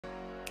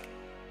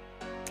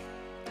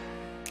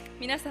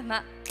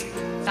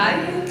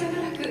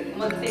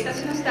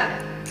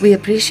We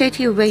appreciate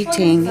you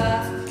waiting.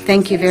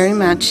 Thank you very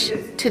much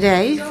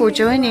today for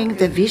joining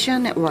the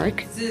Vision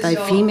Network by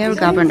Female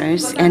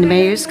Governors and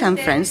Mayors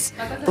Conference,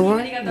 or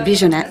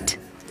VisionNet.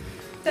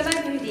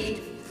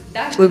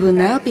 We will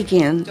now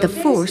begin the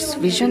fourth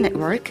Vision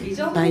Network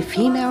by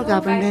Female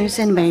Governors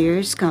and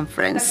Mayors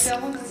Conference.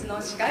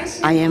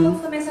 I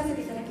am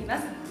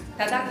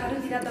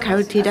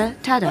Karutida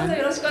Tada.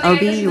 I'll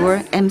be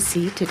your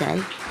MC today.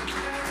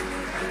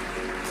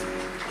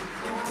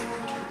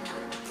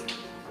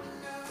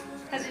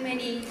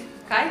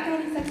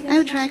 I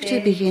would like to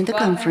begin the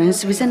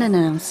conference with an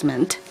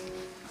announcement.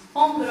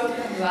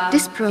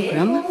 This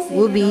program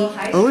will be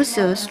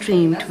also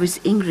streamed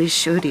with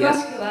English audio.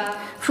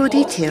 For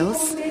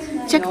details,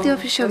 check the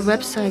official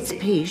website's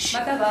page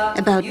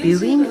about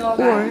viewing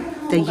or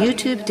the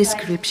YouTube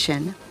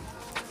description.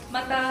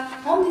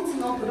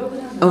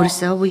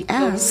 Also, we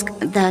ask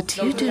that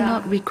you do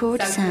not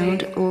record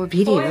sound or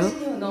video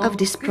of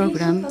this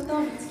program,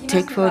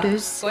 take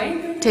photos,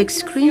 take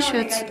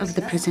screenshots of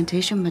the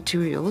presentation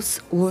materials,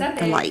 or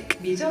the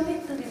like.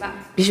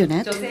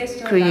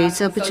 VisionNet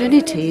creates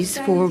opportunities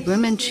for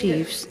women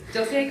chiefs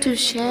to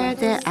share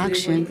their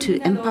action to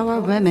empower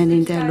women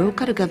in their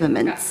local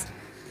governments,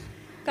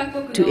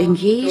 to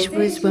engage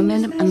with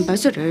women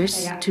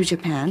ambassadors to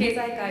Japan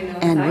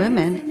and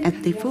women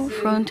at the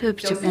forefront of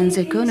Japan's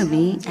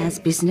economy as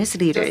business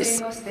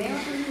leaders,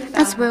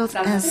 as well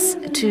as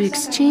to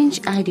exchange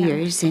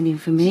ideas and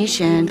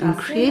information on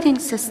creating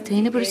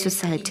sustainable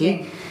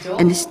society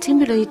and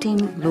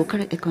stimulating local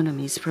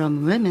economies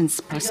from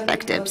women's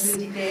perspectives.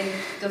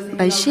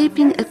 By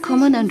shaping a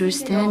common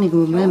understanding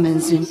of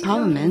women's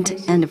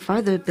empowerment and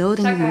further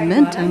building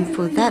momentum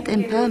for that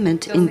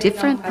empowerment in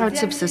different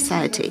parts of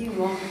society,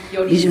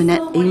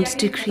 VisionNet aims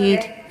to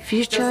create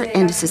future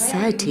and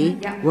society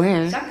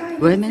where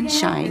women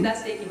shine.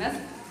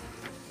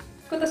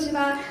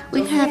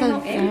 We have a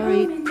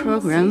varied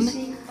program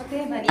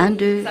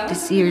under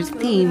this year's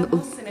theme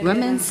of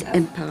women's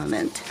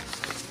empowerment.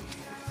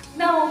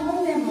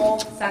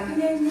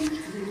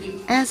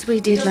 As we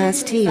did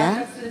last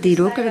year, the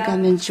local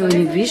governments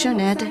joining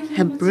VisionNet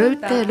have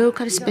brought their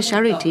local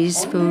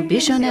specialties for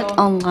VisionNet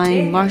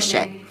Online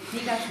Marché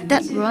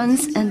that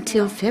runs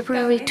until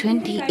February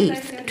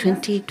 28th,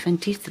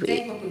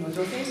 2023.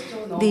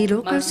 The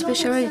local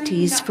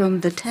specialties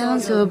from the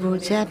towns of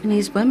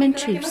Japanese women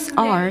chiefs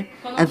are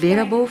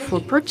available for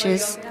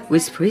purchase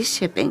with free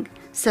shipping,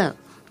 so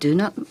do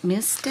not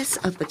miss this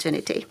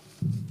opportunity.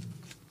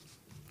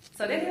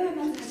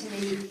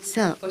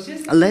 So,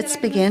 let's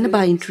begin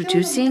by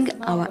introducing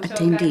our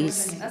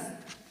attendees.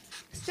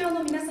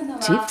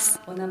 Chiefs,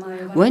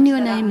 when your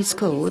name is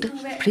called,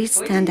 please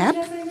stand up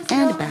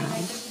and bow.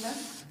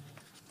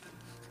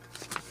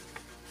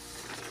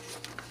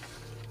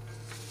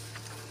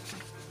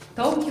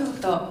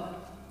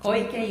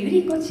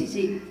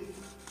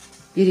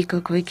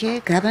 Yuriko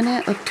Koike,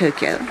 Governor of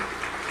Tokyo.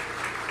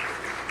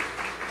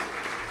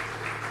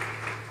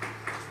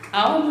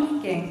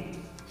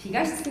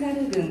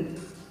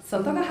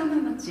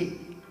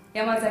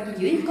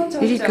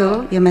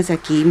 Yuriko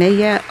Yamazaki,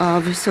 Mayor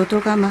of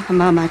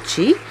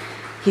Sotogahama-machi,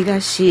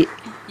 Higashi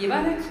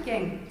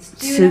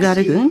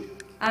Tsugaru-gun,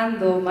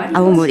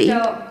 Aomori.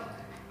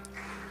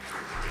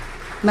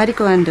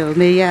 Mariko Ando,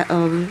 Mayor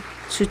of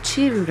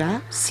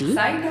Tsuchiura-si,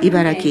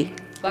 Ibaraki.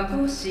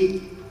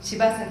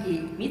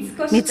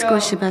 Mitsuko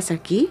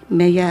Shibasaki,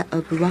 Mayor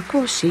of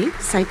Wakoshi,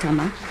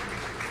 Saitama.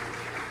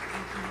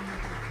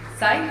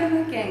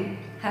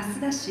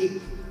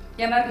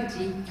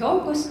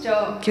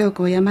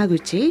 Kyoko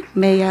Yamaguchi,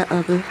 Mayor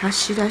of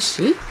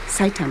Hashida-shi,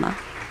 Saitama.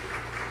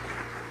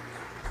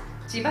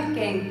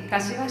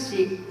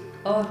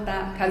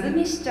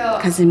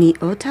 Kazumi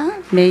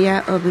Ota,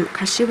 Mayor of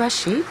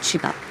Kashiwashi,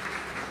 Chiba.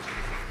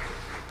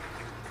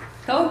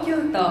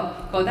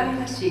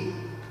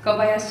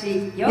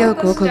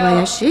 Yoko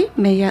Kobayashi,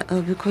 Mayor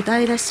of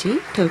Kodaira-shi,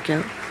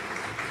 Tokyo.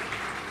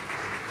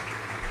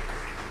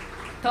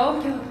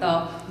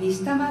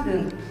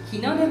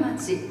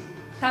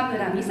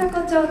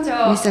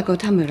 Misako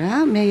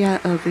Tamura, Mayor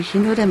of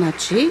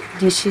Hinode-machi,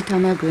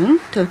 Nishitama-gun,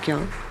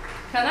 Tokyo.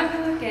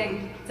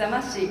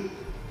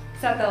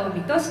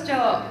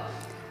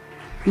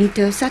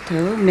 Mito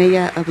Sato,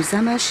 Mayor of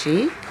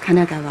Zamashi,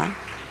 Kanagawa.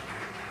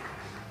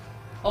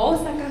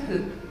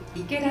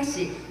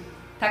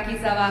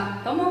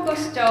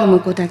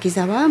 Tomoko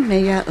Takizawa,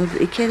 Mayor of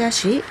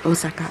Ikeda-shi,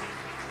 Osaka.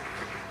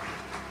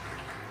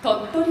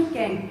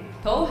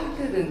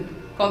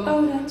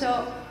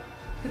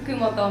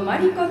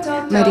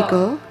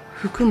 Mariko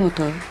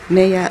Fukumoto,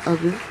 Mayor of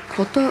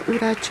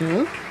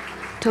Kotoura-cho,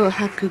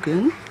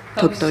 Tohaku-gun,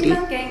 Tottori.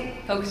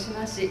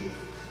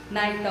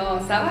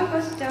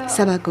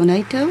 Sawako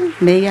Naito,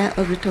 Mayor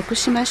of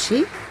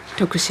Tokushima-shi,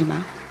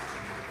 Tokushima.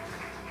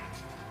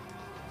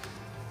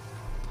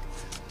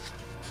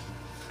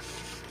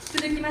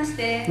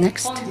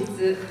 Next,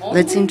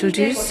 let's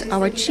introduce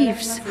our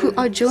chiefs who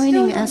are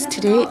joining us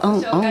today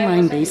on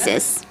online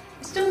basis.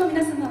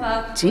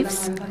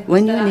 Chiefs,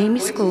 when your name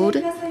is called,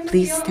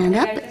 please stand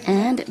up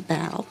and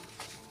bow.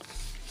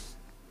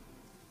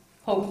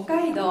 北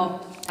海道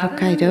北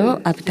海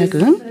道アブタ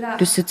郡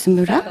留守津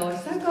村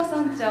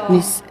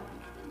Miss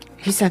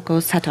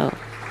Hisako Sato.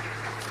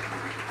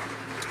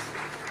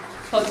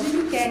 栃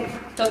木県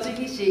栃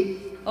木市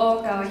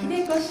大川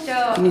秀子市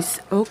長 Miss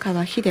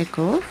Okawa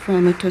Hideko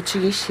from 栃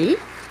木市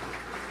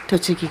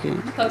栃木郡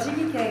栃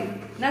木県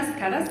那須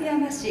烏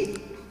山市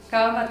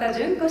川俣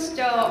純子市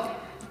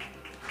長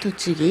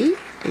栃木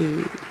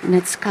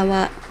夏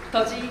川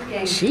栃木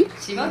県市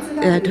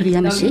鳥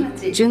山市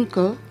純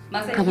子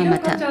川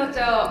俣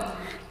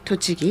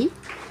栃木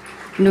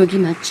野木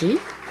町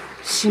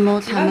下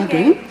多摩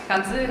郡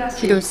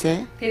広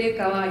瀬照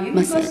川由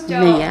美子市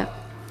メイヤー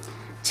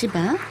千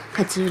葉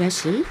勝浦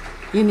市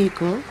由美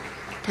子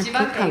高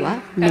川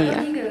メイヤ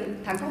ー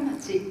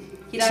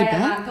千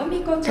葉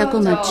多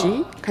古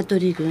町香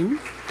取郡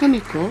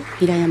富子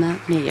平山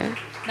メイヤー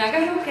長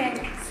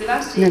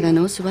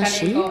野諏訪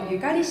市ゆ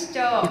か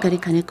り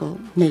金子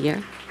メイヤ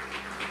ー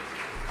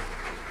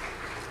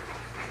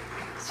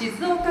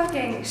静岡プレ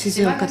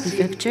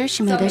フェクチャー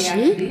島田市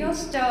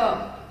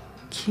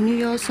絹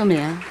代染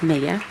谷メ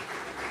イヤー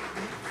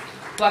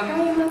和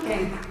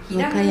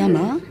歌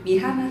山美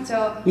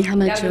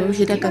浜町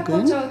日高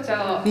郡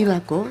美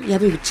和子藪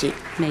内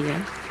メイヤー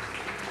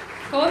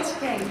高知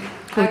プ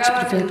レフ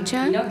ェクチャ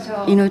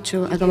ー伊野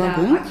町阿川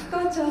郡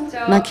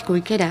牧子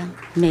池田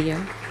メイヤー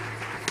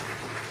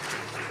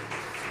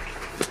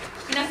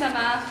皆様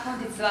本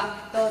日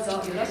はどうぞよ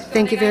ろしくお願いします。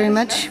 Thank you very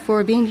much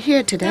for being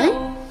here today.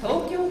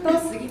 東京都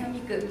杉並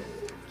区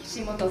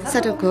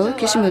Sadako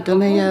Kishimoto,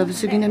 Mayor of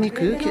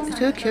Suginami-ku,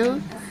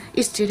 Tokyo,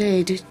 is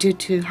delayed due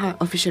to her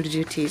official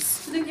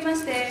duties.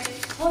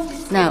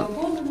 Now,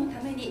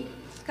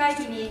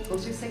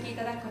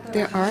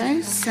 there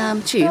are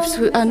some chiefs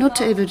who are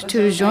not able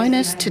to join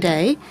us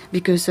today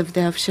because of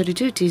their official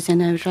duties,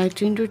 and I would like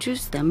to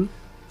introduce them.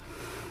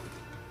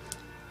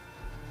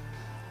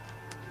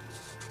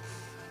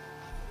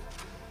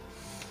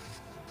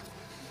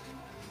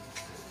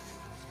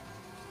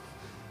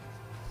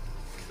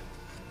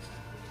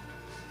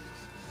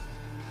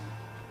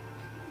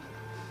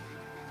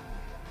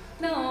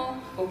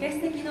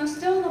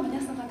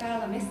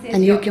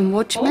 And you can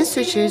watch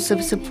messages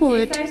of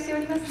support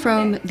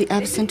from the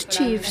absent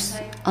chiefs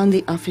on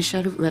the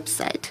official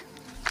website.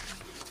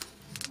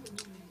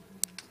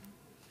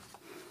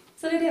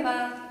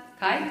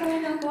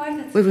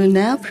 We will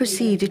now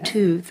proceed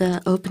to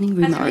the opening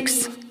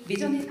remarks.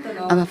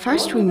 Our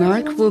first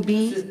remark will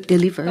be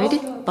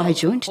delivered by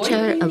Joint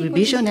Chair of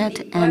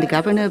Visionet and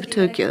Governor of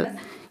Tokyo,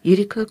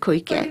 Yuriko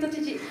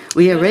Koike.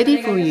 We are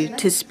ready for you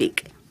to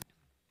speak.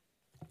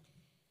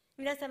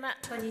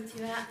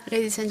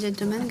 Ladies and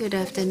gentlemen, good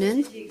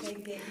afternoon.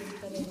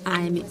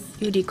 I'm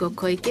Yuriko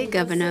Koike,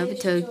 Governor of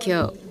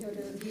Tokyo.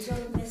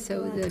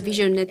 So the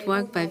Vision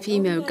Network by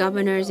Female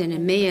Governors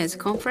and Mayors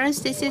Conference,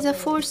 this is the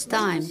fourth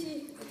time.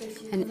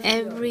 And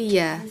every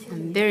year,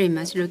 I'm very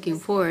much looking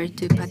forward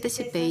to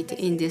participate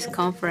in this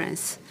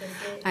conference.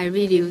 I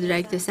really would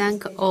like to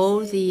thank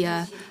all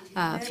the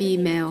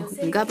female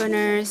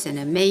governors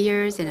and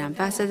mayors and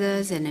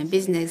ambassadors and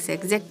business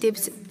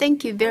executives.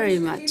 Thank you very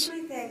much.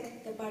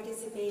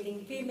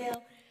 Participating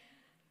female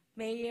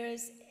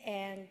mayors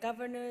and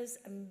governors,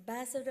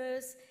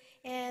 ambassadors,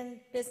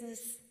 and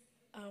business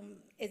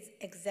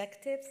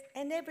executives,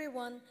 and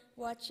everyone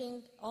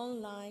watching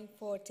online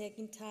for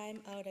taking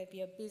time out of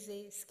your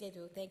busy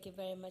schedule. Thank you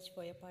very much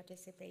for your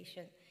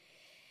participation.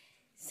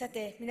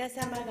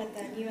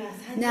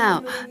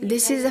 Now,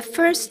 this is the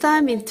first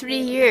time in 3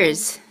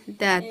 years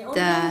that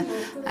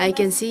I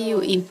can see you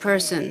in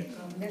person.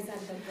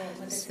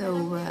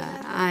 So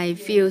I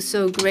feel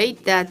so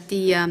great that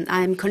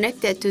I'm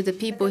connected to the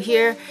people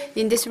here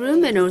in this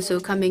room and also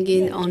coming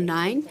in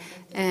online,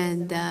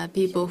 and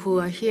people who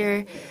are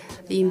here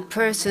in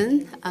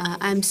person.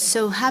 I'm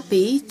so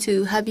happy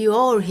to have you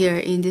all here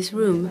in this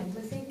room.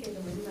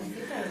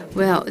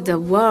 Well, the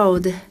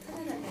world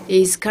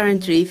is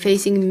currently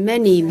facing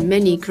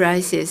many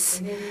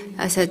crises,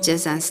 such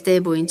as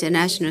unstable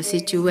international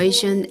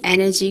situation,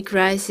 energy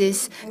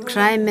crisis,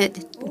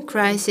 climate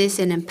crisis,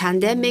 and a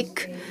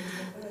pandemic.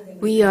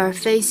 We are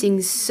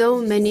facing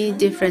so many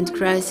different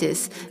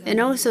crises,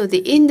 and also the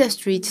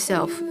industry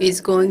itself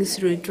is going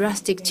through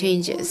drastic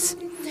changes.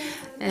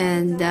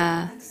 And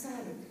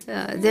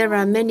there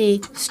are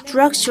many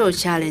structural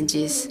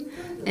challenges,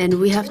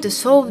 and we have to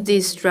solve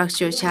these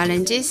structural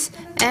challenges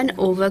and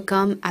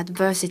overcome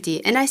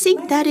adversity. And I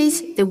think that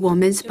is the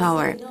woman's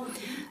power.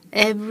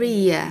 Every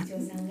year,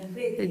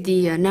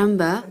 the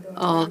number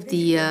of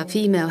the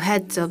female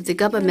heads of the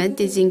government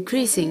is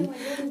increasing.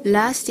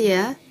 Last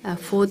year,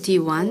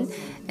 41,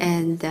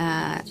 and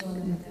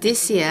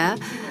this year,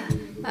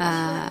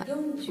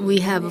 we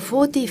have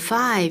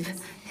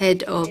 45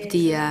 head of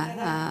the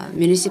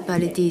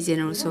municipalities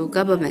and also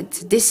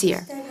governments this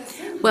year.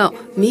 Well,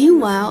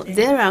 meanwhile,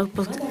 there are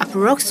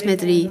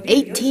approximately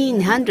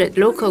 1,800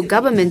 local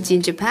governments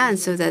in Japan,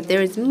 so that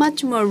there is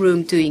much more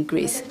room to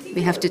increase.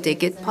 We have to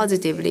take it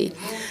positively.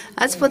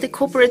 As for the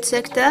corporate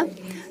sector,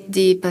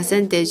 the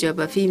percentage of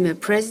a female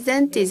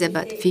president is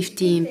about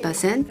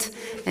 15%,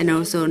 and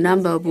also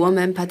number of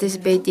women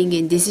participating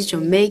in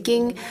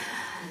decision-making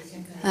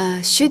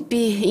should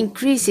be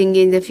increasing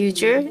in the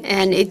future,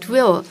 and it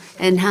will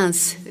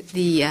enhance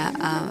the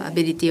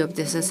ability of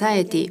the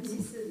society.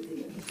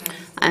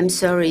 I'm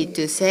sorry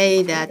to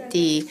say that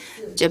the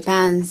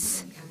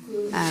Japan's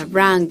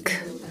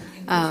rank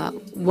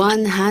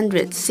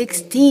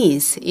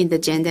 116th in the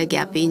gender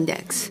gap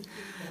index.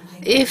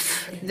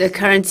 If the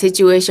current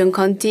situation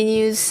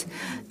continues,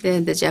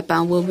 then the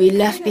Japan will be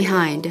left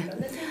behind.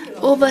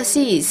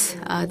 Overseas,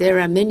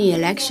 there are many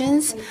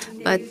elections,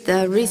 but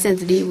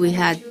recently we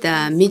had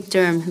the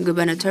midterm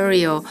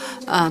gubernatorial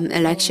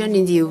election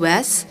in the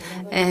U.S.,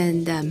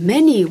 and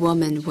many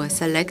women were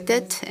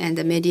selected, and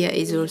the media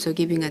is also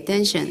giving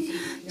attention.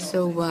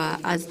 So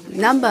as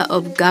number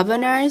of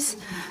governors,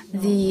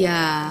 the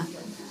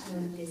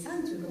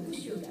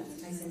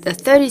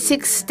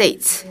 36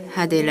 states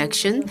had the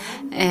election,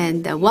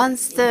 and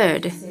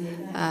 1/3,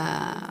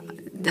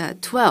 the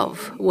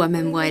 12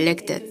 women were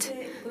elected.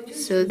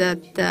 So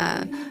that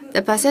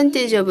the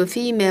percentage of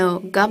female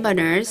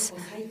governors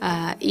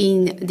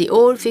in the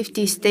all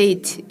 50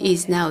 states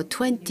is now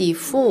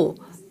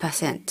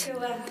 24%.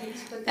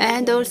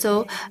 And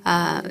also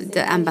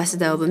the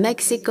ambassador of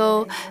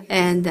Mexico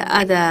and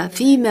other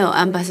female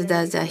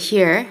ambassadors are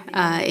here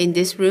in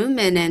this room,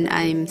 and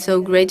I'm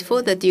so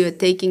grateful that you are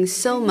taking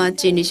so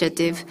much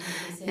initiative.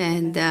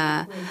 And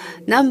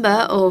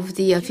number of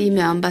the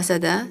female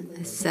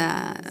ambassadors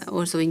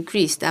also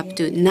increased up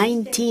to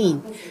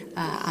 19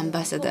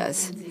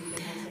 ambassadors.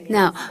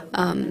 Now,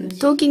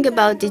 talking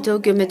about the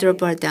Tokyo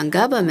Metropolitan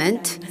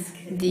Government,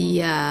 we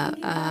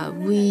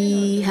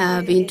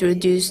have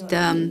introduced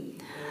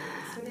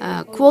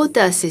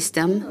quota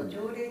system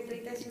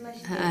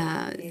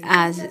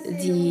as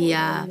the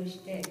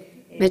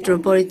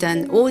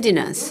metropolitan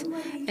ordinance,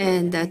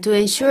 and to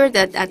ensure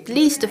that at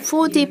least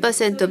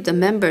 40% of the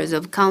members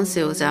of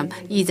councils are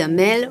either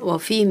male or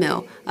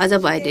female,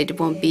 otherwise it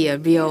won't be a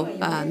real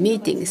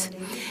meetings.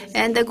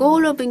 And the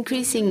goal of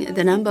increasing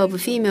the number of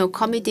female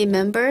committee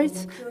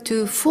members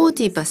to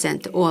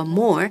 40% or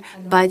more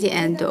by the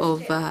end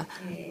of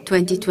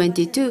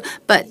 2022,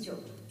 but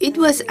it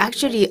was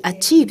actually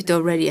achieved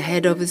already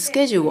ahead of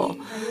schedule,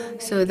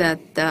 so that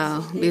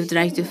we would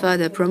like to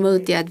further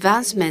promote the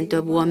advancement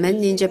of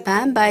women in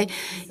Japan by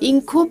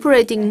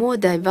incorporating more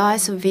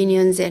diverse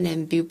opinions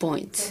and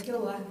viewpoints.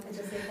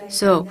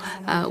 So,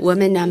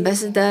 women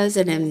ambassadors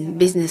and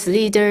business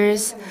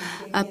leaders,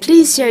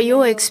 please share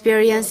your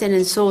experience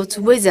and thoughts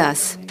with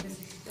us.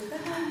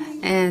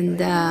 And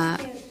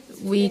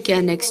we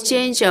can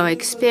exchange our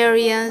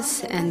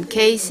experience and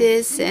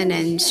cases and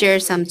then share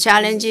some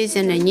challenges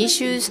and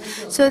issues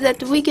so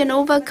that we can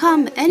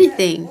overcome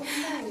anything.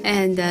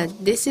 And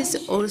this is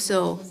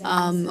also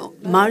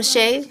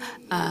marché,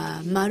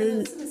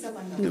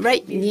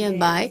 right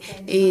nearby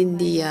in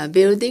the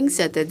buildings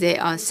that they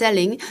are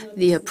selling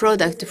the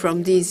product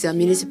from these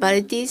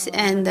municipalities,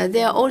 and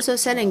they are also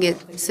selling it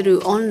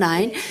through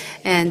online.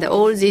 And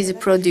all these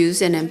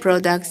produce and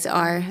products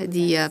are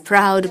the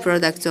proud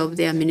products of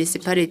their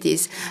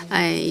municipalities.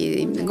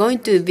 I'm going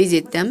to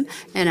visit them,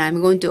 and I'm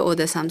going to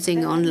order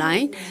something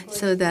online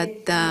so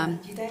that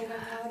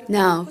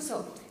now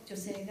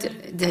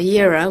the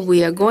era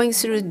we are going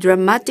through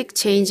dramatic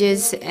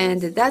changes,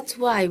 and that's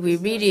why we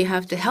really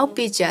have to help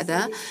each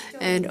other,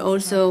 and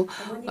also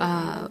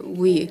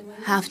we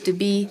have to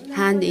be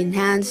hand in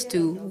hand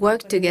to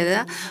work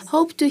together.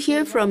 Hope to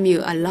hear from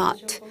you a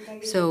lot.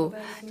 So,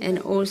 and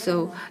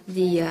also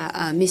the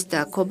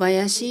Mr.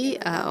 Kobayashi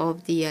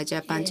of the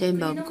Japan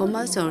Chamber of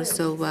Commerce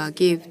also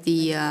give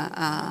the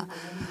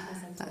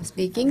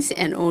speakings,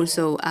 and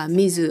also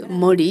Ms.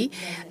 Mori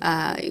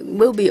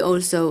will be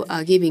also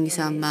giving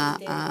some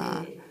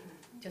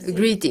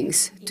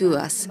greetings to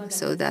us,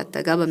 so that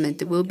the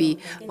government will be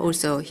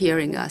also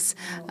hearing us.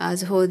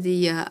 As for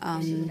the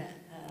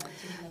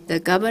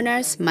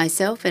governors,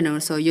 myself, and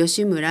also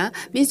Yoshimura,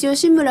 Ms.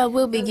 Yoshimura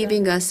will be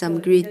giving us some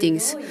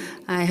greetings.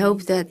 I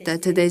hope that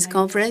today's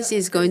conference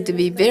is going to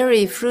be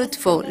very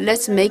fruitful.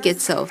 Let's make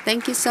it so.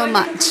 Thank you so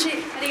much.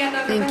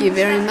 Thank you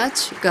very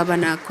much,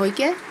 Governor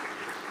Koike.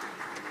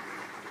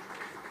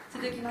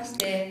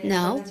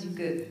 Now,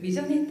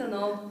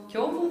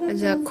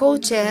 the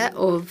co-chair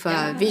of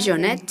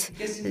Visionet,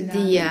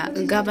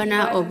 the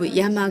governor of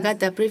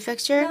Yamagata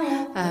Prefecture,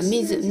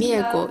 Ms.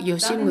 Mieko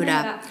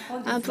Yoshimura.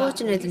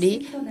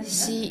 Unfortunately,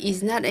 she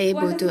is not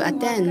able to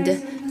attend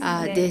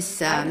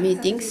this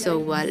meeting, so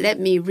let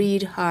me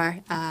read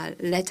her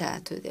letter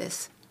to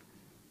this.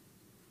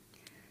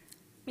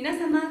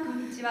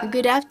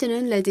 Good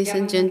afternoon, ladies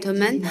and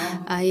gentlemen.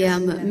 I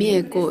am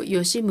Mieko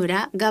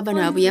Yoshimura,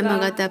 Governor of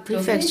Yamagata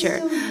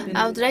Prefecture.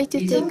 I would like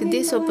to take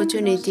this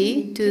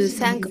opportunity to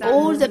thank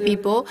all the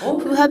people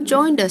who have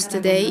joined us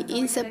today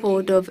in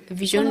support of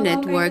Vision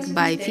Network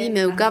by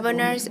Female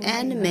Governors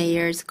and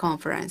Mayors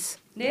Conference.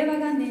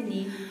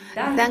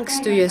 Thanks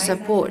to your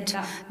support,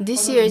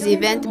 this year's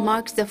event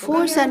marks the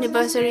 4th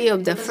anniversary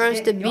of the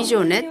first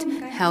Visionet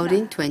held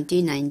in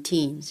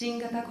 2019.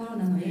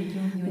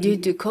 Due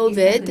to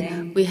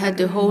COVID, we had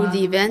to hold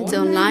the events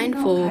online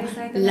for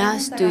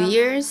last 2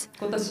 years,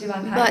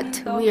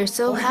 but we are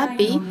so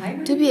happy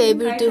to be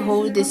able to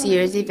hold this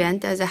year's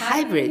event as a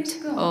hybrid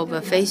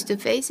of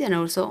face-to-face and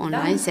also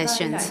online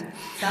sessions.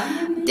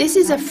 This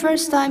is the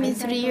first time in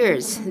 3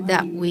 years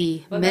that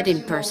we met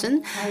in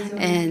person,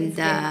 and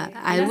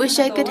I wish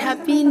I could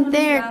have been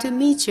there to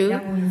meet you,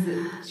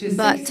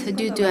 but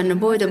due to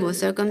unavoidable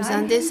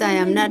circumstances, I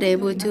am not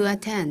able to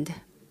attend.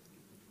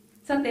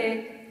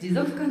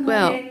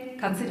 Well,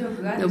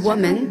 the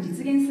women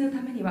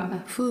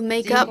who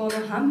make up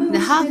the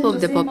half of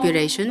the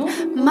population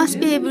must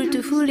be able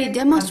to fully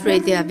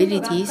demonstrate their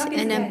abilities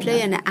and then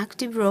play an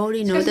active role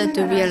in order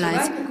to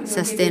realize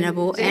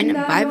sustainable and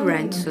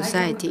vibrant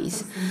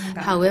societies.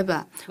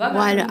 However,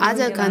 while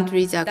other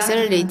countries are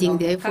accelerating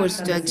their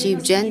efforts to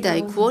achieve gender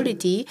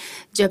equality,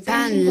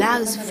 Japan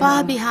lags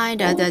far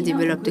behind other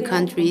developed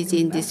countries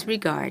in this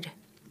regard.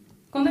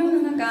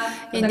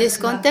 In this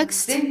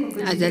context,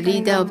 as a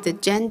leader of the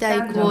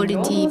Gender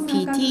Equality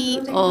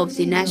PT of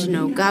the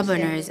National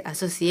Governors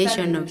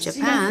Association of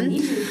Japan,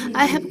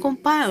 I have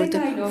compiled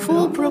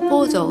 4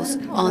 proposals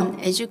on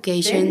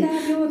education,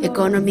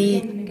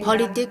 economy,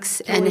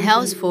 politics, and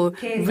health for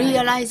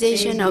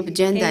realization of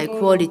gender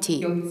equality,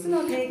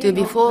 to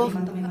be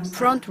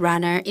front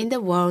runner in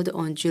the world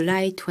on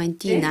July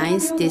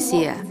 29th this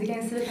year.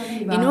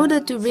 In order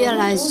to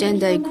realize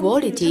gender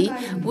equality,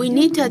 we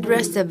need to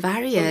address the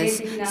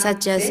barriers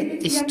such as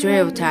the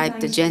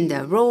stereotyped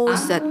gender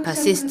roles that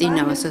persist in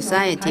our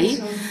society.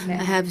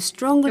 I have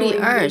strongly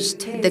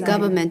urged the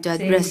government to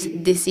address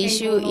this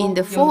issue in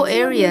the 4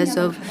 areas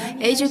of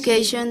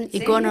education,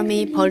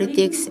 economy,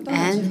 politics,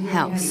 and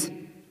health.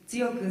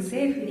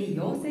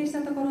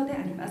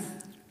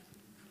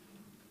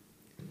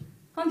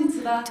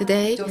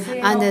 Today,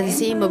 under the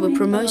theme of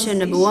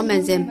promotion of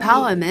women's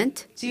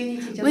empowerment,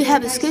 we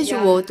have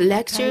scheduled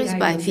lectures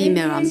by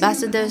female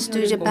ambassadors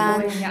to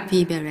Japan,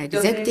 female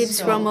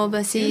executives from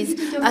overseas,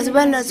 as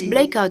well as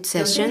breakout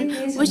session,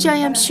 which I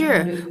am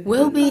sure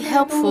will be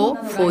helpful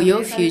for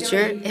your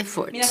future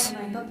efforts.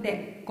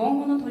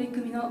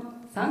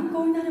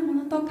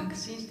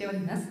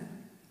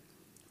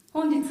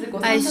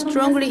 I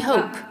strongly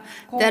hope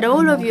that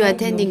all of you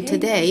attending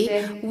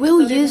today will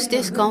use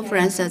this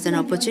conference as an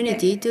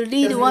opportunity to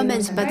lead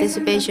women's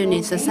participation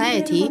in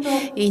society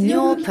in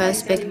your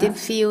perspective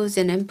fields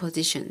and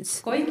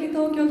positions.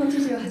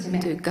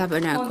 To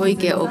Governor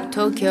Koike of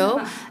Tokyo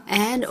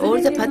and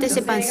all the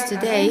participants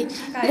today,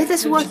 let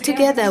us work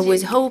together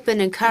with hope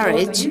and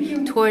courage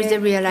towards the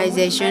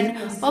realization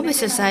of a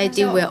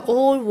society where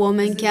all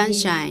women can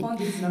shine.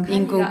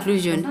 In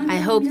conclusion, I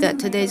hope that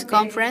today's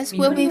conference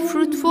will be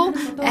fruitful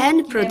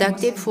and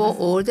productive for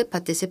all the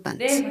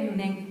participants.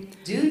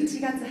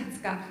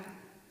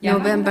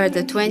 November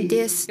the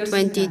 20th,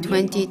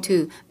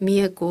 2022,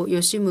 Mieko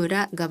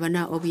Yoshimura,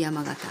 Governor of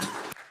Yamagata.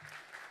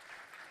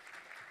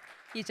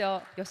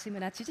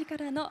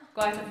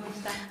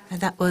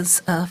 That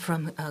was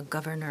from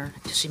Governor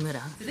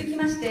Yoshimura.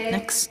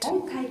 Next,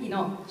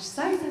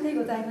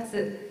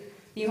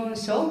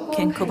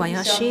 Ken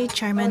Kobayashi,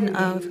 Chairman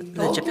of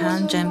the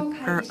Japan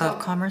Chamber of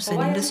Commerce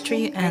and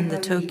Industry and the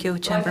Tokyo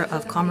Chamber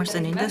of Commerce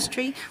and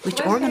Industry,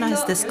 which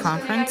organized this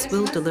conference,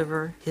 will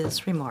deliver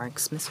his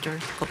remarks. Mr.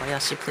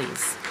 Kobayashi,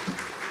 please.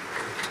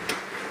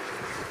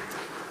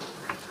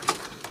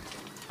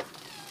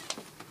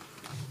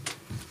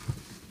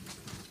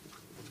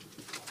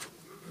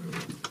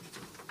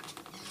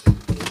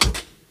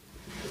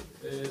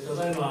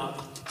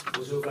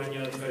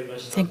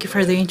 Thank you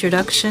for the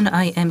introduction.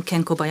 I am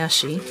Ken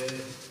Kobayashi.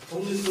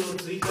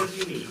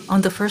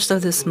 On the 1st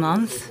of this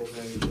month,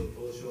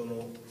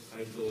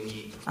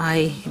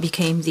 I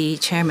became the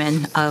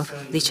chairman of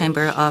the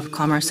Chamber of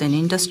Commerce and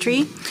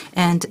Industry,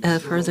 and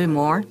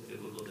furthermore,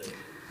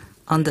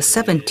 on the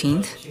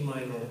 17th,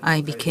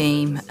 I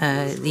became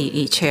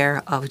the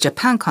chair of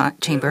Japan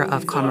Chamber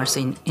of Commerce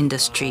and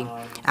Industry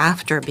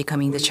after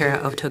becoming the chair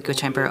of Tokyo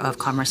Chamber of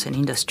Commerce and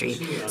Industry.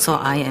 So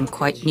I am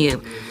quite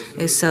new.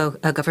 So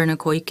Governor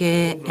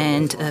Koike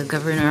and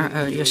Governor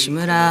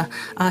Yoshimura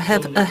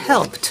have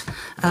helped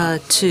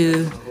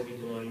to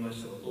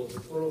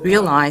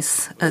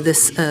realize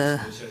this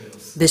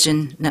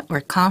Vision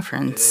Network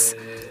Conference.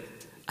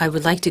 I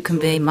would like to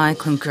convey my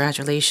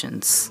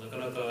congratulations.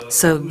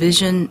 So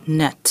Vision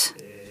Net,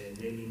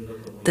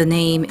 the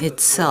name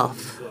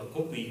itself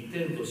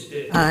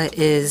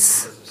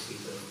is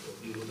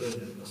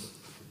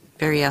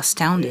very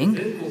astounding,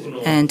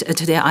 and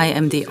today I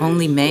am the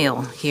only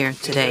male here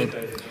today.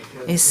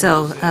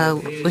 So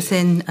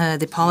within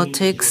the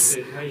politics,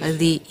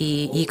 the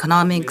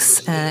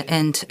economics,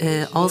 and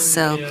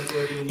also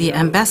the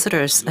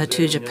ambassadors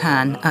to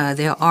Japan,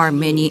 there are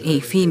many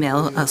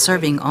female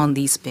serving on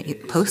these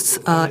posts,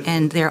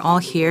 and they're all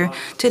here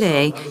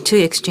today to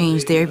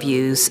exchange their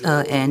views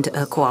and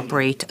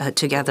cooperate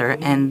together.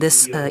 And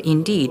this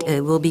indeed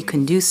will be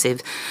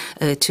conducive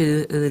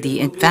to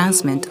the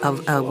advancement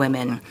of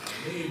women.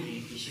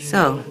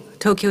 So,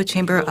 Tokyo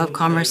Chamber of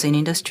Commerce and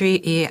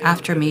Industry,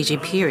 after Meiji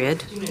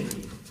period,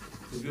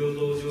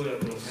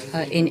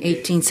 in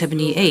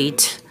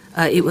 1878,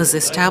 it was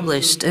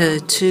established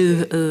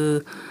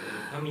to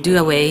do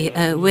away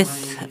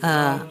with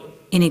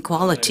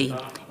inequality,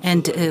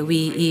 and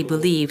we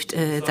believed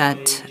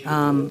that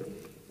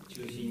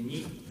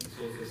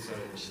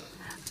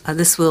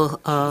this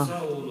will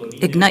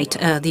ignite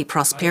the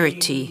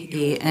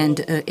prosperity, and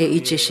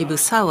Eiichi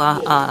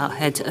Shibusawa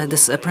had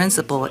this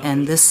principle,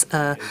 and this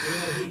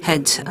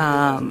had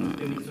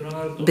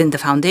been the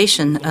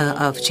foundation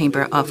of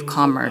Chamber of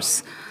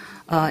Commerce.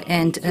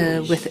 And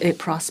with a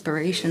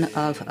prosperation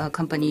of a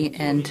company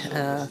and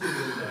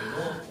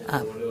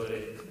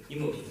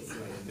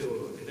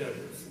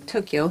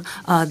Tokyo,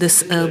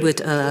 this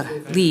would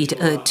lead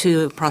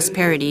to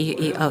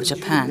prosperity of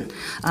Japan.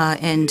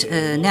 And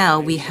now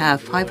we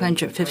have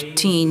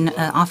 515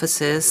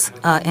 offices,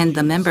 and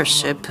the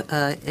membership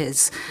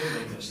is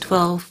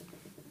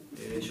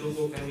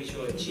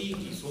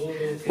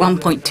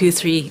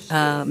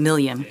 1.23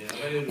 million.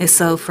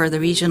 So for the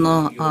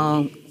regional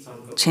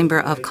Chamber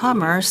of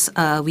Commerce,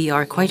 we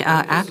are quite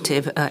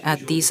active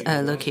at these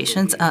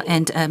locations,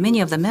 and many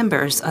of the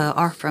members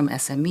are from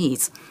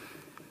SMEs.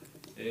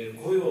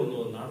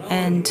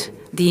 And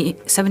the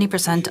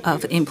 70%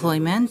 of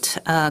employment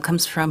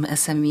comes from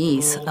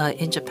SMEs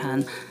in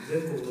Japan.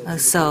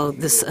 So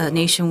this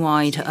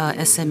nationwide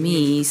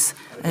SMEs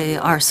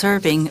are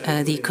serving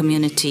the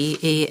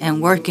community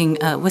and working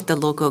with the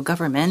local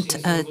government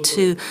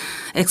to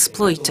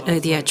exploit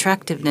the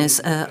attractiveness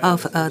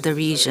of the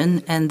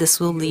region, and this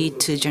will lead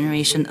to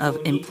generation of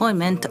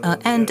employment,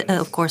 and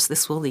of course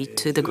this will lead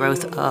to the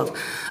growth of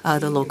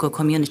the local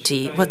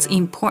community. What's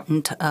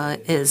important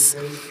is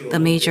the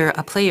major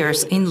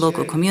players in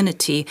local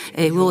community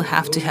will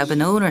have to have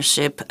an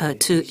ownership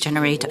to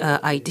generate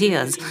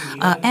ideas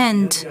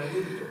and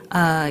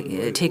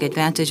take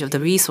advantage of the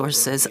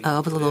resources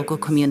of the local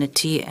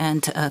community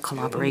and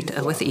collaborate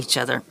with each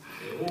other.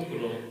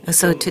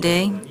 So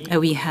today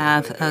we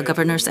have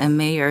governors and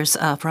mayors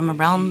from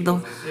around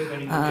the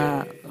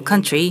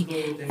country,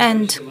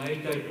 and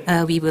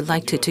we would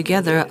like to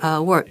together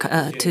work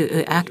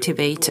to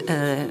activate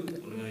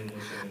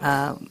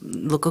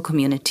local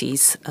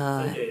communities.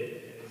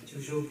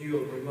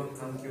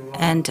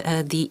 And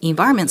the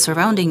environment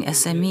surrounding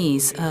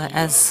SMEs,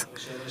 as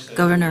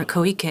Governor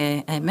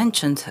Koike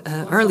mentioned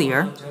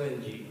earlier,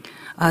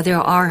 there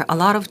are a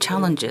lot of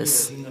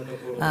challenges,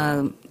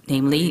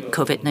 namely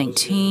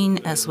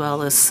COVID-19, as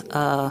well as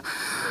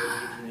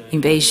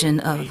invasion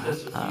of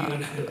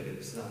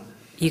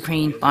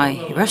Ukraine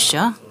by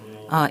Russia,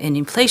 and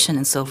inflation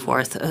and so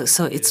forth.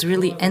 So it's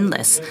really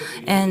endless.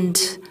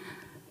 And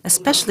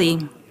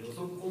especially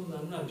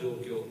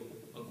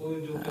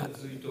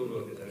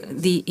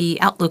the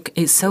outlook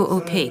is so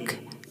opaque.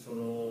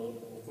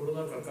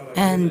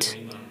 And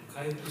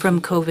from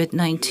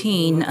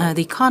COVID-19,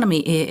 the economy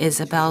is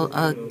about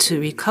to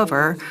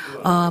recover,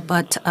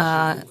 but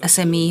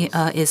SME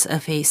is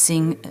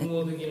facing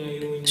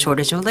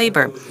shortage of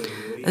labor.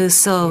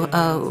 So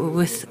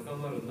with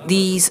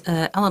these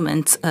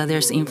elements,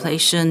 there's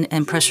inflation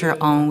and pressure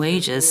on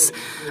wages.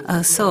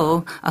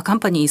 So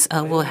companies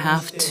will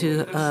have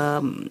to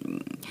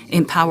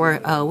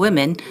empower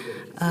women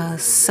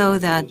so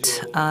that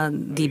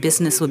the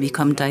business will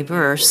become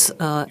diverse,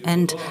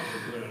 and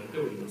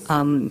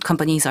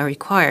companies are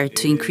required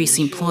to increase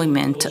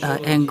employment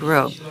and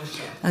grow.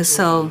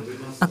 So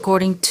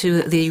according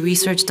to the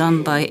research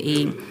done by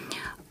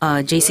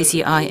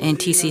JCCI and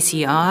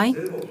TCCI,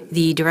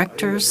 the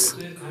directors,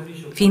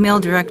 female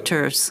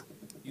directors,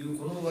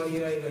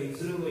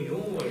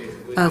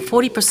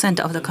 40%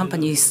 of the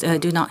companies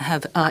do not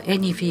have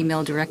any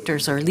female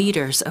directors or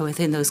leaders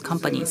within those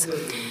companies.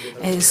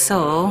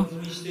 So,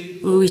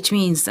 which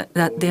means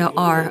that there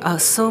are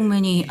so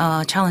many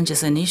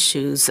challenges and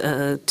issues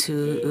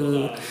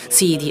to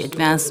see the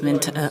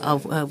advancement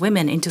of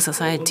women into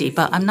society.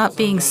 But I'm not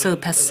being so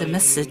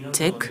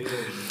pessimistic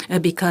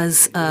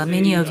because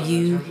many of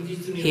you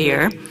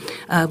here,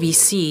 we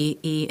see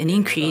an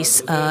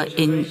increase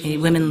in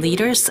women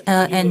leaders,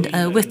 and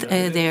with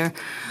their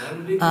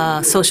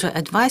social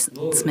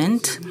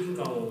advancement,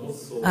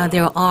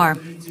 there are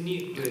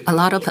a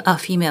lot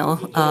of female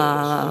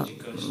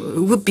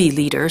would-be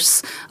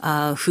leaders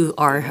who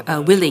are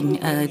willing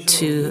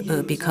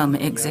to become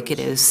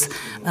executives.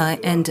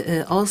 And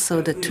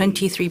also the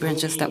 23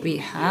 branches that we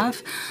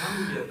have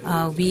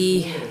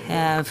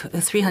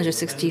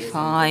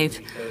 365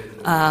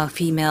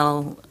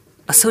 female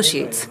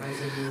associates,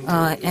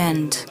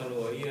 and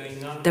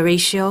the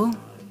ratio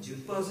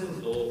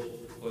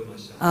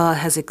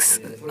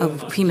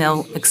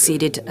female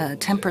exceeded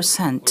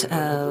 10%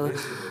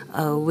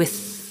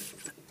 with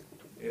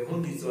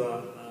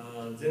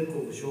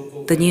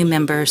the new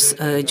members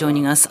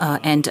joining us,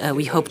 and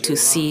we hope to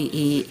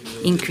see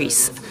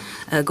increase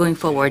going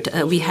forward.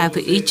 We have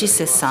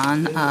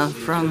Ichise-san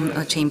from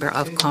Chamber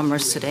of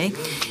Commerce today,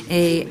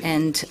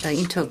 and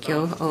in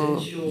Tokyo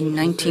in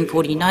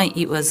 1949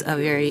 it was a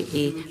very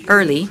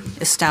early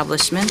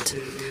establishment,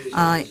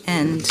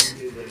 and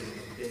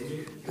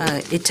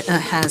it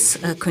has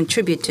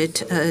contributed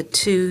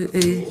to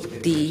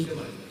the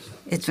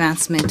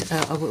advancement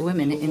of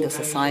women in the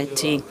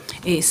society.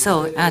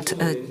 So at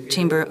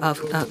Chamber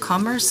of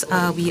Commerce,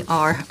 we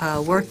are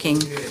working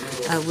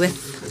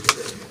with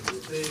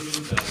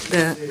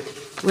the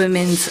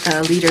Women's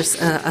Leaders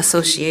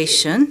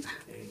Association,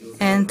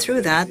 and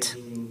through that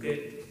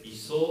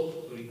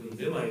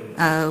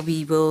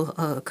we will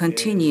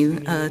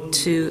continue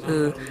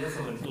to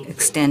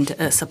extend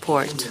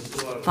support.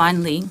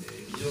 Finally,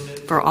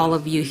 for all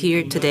of you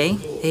here today,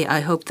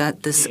 I hope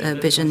that this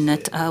Vision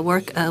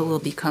Network will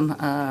become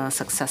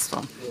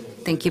successful.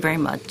 Thank you very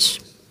much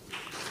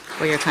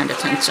for your kind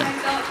attention.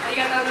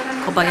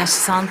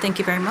 Kobayashi-san, thank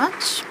you very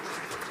much.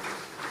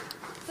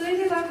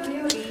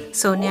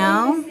 So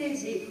now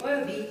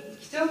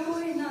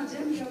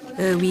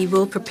we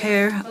will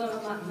prepare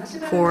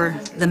for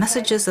the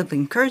messages of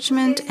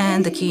encouragement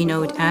and the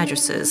keynote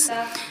addresses.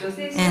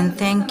 And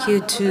thank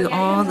you to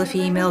all the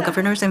female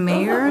governors and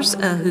mayors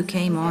who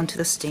came onto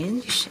the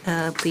stage.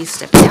 Please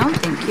step down.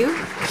 Thank you.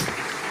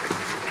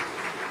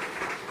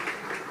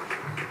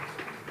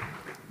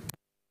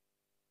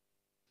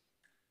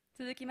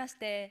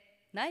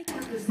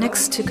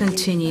 Next, to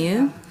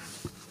continue,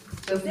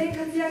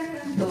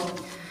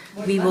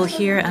 we will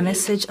hear a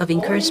message of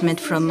encouragement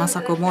from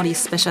Masako Mori,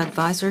 Special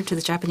Advisor to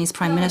the Japanese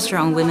Prime Minister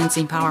on Women's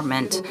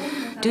Empowerment.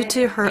 Due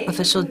to her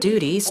official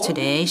duties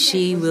today,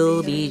 she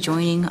will be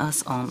joining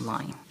us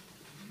online.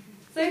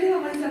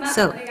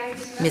 So,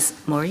 Ms.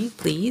 Mori,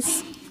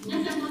 please.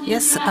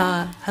 Yes,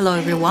 hello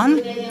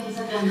everyone.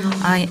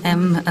 I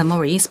am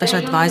Mori, Special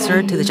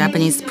Advisor to the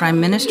Japanese Prime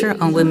Minister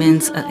on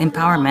Women's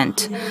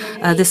Empowerment.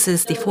 This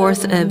is the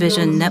 4th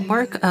Vision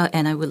Network,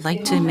 and I would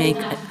like to make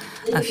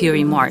a few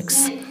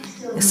remarks.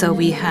 So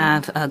we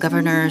have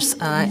governors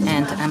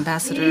and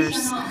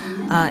ambassadors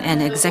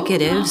and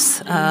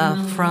executives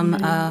from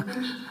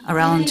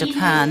around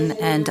Japan,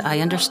 and I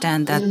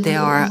understand that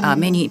there are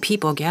many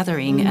people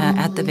gathering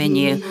at the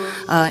venue,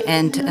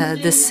 and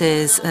this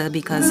is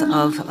because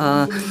of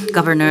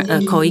Governor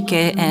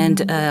Koike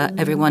and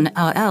everyone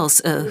else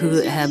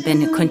who have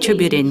been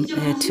contributing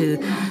to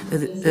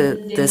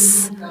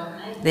this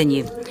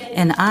venue.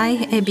 And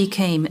I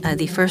became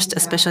the first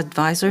special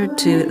advisor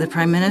to the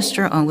Prime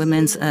Minister on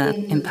women's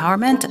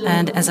empowerment.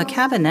 And as a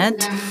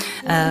cabinet,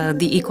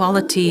 the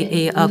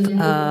equality of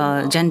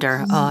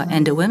gender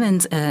and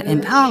women's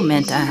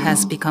empowerment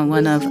has become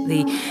one of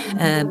the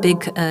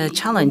big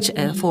challenge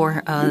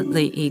for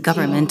the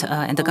government.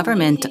 And the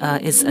government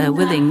is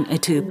willing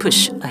to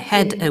push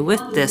ahead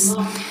with this.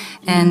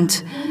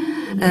 And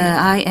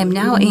I am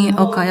now in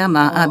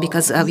Okayama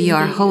because we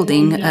are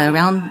holding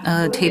round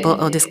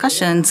table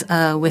discussions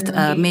with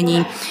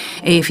many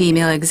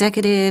female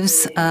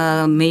executives,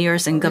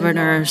 mayors and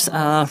governors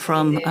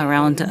from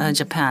around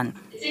Japan.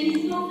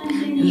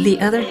 The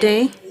other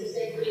day,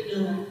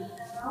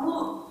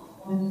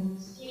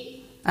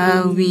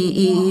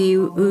 we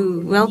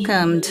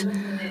welcomed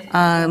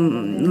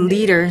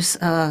leaders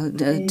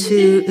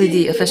to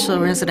the official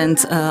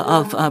residence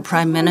of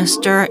Prime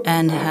Minister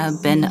and have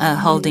been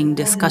holding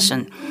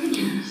discussion.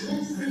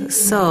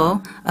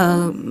 So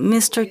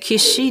Mr.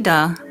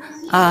 Kishida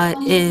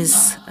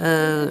is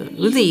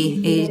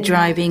really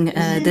driving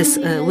this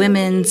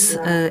women's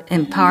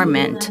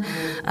empowerment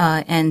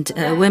and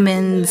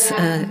women's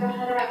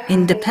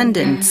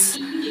independence.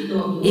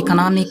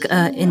 Economic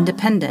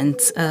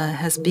independence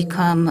has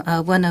become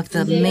one of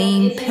the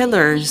main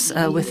pillars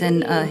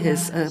within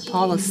his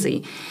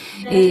policy.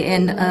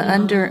 And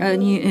under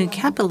new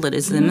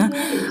capitalism,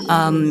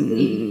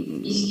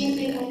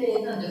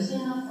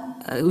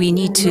 we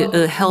need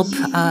to help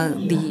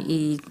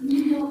the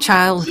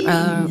child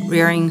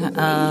rearing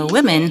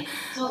women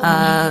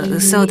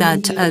so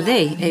that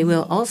they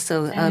will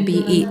also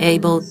be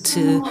able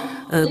to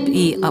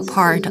be a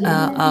part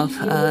of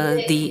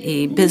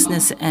the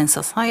business and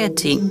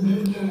society.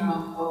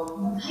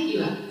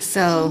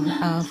 So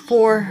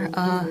for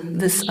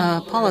this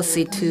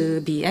policy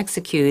to be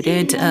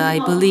executed, I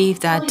believe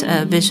that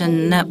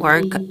Vision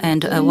Network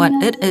and what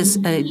it is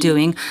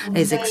doing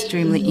is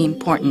extremely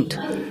important.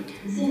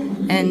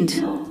 And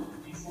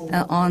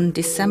on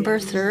December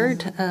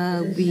 3rd,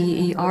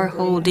 we are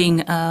holding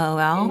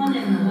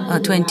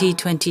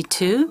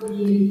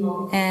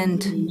 2022,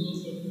 and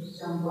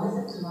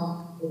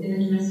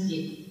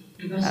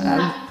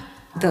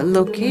the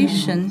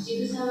location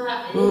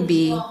will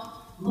be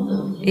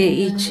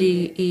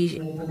Eiichi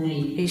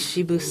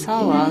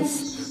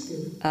Ishibusawa's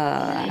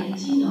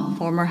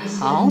former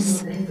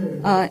house,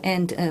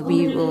 and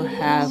we will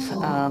have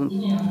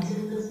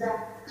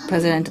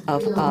President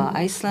of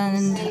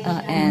Iceland,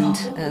 and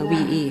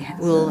we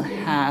will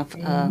have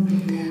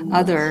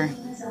other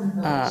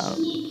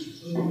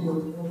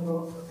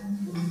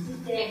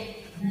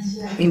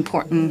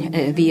important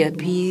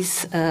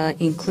VIPs,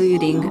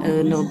 including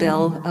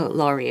Nobel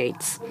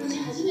laureates.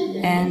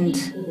 And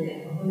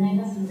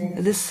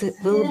this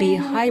will be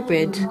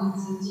hybrid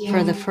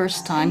for the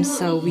first time,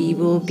 so we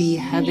will be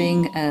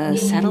having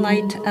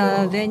satellite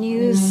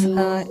venues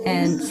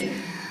and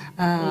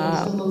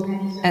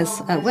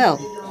as well.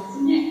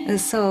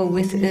 So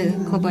with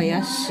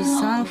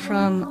Kobayashi-san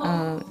from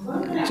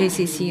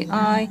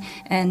JCCI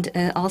and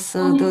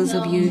also those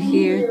of you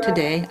here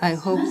today, I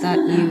hope that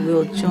you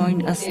will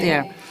join us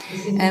there.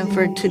 And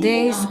for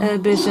today's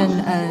Vision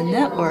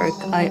Network,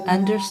 I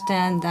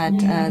understand that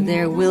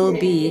there will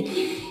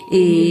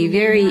be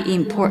very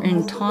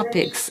important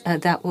topics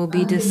that will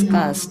be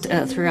discussed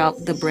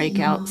throughout the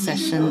breakout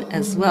session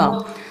as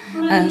well.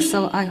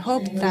 So I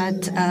hope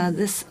that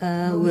this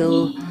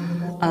will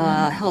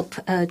help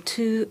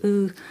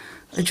to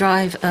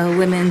drive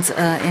women's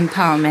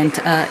empowerment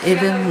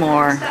even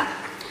more.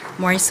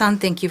 Mori-san,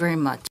 thank you very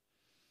much.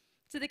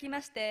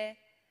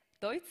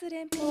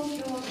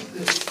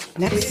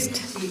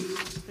 Next,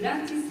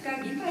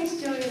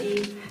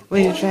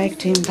 we would like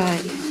to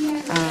invite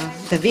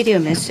the video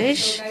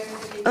message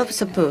of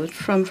support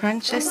from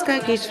Francesca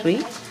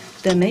Gisui,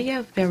 the Mayor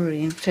of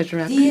Berlin,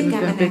 Federal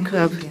Republic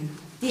of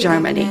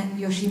Germany.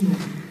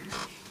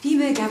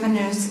 Female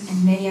governors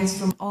and mayors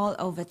from all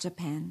over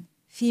Japan,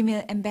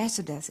 female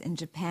ambassadors in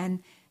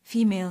Japan,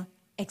 female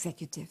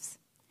executives.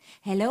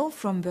 Hello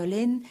from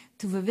Berlin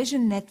to the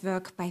Vision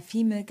Network by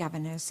Female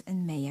Governors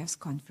and Mayors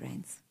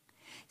Conference.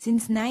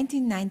 Since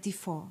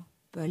 1994,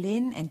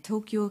 Berlin and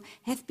Tokyo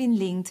have been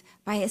linked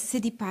by a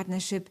city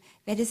partnership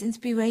that is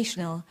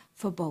inspirational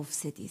for both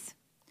cities.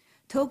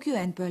 Tokyo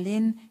and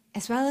Berlin,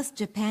 as well as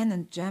Japan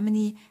and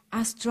Germany,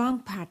 are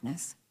strong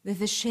partners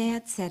with a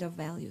shared set of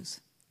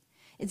values.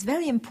 It's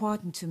very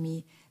important to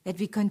me that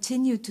we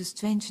continue to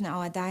strengthen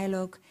our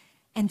dialogue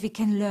and we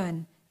can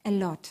learn a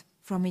lot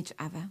from each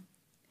other.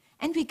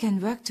 And we can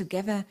work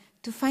together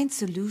to find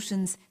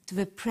solutions to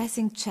the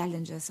pressing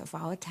challenges of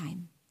our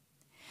time.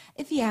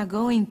 If we are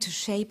going to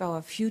shape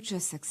our future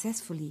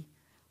successfully,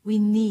 we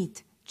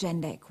need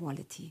gender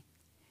equality,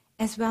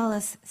 as well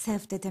as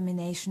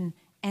self-determination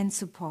and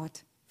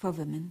support for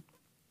women.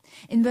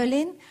 In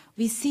Berlin,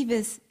 we see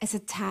this as a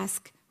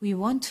task we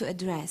want to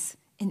address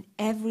in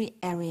every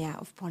area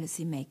of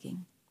policy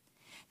making.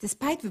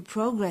 Despite the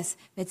progress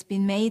that's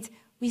been made,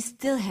 we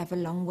still have a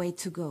long way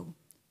to go,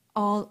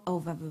 all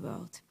over the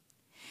world.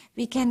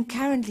 We can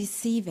currently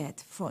see that,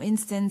 for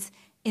instance,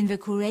 in the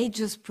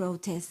courageous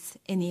protests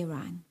in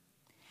Iran.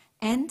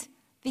 And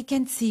we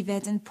can see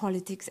that in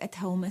politics at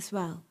home as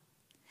well.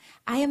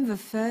 I am the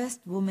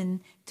first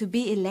woman to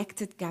be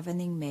elected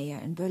governing mayor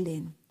in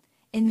Berlin,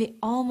 in the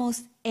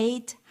almost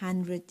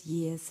 800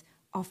 years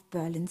of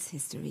Berlin's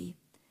history.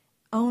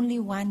 Only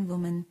one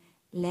woman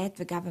led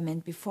the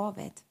government before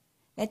that.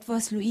 That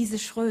was Louise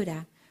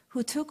Schröder,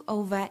 who took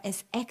over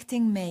as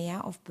acting mayor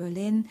of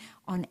Berlin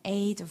on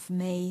 8th of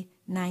May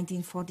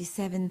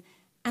 1947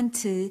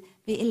 until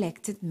the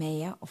elected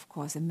mayor, of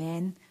course a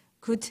man,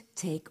 could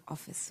take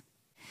office.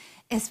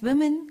 As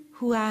women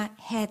who are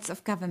heads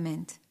of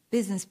government,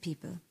 business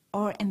people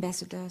or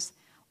ambassadors,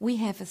 we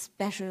have a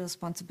special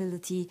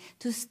responsibility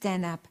to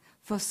stand up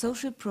for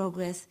social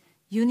progress,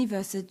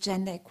 universal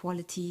gender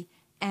equality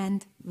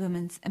and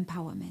women's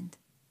empowerment.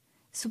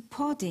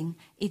 Supporting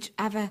each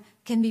other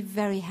can be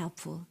very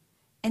helpful,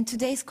 and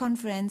today's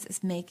conference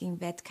is making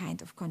that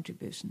kind of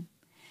contribution.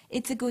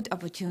 It's a good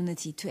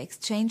opportunity to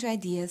exchange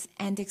ideas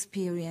and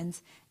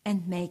experience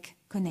and make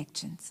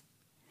connections.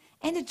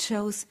 And it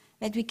shows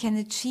that we can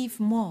achieve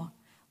more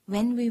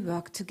when we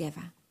work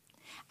together.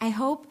 I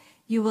hope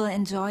you will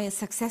enjoy a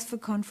successful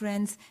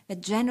conference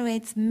that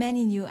generates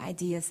many new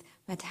ideas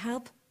that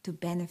help to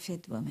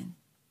benefit women.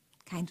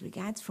 Kind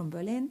regards from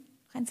Berlin,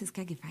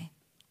 Franziska Giffey.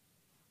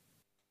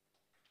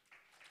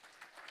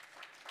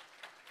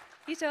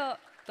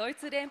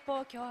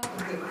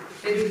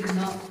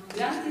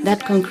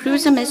 That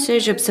concludes a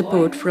message of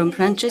support from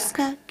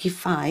Francesca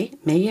Giffey,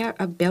 Mayor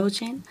of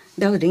Berlin,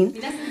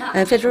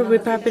 Federal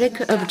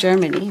Republic of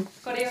Germany.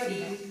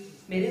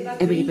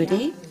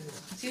 Everybody,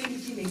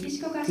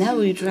 now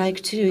we'd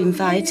like to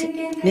invite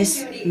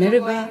Ms.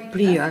 Merva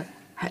Brier,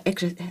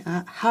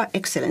 Her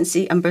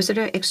Excellency,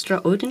 Ambassador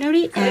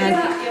Extraordinary and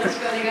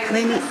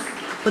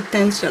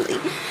Plenipotentiary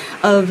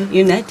of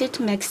United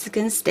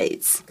Mexican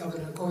States.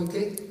 Governor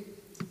Koike,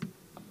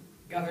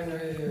 Governor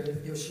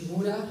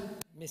Yoshimura,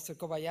 Mr.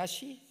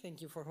 Kobayashi, thank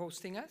you for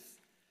hosting us,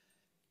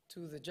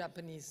 to the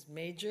Japanese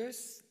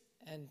majors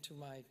and to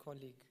my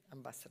colleague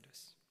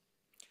ambassadors.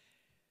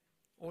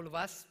 All of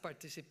us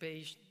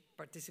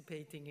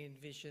participating in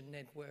Vision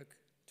Network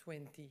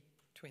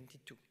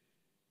 2022.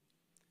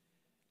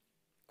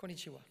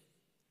 Konnichiwa.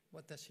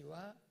 Watashi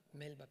wa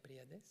Melba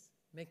Priya desu.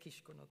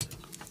 Mexico no toshi.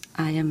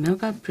 I am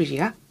Melba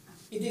Priya.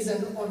 It is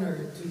an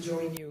honor to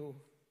join you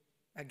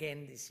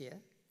again this year.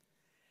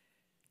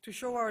 to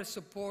show our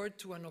support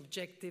to an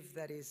objective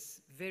that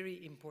is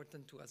very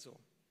important to us all.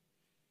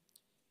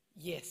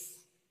 Yes,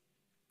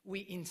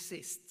 we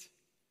insist.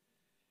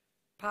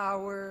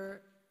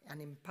 Power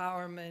and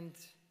empowerment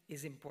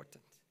is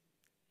important.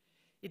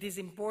 It is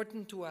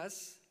important to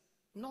us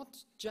not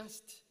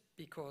just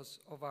because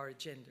of our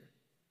gender,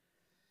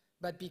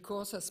 but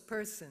because as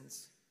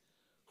persons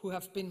who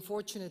have been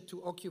fortunate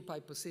to occupy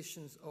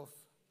positions of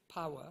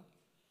power,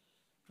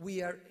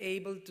 we are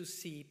able to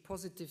see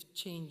positive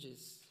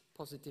changes,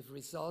 positive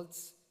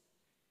results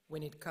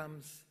when it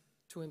comes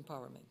to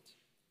empowerment.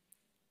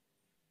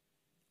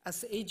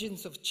 As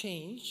agents of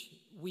change,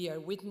 we are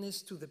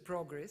witness to the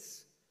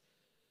progress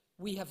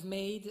we have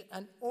made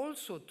and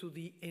also to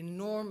the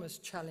enormous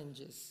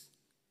challenges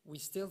we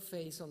still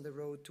face on the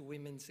road to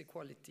women's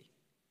equality.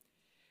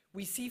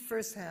 We see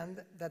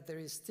firsthand that there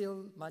is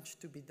still much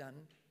to be done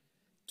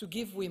to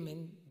give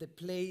women the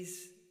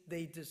place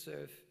they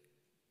deserve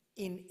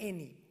in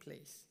any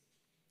place.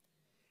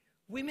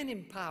 Women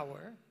in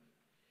power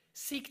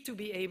seek to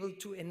be able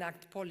to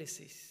enact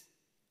policies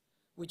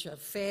which are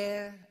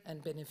fair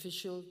and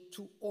beneficial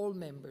to all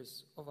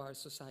members of our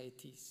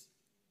societies.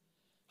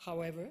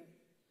 However,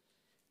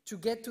 to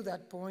get to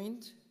that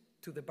point,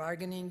 to the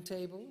bargaining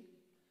table,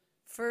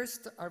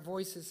 first our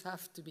voices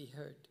have to be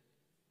heard.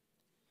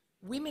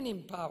 Women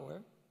in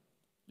power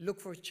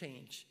look for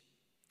change.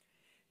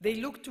 They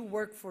look to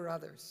work for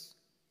others,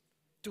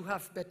 to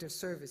have better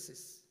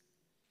services,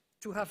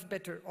 to have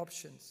better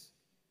options.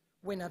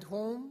 When at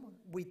home,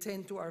 we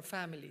tend to our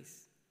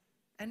families,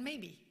 and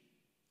maybe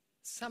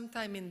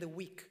sometime in the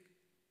week,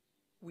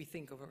 we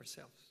think of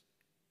ourselves.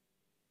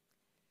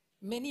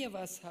 Many of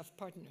us have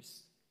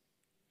partners.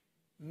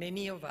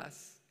 Many of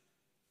us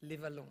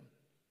live alone.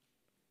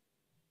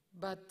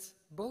 But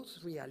both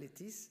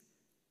realities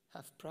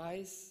have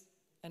price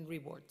and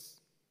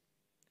rewards.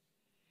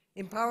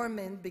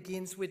 Empowerment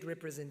begins with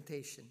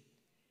representation,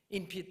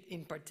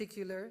 in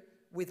particular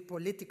with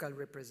political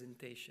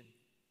representation.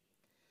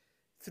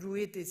 Through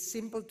it, it's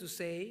simple to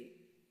say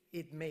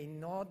it may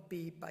not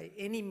be by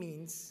any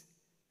means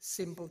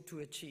simple to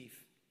achieve.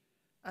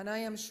 And I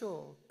am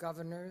sure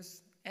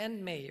governors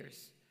and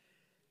mayors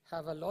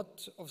have a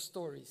lot of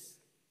stories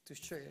to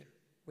share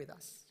with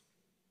us.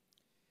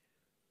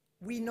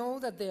 We know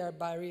that there are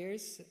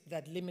barriers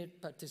that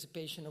limit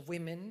participation of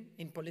women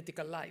in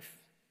political life,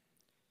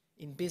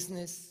 in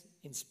business,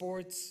 in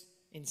sports,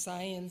 in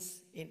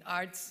science, in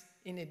arts,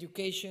 in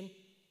education,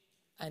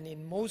 and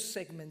in most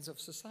segments of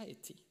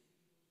society.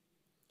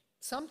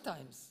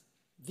 Sometimes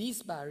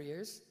these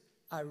barriers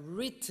are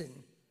written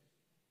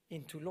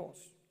into laws,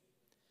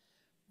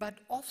 but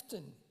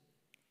often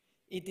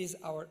it is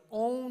our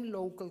own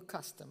local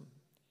custom,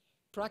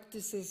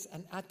 practices,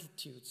 and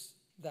attitudes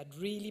that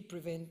really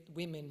prevent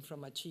women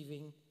from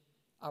achieving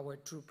our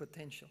true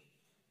potential.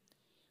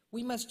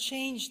 We must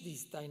change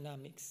these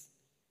dynamics.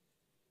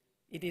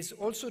 It is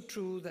also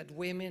true that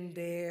women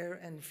dare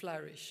and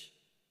flourish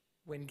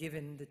when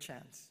given the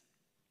chance.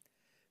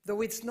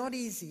 Though it's not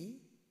easy,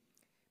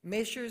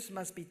 measures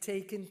must be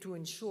taken to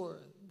ensure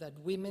that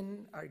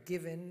women are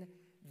given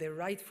their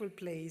rightful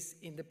place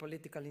in the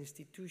political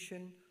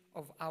institution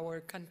of our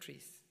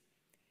countries.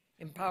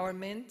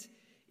 Empowerment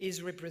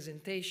is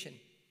representation,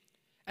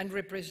 and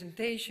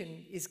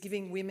representation is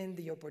giving women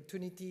the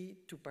opportunity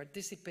to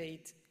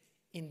participate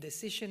in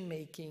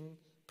decision-making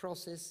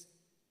process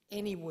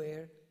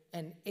anywhere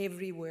and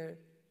everywhere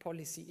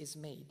policy is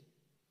made.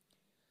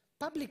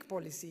 Public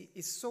policy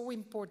is so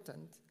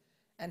important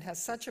and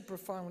has such a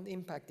profound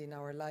impact in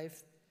our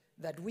life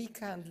that we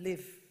can't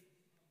live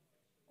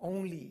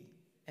only,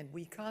 and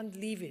we can't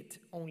leave it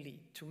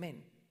only to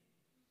men.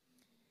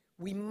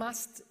 We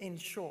must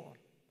ensure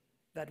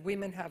that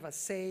women have a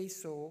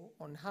say-so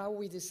on how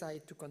we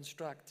decide to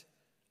construct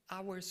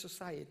our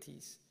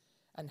societies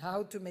and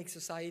how to make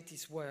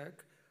societies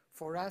work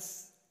for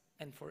us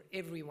and for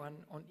everyone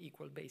on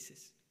equal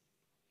basis.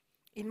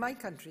 In my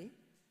country,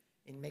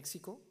 in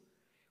Mexico,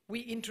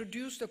 we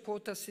introduced a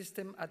quota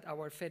system at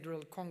our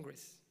Federal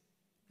Congress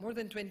more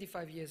than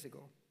 25 years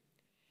ago.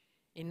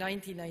 In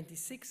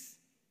 1996,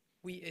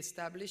 we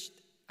established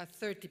a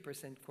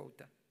 30%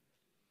 quota.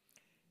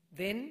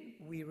 Then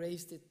we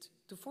raised it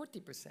to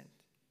 40%,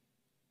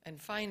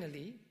 and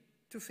finally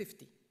to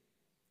 50%.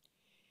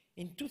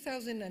 In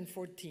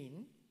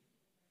 2014,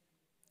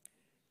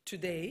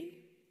 today,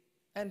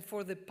 and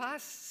for the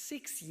past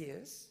 6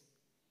 years,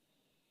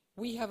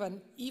 we have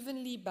an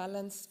evenly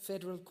balanced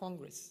Federal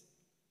Congress.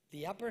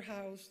 The upper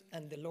house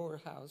and the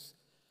lower house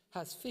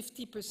has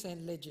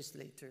 50%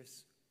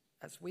 legislators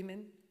as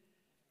women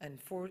and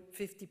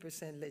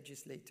 50%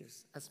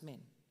 legislators as men.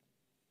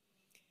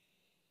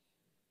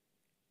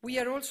 We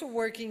are also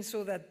working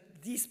so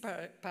that this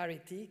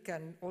parity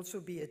can also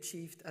be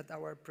achieved at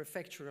our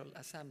prefectural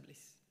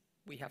assemblies.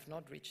 We have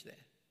not reached there.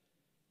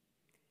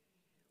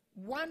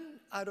 1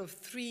 out of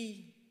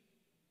 3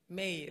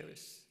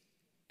 mayors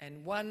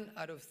and 1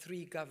 out of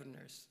 3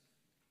 governors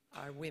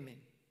are women,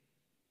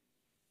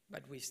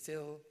 but we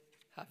still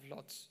have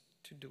lots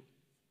to do.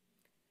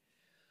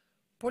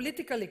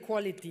 Political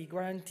equality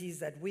guarantees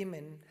that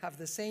women have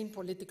the same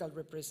political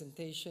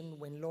representation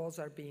when laws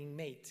are being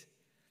made.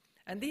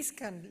 And this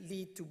can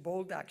lead to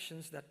bold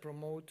actions that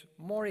promote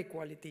more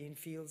equality in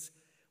fields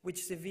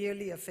which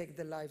severely affect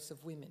the lives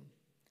of women.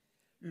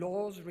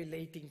 Laws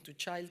relating to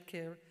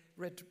childcare,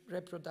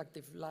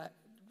 reproductive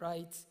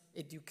rights,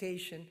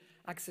 education,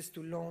 access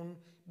to loan,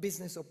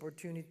 business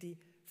opportunity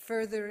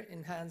further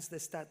enhance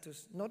the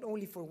status not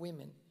only for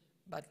women,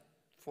 but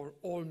for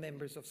all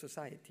members of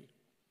society.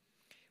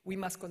 We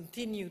must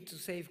continue to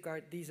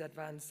safeguard these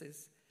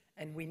advances,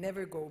 and we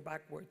never go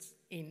backwards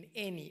in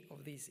any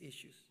of these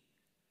issues.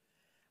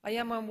 I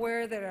am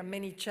aware there are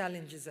many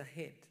challenges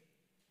ahead,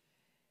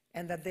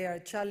 and that there are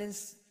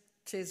challenges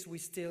we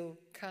still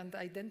can't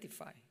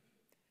identify.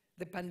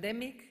 The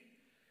pandemic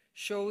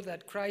showed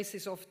that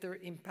crisis often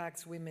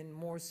impacts women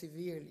more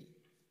severely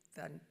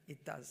than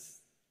it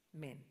does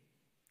men.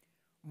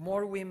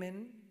 More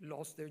women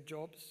lost their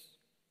jobs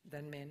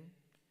than men.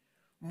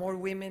 More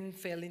women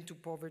fell into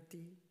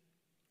poverty.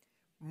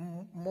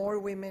 More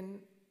women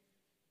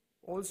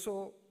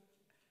also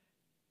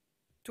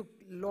took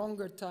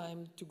longer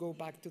time to go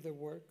back to their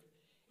work,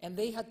 and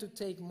they had to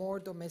take more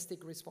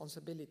domestic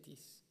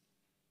responsibilities.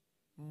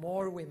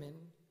 More women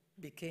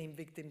became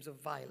victims of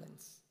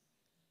violence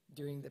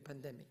during the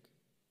pandemic.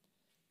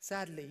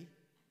 Sadly,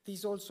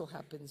 this also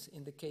happens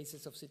in the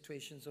cases of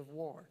situations of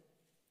war.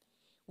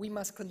 We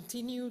must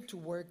continue to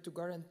work to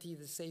guarantee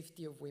the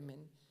safety of women,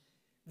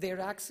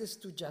 their access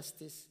to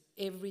justice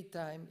every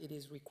time it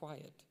is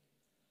required.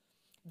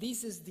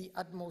 This is the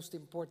utmost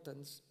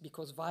importance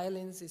because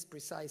violence is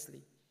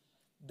precisely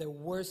the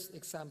worst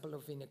example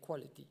of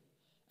inequality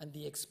and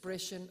the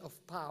expression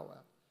of power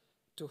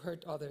to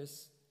hurt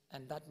others,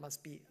 and that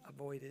must be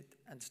avoided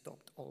and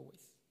stopped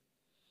always.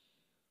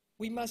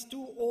 We must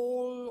do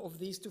all of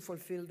this to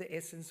fulfill the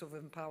essence of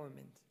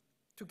empowerment,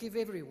 to give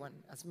everyone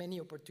as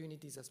many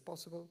opportunities as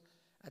possible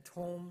at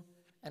home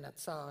and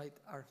outside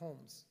our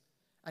homes.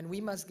 And we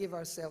must give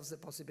ourselves the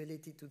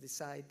possibility to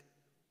decide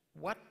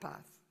what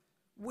path,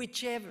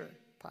 whichever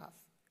path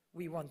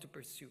we want to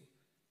pursue,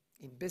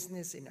 in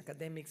business, in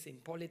academics, in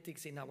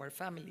politics, in our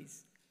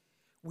families.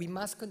 We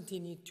must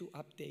continue to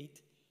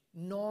update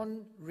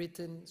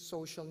non-written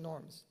social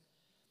norms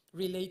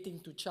relating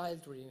to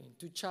child rearing,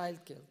 to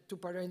childcare, to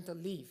parental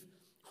leave,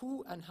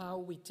 who and how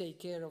we take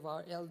care of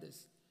our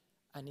elders,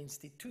 and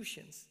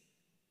institutions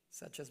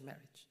such as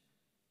marriage.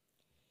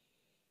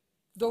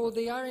 Though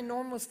they are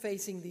enormous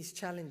facing these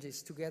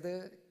challenges,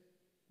 together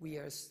we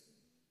are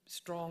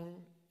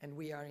strong and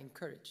we are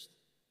encouraged.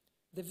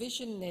 The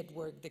Vision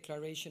Network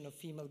Declaration of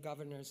Female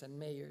Governors and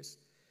Mayors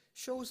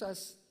shows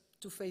us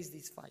to face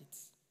these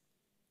fights.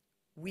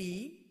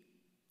 We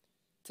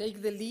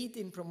take the lead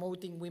in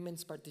promoting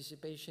women's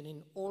participation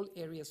in all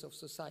areas of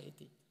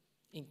society,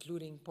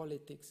 including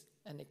politics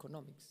and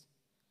economics.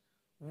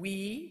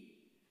 We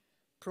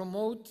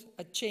promote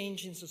a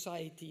change in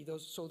society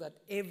so that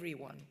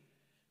everyone,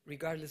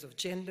 regardless of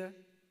gender,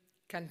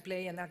 can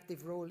play an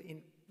active role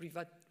in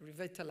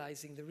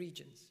revitalizing the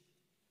regions.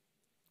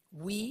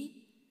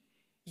 We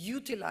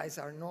utilize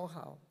our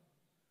know-how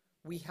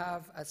we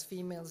have as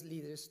female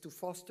leaders to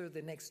foster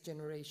the next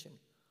generation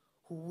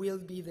who will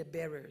be the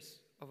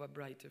bearers of a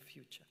brighter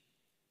future.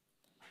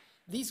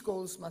 These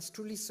goals must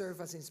truly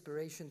serve as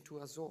inspiration to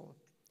us all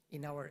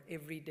in our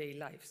everyday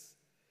lives.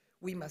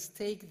 We must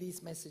take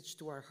this message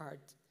to our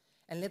heart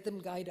and let them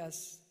guide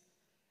us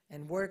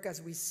and work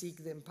as we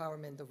seek the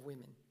empowerment of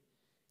women.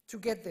 To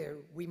get there,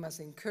 we must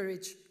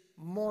encourage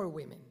more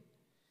women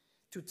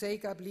to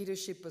take up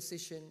leadership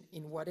position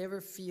in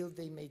whatever field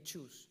they may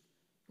choose.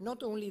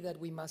 Not only that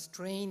we must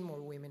train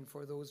more women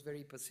for those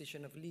very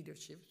positions of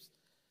leadership,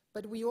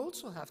 but we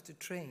also have to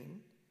train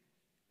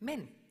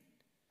men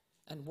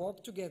and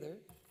walk together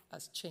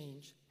as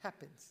change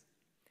happens.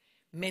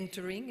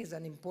 Mentoring is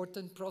an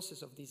important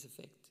process of this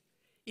effect.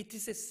 It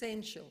is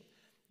essential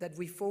that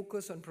we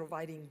focus on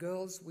providing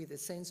girls with a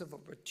sense of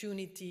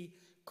opportunity,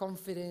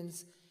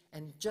 confidence,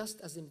 and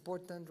just as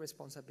important,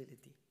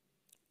 responsibility.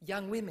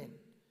 Young women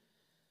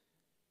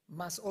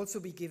must also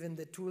be given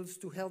the tools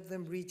to help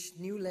them reach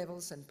new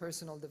levels in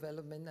personal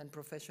development and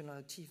professional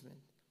achievement.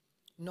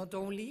 Not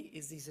only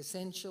is this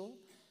essential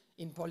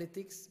in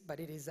politics, but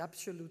it is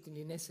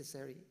absolutely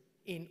necessary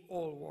in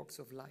all walks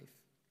of life.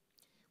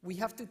 We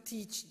have to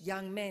teach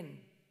young men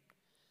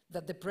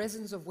that the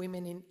presence of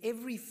women in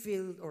every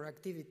field or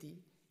activity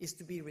is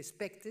to be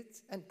respected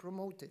and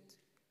promoted.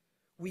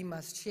 We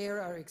must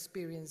share our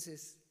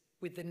experiences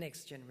with the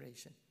next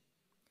generation.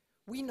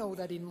 We know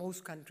that in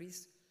most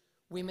countries,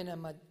 women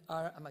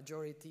are a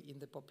majority in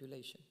the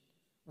population.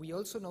 We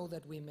also know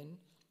that women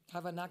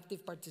have an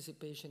active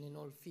participation in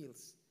all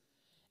fields.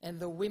 And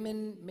though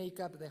women make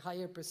up the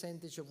higher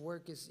percentage of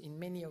workers in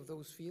many of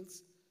those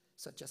fields,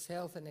 such as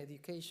health and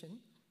education,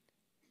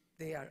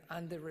 they are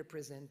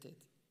underrepresented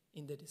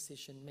in the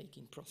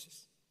decision-making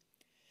process.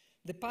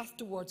 The path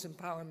towards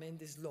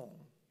empowerment is long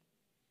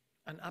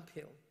and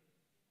uphill,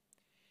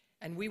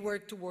 and we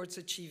work towards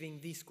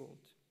achieving this goal.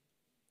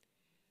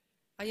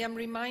 I am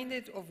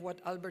reminded of what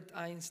Albert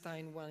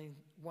Einstein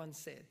once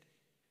said.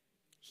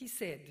 He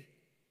said,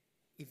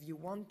 if you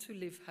want to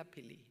live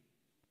happily,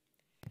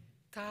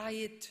 tie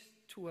it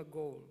to a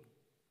goal,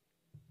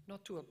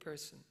 not to a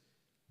person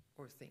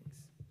or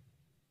things.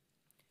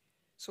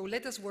 So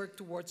let us work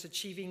towards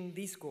achieving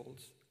these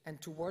goals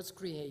and towards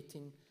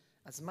creating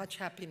as much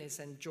happiness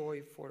and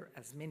joy for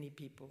as many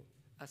people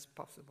as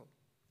possible.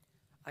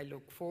 I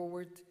look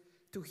forward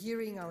to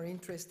hearing our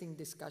interesting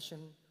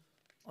discussion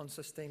on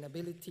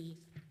sustainability,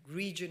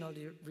 regional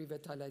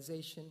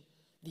revitalization,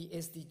 the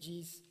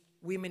SDGs,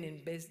 women in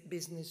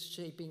business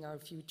shaping our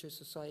future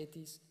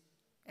societies,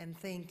 and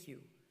thank you,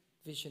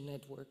 Vision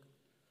Network,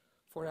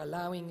 for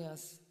allowing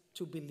us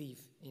to believe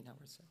in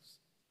ourselves.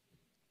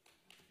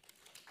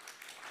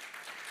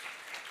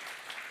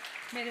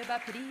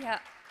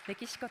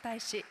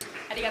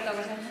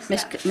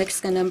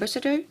 Mexican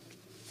Ambassador,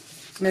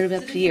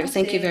 Melba Prier,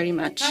 thank you very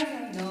much.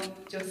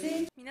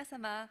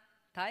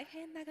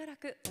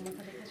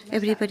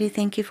 Everybody,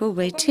 thank you for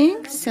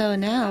waiting. So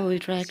now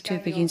we'd like to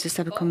begin the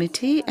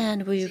subcommittee,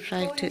 and we would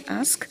like to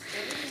ask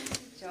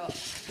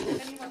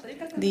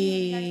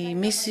the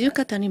Ms.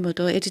 Yuka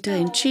Tanimoto,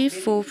 Editor-in-Chief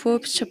for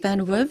Forbes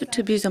Japan Web,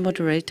 to be the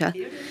moderator.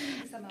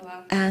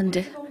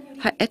 And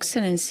Her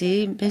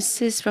Excellency,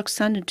 Mrs.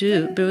 Roxanne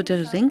Du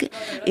Broderling,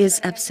 is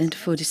absent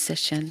for this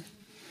session.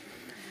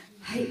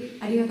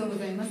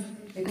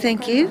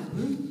 Thank you.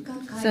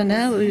 So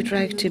now we would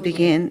like to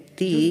begin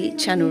the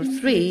Channel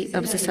 3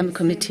 of the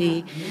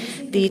subcommittee.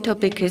 The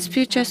topic is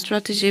Future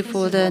Strategy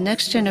for the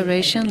Next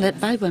Generation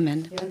led by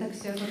Women.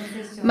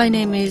 My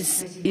name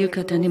is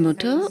Yuka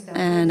Tanimoto,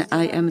 and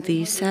I am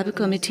the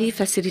subcommittee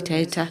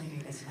facilitator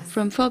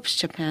from Forbes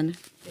Japan.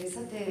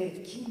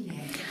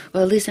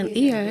 Well, recent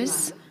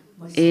years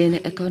in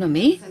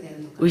economy,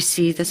 we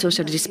see the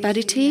social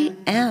disparity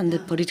and the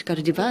political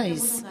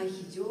divides,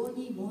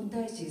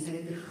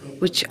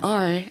 which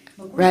are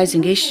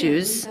rising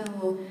issues,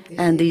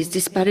 and these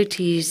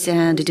disparities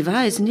and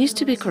divides need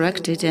to be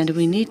corrected, and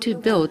we need to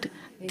build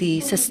the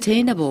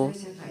sustainable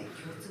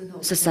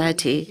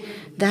society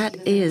that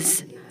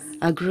is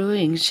a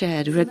growing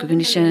shared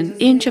recognition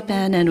in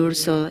Japan and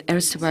also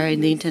elsewhere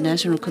in the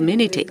international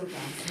community.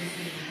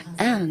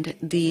 And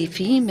the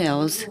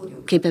females'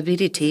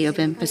 capability of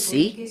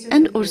empathy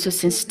and also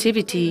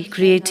sensitivity,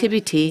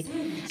 creativity,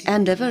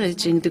 and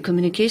leveraging the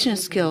communication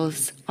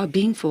skills are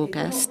being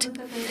focused.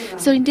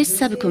 So in this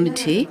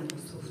subcommittee,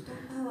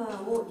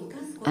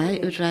 I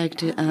would like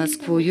to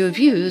ask for your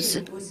views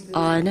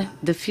on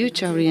the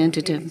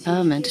future-oriented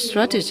empowerment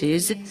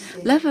strategies,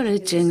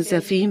 leveraging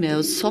the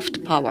female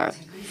soft power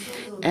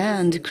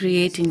and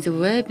creating the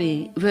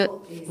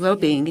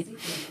well-being.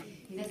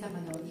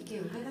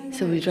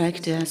 So we'd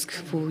like to ask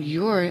for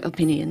your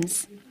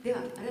opinions.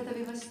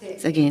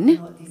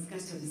 Again,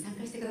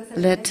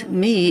 let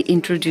me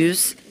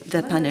introduce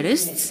the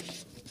panelists.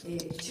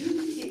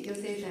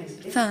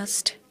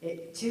 First,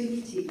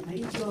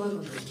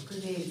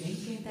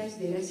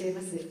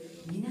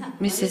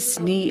 Mrs.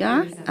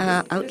 Nia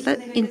Outlet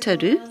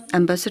Interu,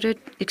 Ambassador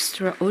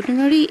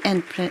Extraordinary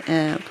and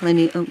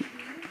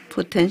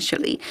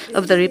Plenipotentiary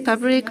of the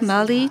Republic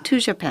Mali to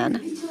Japan.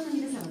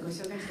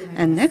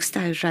 And next,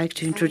 I would like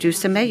to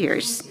introduce the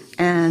mayors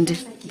and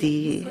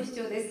the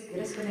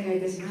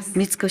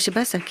Mitsuko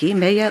Shibasaki,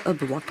 Mayor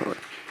of Wako.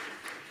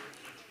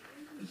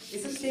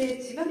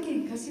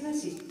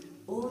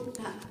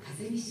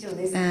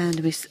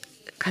 And Ms.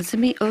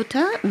 Kazumi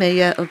Ota,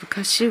 Mayor of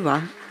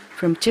Kashiwa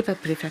from Chiba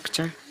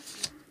Prefecture.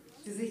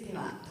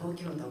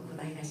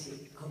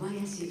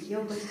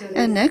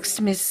 And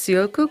next, Ms.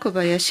 Yoko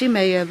Kobayashi,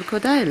 Mayor of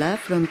Kodaira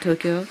from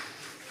Tokyo.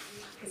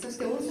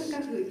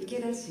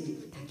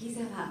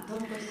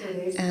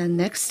 And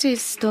next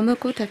is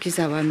Tomoko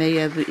Takizawa,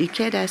 Mayor of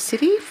Ikeda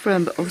City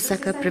from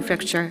Osaka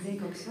Prefecture.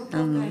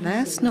 And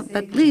last but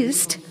not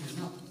least,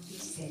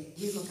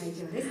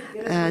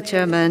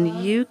 Chairman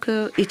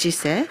Yuriko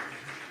Ichise,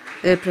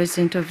 the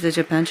President of the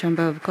Japan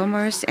Chamber of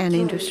Commerce and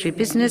Industry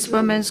Business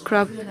Women's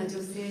Club.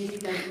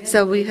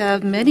 So we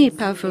have many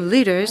powerful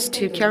leaders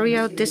to carry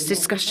out this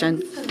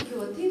discussion.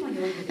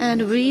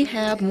 And we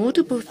have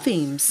multiple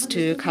themes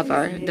to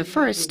cover. The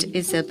first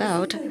is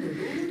about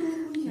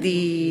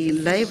the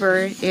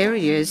labor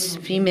areas,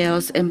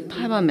 females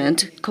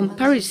empowerment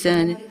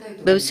comparison,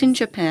 both in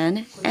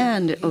Japan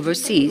and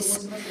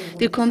overseas.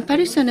 The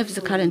comparison of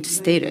the current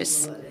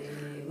status.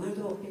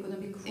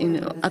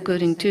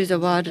 According to the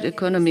World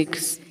Economic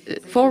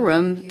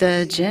Forum,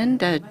 the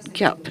gender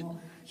gap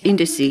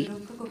indice,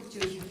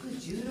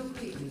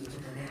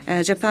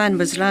 Japan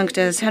was ranked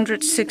as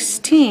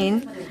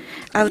 116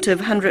 out of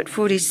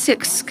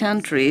 146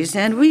 countries,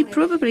 and we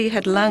probably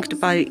had ranked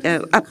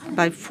up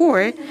by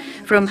 4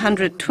 from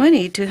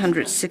 120 to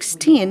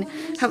 116.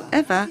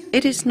 However,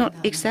 it is not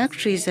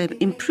exactly an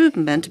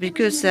improvement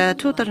because the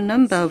total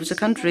number of the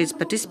countries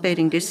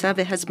participating in this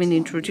survey has been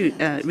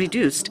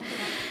reduced.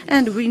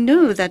 And we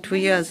know that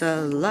we are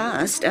the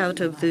last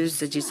out of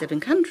those G7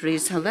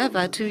 countries.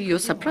 However, to your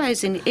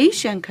surprise, in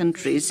Asian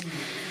countries,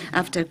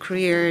 After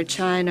Korea,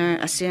 China,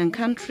 ASEAN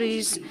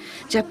countries,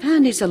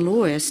 Japan is the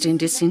lowest in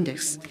this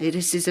index.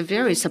 This is a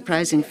very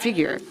surprising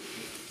figure.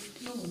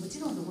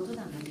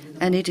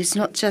 And it is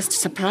not just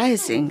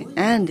surprising,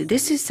 and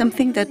this is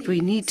something that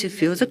we need to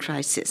feel the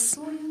crisis.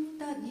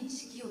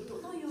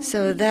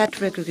 So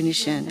that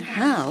recognition,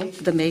 how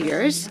the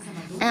mayors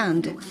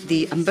and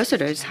the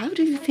ambassadors, how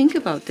do you think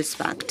about this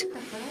fact?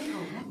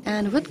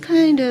 And what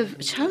kind of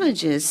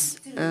challenges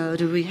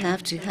do we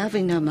have to have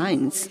in our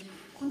minds?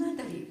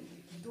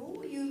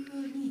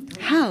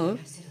 How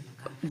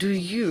do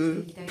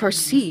you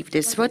perceive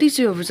this? What is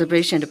your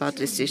observation about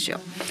this issue?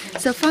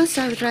 So first,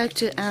 I would like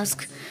to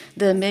ask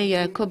the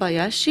Mayor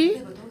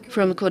Kobayashi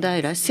from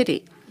Kodaira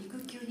City.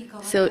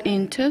 So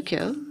in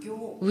Tokyo,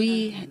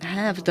 we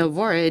have the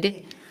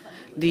word,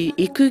 the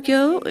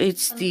ikugyo,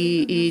 it's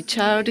the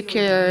child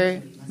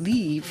care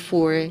leave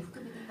for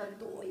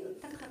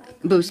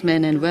both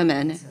men and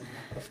women.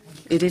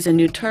 It is a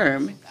new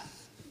term.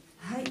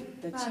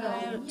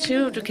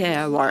 Child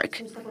care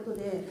work.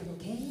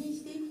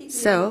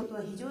 So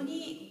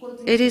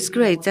it is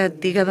great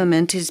that the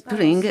government is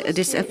putting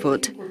this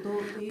effort.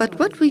 But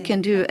what we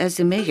can do as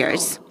the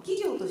mayors,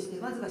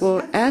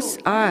 or as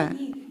our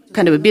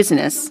kind of a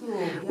business,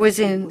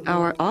 within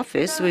our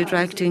office, we'd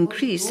like to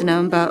increase the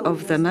number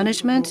of the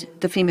management,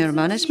 the female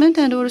management,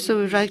 and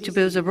also we'd like to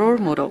build a role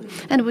model.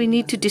 And we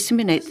need to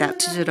disseminate that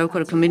to the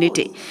local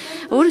community.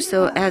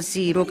 Also, as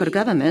the local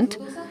government,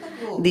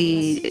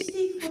 the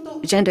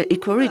gender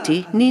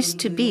equality needs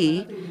to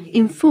be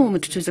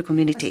informed to the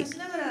community.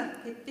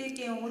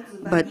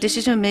 But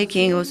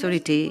decision-making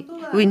authority,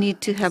 we need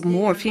to have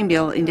more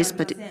female in this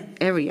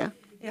area.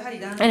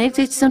 And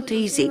it's not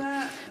easy,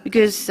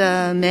 because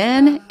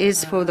man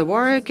is for the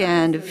work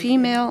and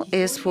female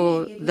is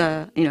for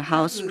the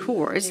house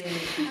chores.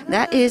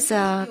 That is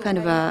kind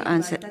of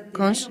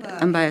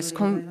unbiased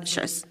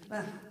conscious.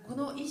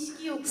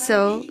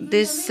 So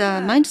this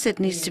mindset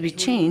needs to be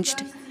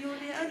changed.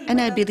 And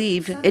I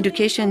believe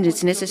education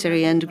is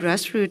necessary and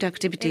grassroots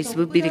activities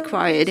will be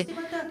required,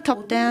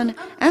 top-down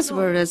as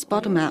well as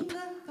bottom-up.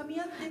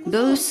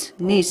 Those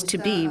needs to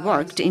be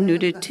worked in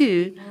order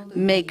to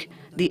make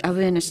the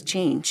awareness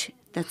change.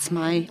 That's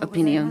my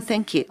opinion.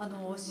 Thank you.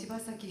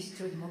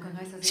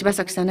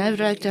 Shibasaki-san, I would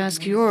like to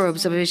ask your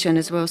observation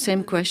as well.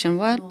 Same question.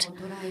 What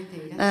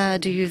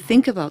do you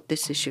think about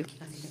this issue?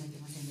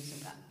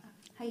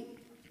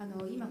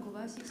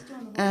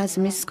 As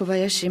Ms.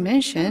 Kobayashi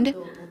mentioned,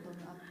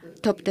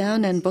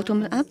 top-down and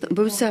bottom-up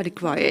both are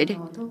required.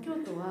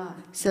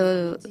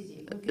 So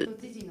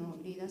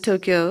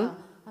Tokyo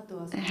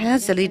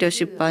has a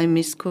leadership by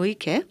Ms.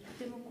 Koike,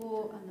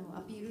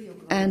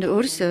 and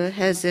also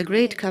has a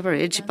great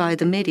coverage by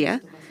the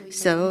media.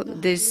 So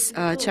this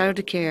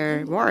child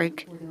care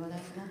work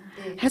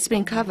has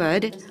been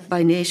covered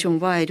by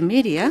nationwide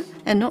media,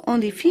 and not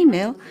only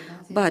female,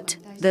 but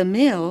the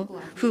male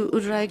who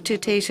would like to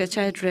take a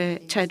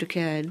child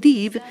care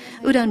leave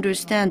would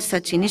understand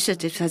such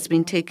initiatives has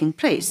been taking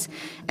place.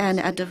 And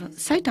at the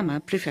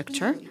Saitama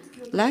Prefecture,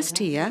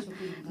 last year,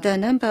 the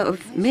number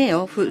of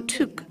male who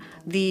took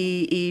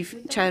the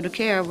child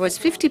care was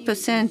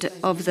 50%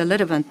 of the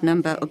relevant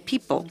number of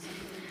people.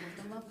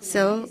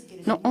 So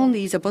not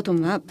only the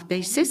bottom-up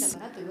basis,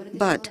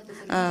 but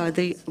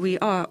we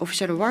are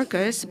official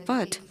workers,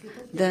 but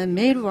the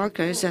male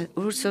workers are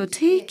also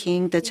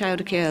taking the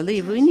child care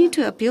leave. We need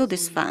to appeal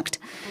this fact,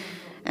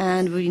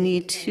 and we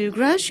need to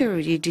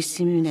gradually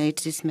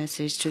disseminate this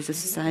message to the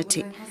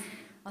society.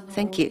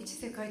 Thank you.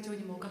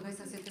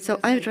 So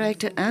I would like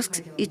to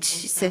ask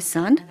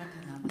Ichise-san,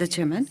 the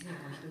chairman,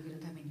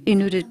 in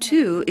order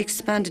to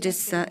expand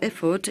this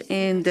effort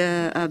in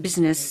the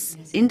business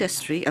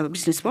industry, our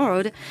business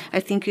world. I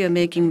think you are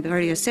making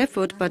various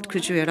efforts, but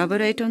could you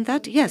elaborate on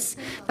that? Yes.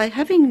 By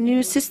having a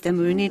new system,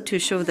 we need to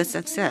show the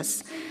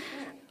success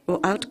or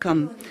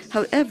outcome.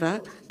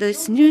 However,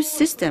 this new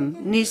system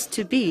needs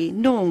to be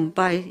known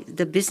by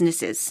the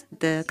businesses,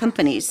 the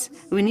companies.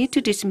 We need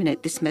to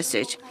disseminate this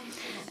message.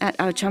 At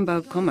our Chamber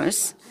of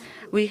Commerce,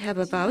 we have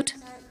about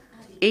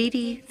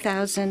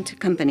 80,000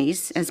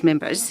 companies as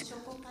members,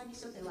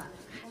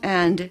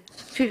 and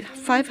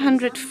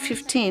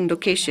 515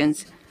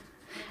 locations.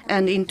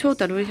 And in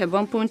total, we have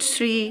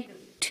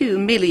 1.32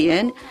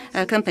 million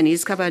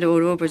companies covered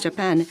all over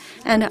Japan.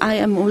 And I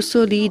am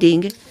also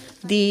leading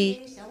the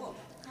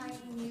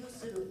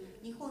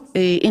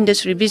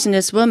Industry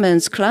Business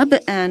Women's Club,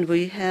 and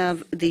we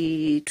have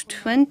the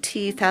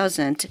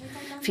 20,000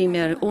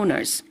 female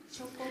owners.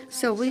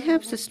 So we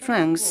have the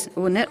strengths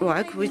or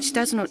network which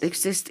does not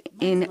exist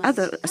in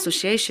other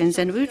associations,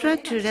 and we would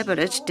like to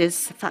leverage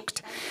this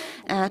fact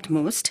at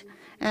most,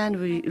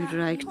 and we would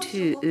like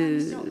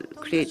to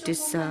create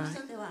this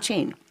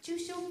chain.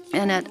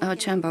 And at our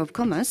Chamber of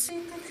Commerce,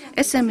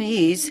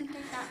 SMEs,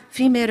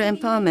 female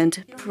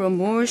empowerment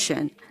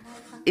promotion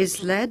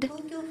is led,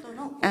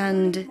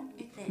 and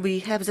we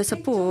have the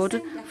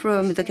support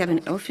from the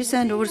Cabinet Office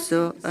and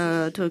also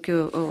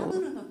Tokyo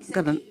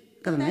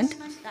government.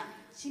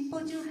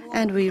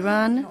 And we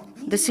run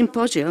the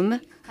symposium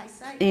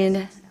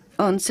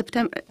on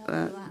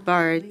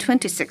September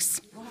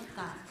 26th,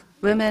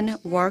 women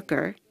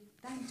worker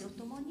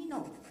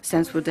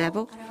stands for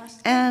devil,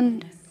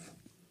 and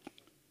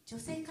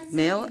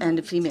male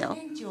and female.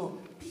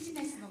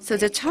 So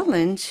the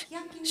challenge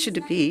should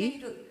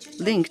be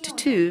linked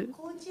to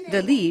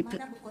the leap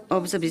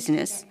of the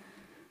business.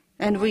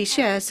 And we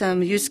share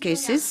some use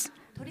cases,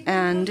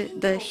 and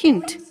the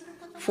hint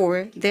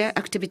for their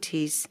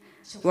activities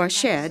were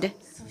shared.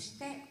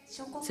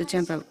 The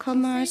Chamber of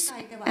Commerce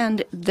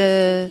and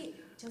the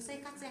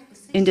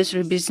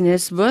Industry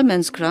Business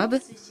Women's Club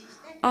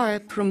are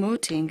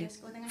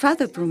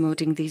further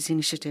promoting these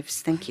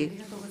initiatives. Thank you.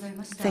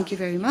 Thank you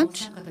very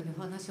much.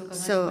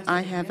 So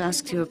I have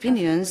asked your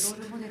opinions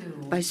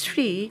by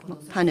 3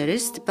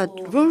 panelists, but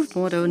role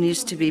model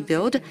needs to be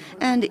built,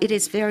 and it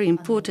is very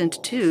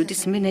important to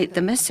disseminate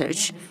the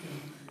message.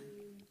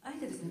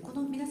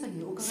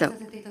 So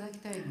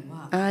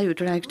I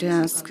would like to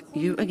ask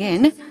you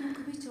again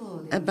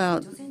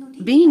about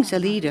being the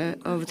leader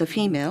of the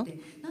female.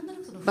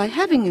 By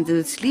having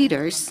those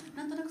leaders,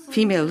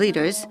 female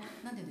leaders,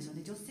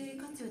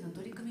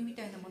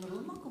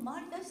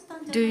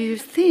 do you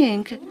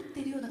think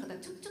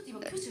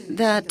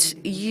that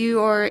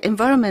your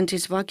environment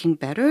is working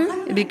better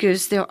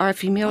because there are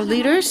female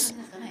leaders?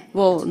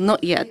 Well,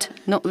 not yet,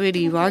 not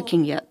really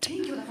working yet.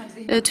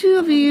 2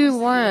 of you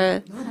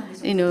were,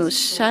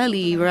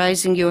 shyly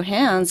raising your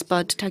hands,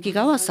 but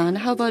Takigawa-san,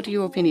 how about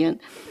your opinion?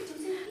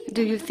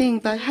 Do you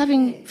think by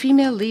having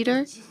female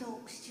leader,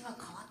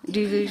 do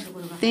you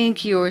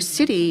think your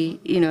city,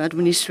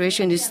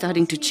 administration is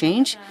starting to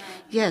change?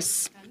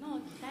 Yes.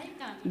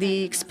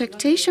 The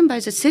expectation by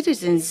the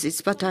citizens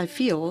is what I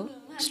feel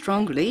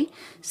strongly.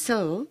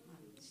 So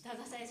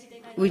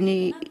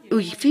we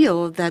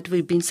feel that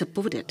we've been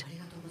supported.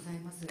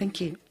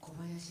 Thank you.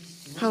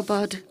 How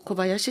about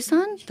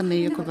Kobayashi-san, the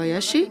Mayor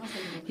Kobayashi?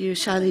 You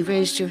shyly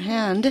raised your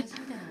hand.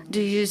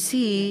 Do you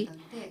see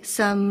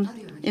some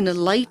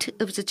light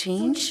of the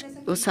change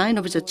or sign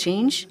of the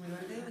change?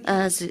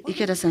 As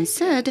Ikeda-san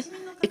said,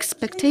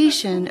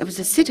 expectation of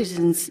the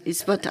citizens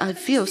is what I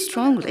feel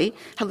strongly.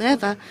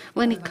 However,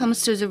 when it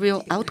comes to the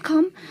real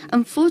outcome,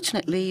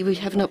 unfortunately, we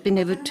have not been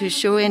able to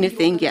show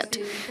anything yet.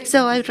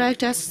 So I'd like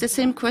to ask the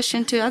same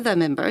question to other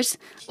members.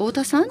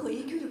 Ota-san,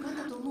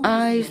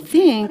 I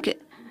think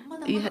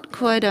you had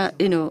quite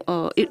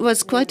it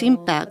was quite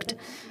impact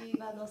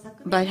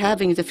by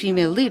having the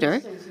female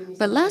leader.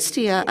 But last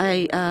year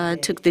I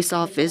took this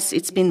office.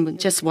 It's been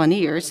just 1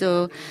 year,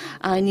 so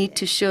I need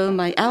to show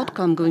my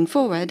outcome going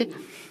forward.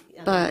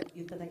 But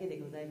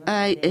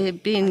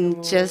I've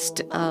been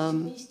just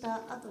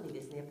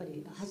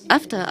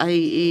after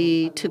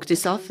I took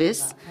this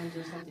office,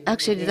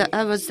 actually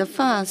I was the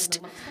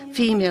first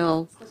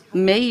female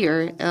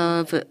mayor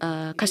of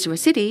Kashiwa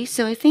City,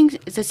 so I think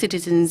the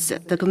citizens,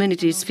 the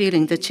community is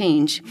feeling the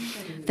change.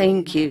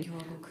 Thank you.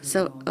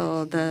 So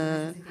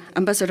the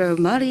Ambassador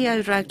Mori, I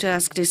would like to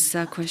ask this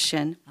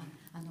question.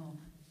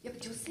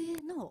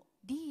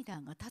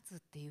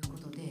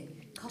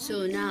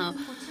 So now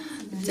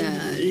the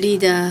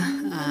leader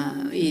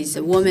is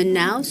a woman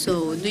now.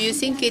 So do you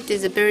think it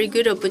is a very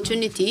good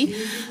opportunity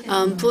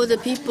for the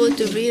people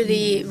to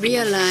really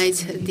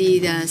realize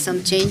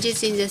some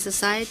changes in the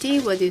society?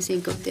 What do you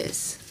think of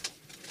this?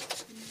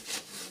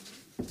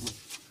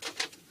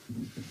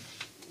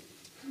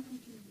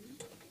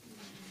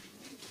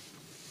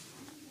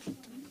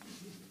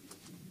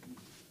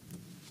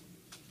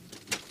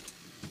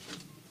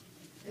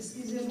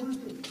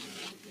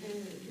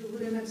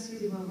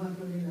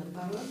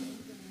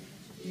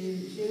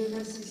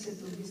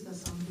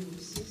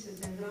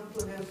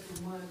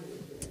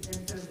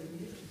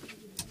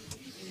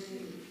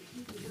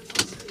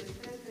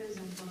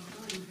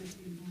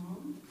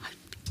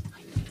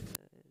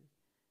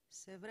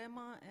 C'est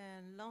vraiment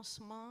un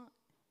lancement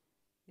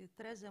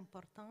très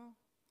important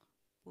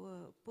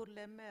pour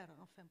les mères,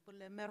 enfin pour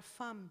les mères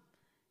femmes,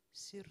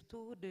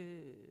 surtout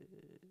de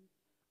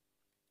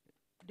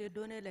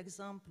donner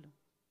l'exemple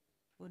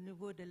au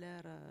niveau de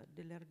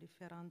leurs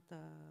différentes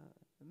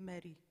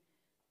mairies.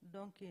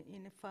 Donc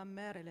une femme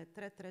mère, elle est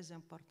très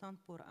importante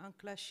pour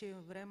enclencher le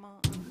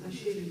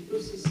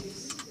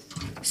processus.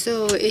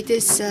 So it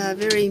is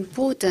very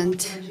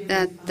important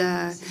that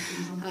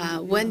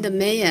when the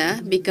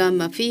mayor becomes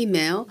a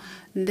female,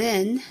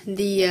 then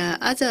the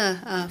other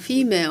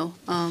female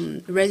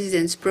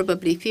residents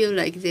probably feel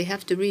like they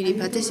have to really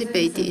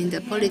participate in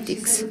the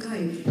politics.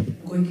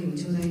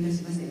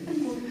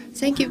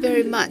 Thank you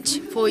very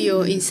much for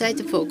your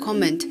insightful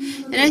comment.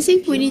 And I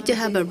think we need to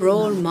have a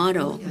role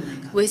model.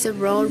 With a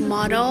role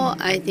model,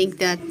 I think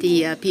that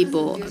the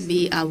people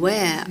be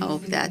aware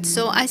of that.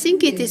 So I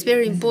think it is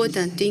very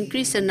important to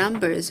increase the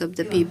numbers of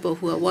the people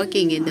who are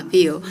working in the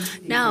field.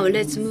 Now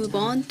let's move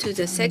on to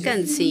the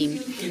second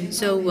theme.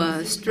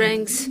 So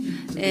strengths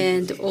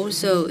and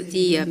also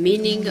the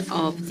meaning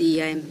of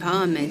the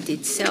empowerment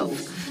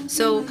itself.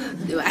 So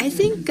I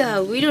think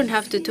we don't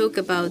have to talk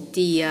about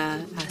the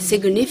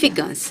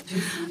significance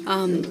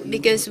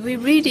because we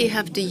really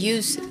have to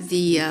use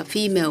the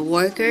female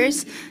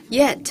workers.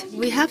 Yet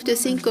we have to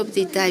think of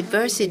the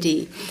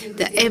diversity,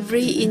 that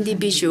every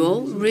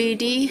individual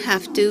really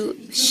have to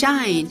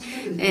shine.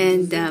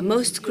 And the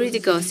most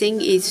critical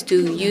thing is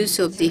to use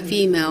of the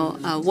female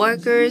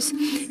workers,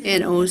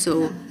 and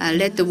also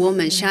let the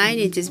woman shine.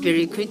 It is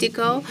very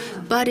critical.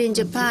 But in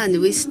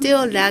Japan, we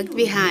still lag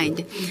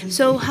behind.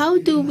 So how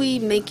do we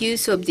make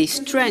use of the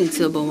strengths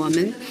of a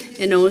woman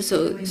and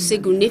also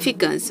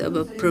significance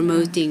of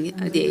promoting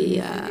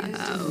the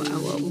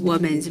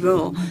woman's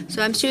role?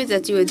 So I'm sure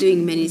that you are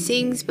doing many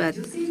things, but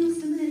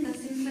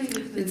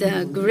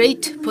the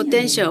great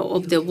potential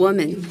of the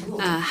woman,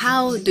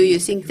 how do you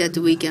think that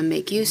we can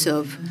make use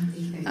of?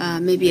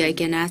 Maybe I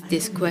can ask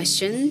this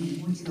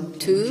question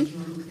to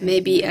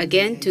maybe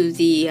again to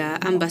the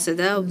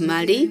ambassador of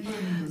Mali,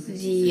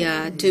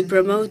 to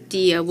promote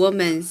the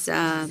woman's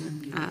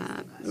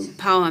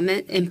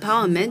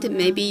empowerment.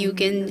 Maybe you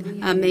can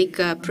make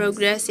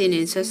progress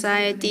in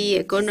society,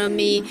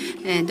 economy,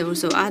 and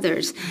also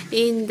others.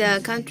 In the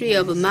country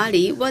of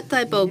Mali, what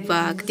type of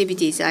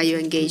activities are you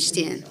engaged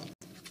in?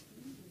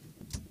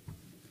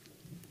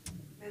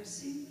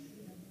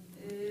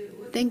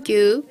 Thank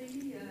you.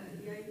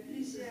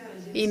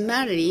 In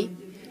Mali,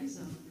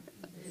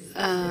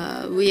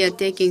 we are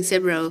taking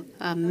several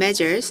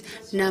measures.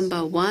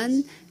 Number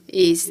one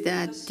is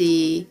that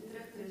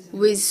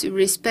with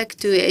respect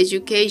to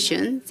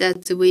education,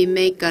 that we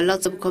make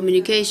lots of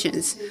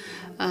communications.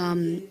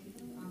 The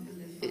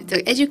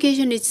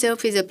education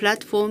itself is a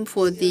platform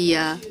for the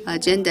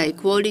gender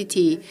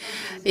equality.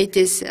 It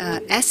is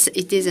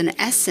an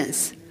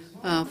essence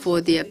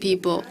for the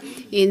people.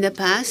 In the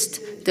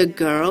past, the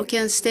girl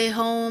can stay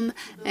home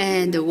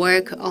and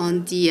work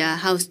on the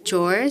house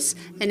chores,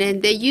 and then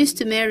they used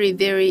to marry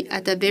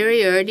at a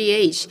very early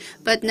age.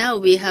 But now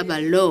we have a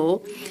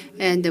law,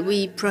 and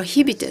we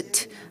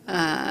prohibited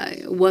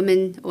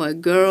women or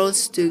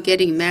girls to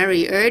getting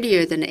married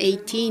earlier than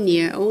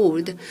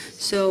 18-year-old.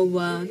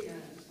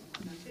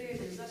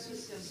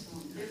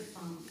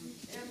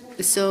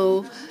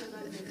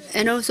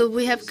 And also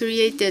we have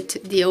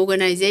created the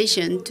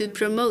organization to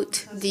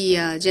promote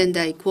the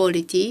gender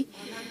equality.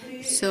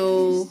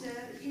 So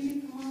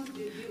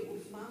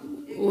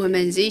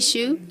women's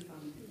issue.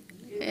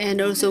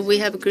 And also we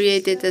have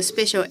created a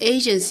special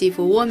agency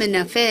for women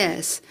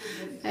affairs.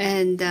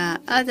 And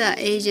other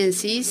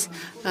agencies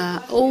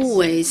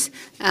always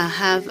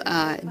have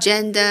a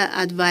gender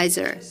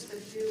advisor.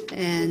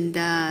 And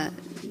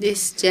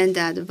this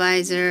gender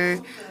advisor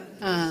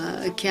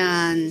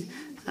can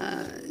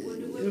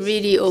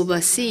really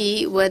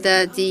oversee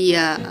whether the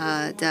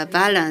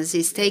balance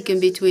is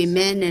taken between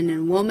men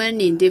and women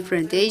in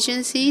different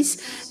agencies.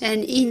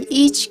 And in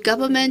each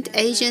government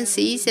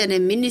agencies and a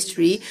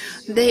ministry,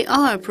 they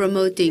are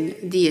promoting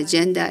the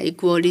gender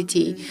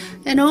equality.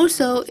 And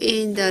also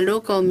in the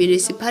local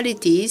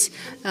municipalities,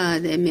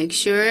 they make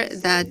sure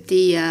that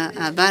the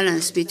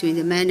balance between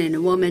the men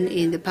and women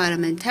in the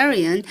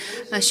parliamentarian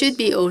should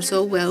be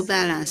also well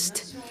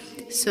balanced.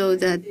 So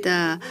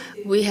that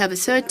we have a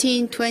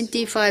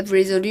 1325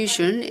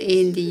 resolution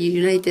in the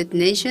United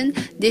Nations.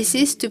 This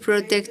is to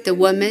protect the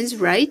women's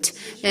right,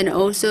 and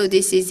also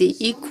this is the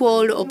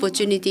equal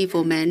opportunity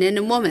for men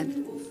and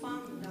women.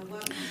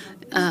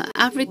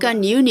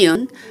 African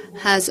Union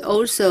has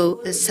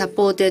also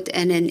supported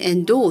and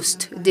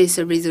endorsed this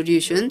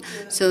resolution,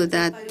 so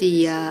that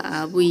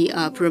we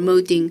are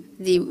promoting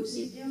the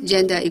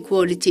gender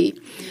equality.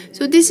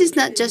 So this is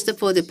not just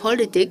for the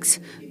politics,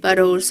 but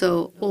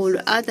also all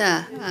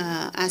other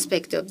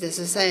aspects of the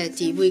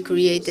society. We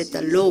created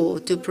a law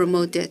to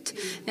promote it.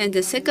 And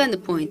the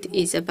second point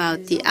is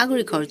about the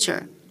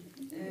agriculture.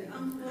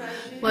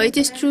 Well, it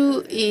is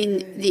true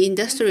in the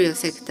industrial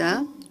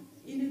sector,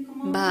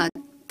 but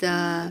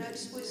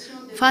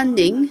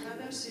funding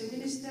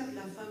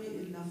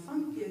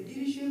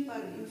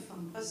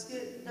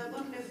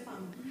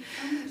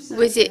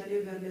with the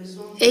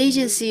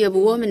Agency of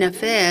Women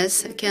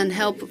Affairs can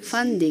help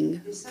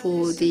funding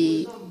for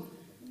the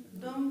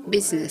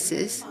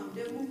businesses.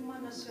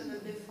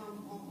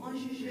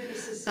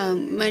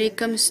 When it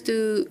comes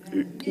to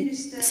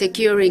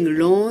securing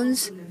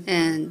loans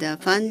and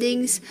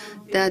fundings,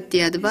 that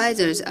the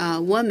advisors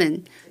are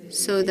women,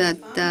 so that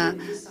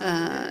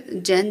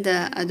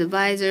gender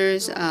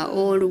advisors are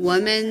all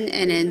women,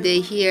 and then they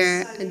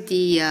hear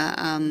the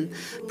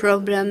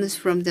problems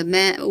from the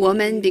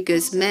woman,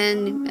 because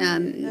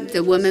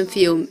the women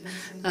feel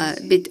a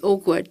bit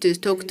awkward to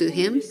talk to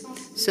him.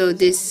 So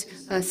this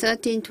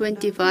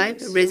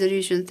 1325,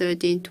 Resolution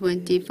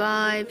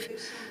 1325,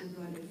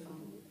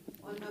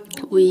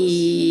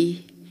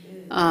 we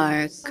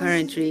are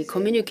currently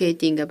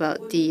communicating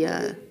about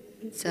the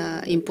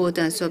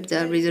importance of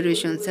the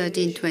Resolution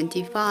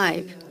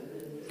 1325.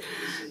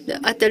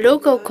 At the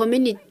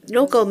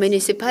local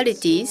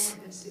municipalities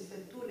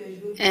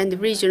and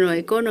regional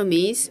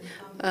economies,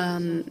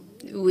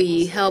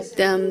 we help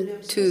them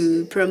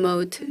to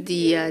promote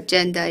the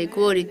gender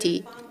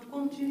equality.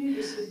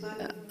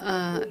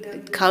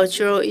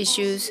 cultural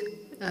issues,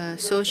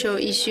 social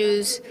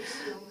issues.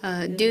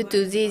 Due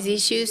to these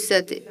issues,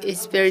 that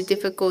it's very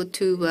difficult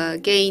to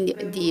gain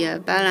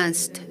the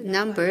balanced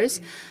numbers.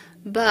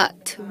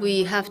 But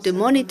we have to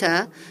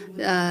monitor,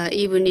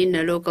 even in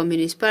a local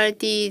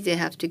municipality, they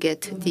have to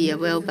get the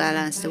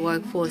well-balanced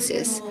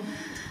workforces.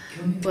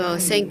 Well,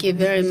 thank you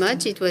very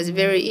much. It was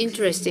very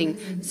interesting.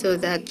 So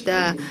that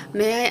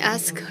may I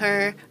ask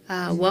her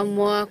one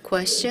more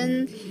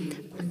question?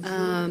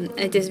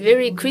 It is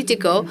very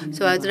critical,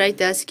 so I'd like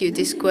to ask you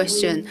this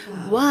question.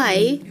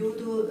 Why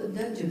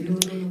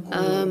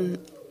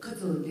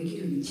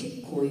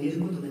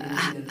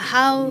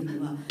how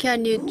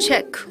can you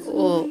check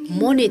or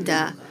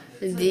monitor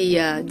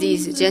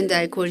these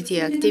gender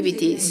equality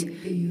activities?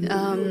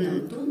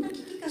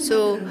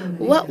 So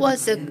what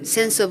was the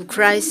sense of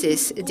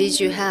crisis did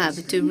you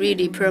have to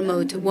really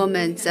promote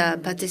women's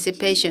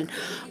participation?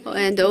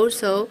 And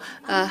also,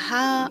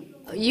 how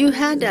you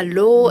had a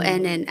law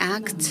and an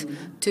act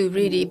to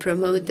really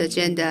promote the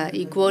gender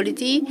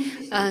equality.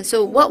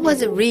 So what was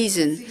the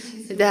reason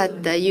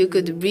that you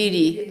could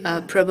really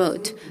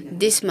promote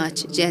this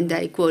much gender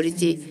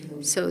equality?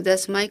 So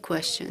that's my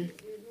question.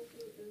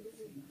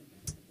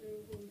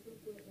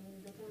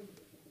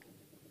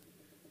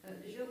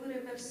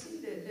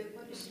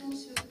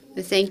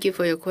 Thank you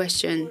for your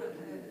question.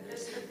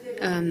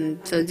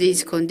 So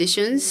these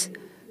conditions,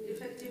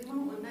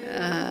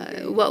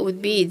 what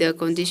would be the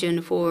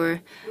condition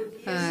for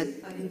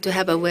to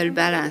have a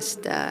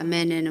well-balanced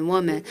men and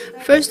women?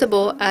 First of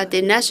all, at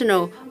the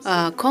National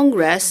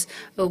Congress,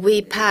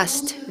 we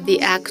passed the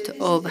act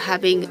of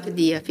having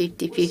the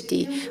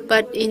 50-50.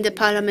 But in the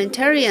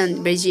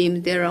parliamentarian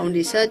regime, there are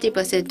only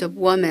 30% of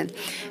women.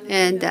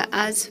 And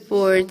as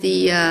for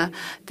the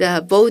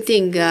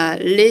voting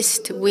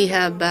list, we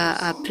have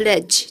a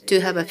pledge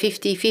to have a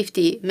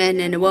 50-50 men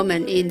and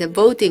women in the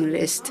voting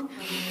list.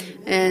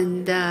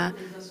 And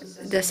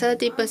the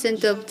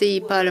 30% of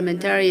the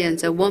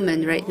parliamentarians are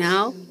women right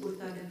now,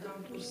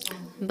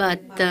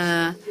 but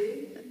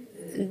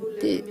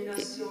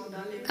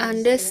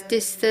unless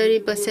this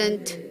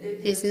 30%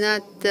 is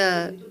not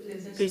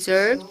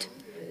preserved,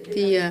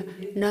 the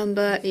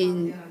number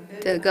in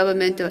the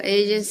governmental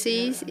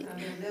agencies,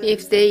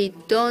 if they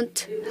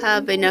don't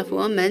have enough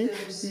women,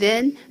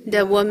 then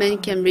the women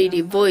can really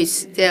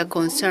voice their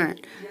concern.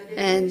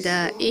 And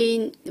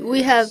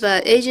we have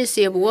an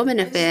Agency of Women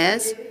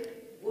Affairs.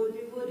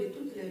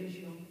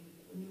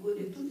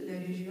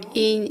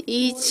 In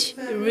each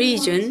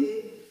region,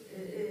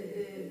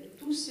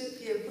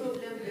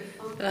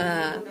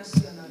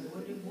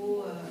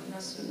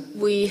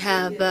 we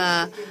have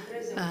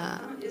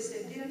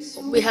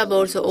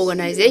also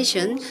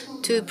organization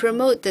to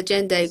promote the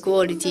gender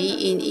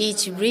equality in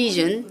each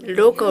region,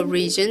 local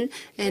region,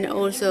 and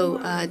also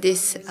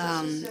this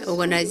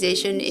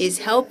organization is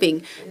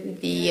helping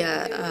the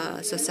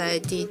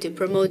society to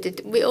promote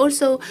it. We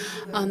also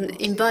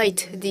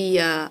invite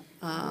the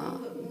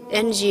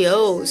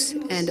NGOs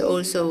and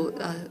also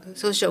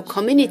social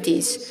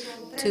communities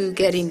to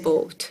get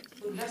involved.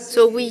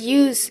 So we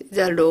use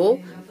the law.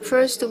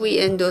 First, we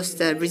endorsed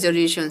the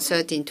Resolution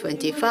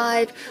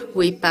 1325.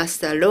 We passed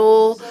the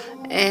law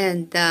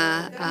and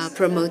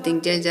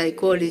promoting gender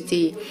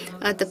equality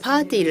at the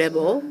party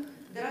level.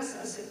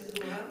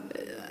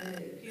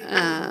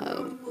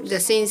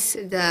 Since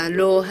the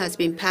law has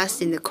been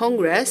passed in the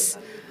Congress,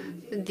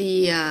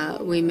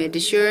 we made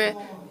sure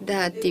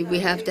that we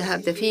have to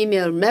have the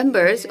female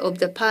members of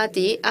the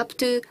party up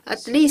to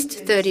at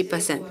least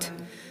 30%.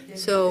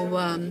 So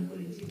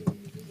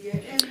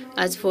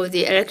as for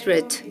the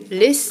electorate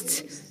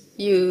lists,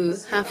 you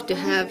have to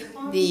have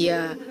the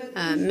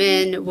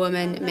men,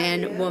 woman,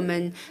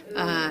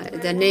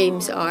 the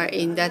names are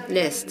in that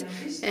list.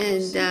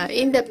 And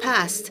in the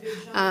past,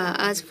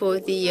 as for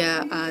the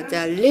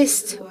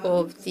list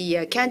of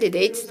the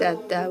candidates,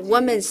 that the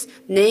women's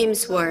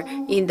names were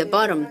in the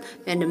bottom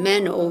and the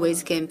men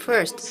always came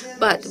first.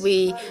 But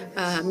we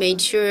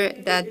made sure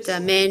that the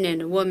men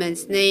and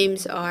women's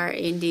names are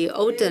in the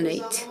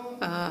alternate.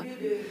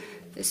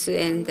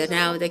 And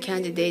now the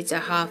candidates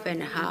are half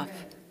and half.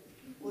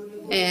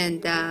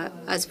 And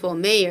as for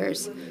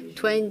mayors,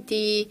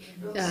 20,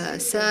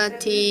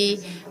 30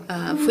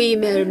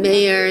 female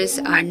mayors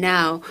are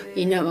now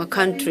in our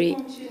country.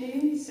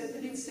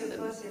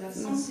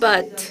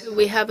 But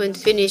we haven't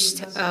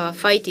finished our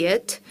fight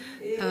yet.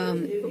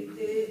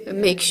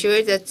 Make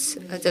sure that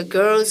the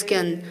girls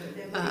can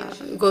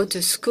go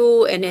to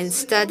school and then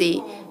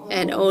study.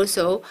 And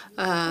also,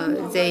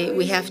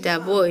 we have to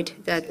avoid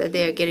that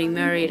they are getting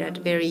married at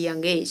a very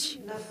young age.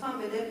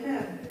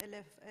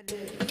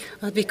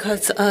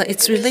 Because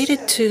it's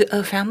related to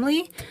a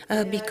family.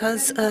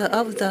 Because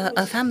of the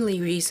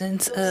family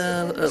reasons,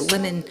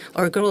 women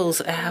or girls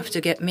have to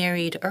get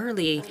married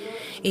early.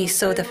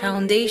 So the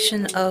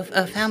foundation of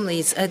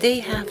families, they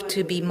have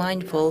to be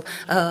mindful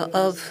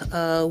of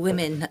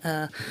women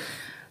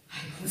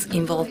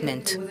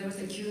involvement.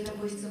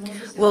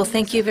 Well,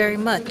 thank you very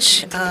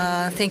much.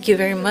 Thank you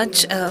very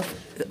much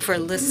for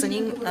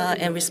listening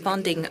and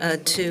responding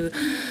to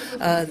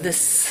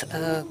this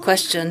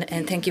question,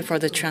 and thank you for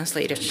the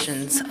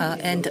translations.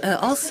 And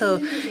also,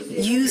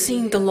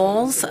 using the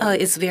laws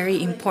is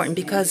very important,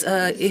 because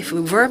if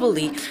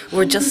verbally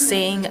we're just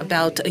saying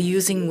about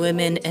using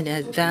women and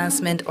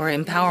advancement or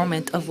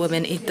empowerment of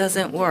women, it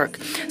doesn't work.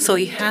 So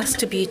it has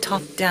to be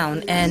top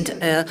down, and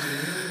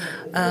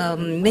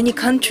many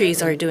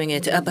countries are doing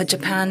it, but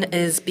Japan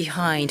is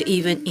behind,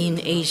 even in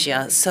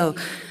Asia. So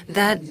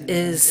that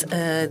is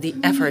the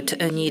effort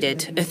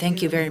needed.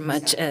 Thank you very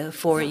much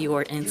for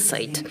your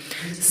insight.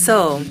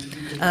 So,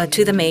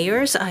 to the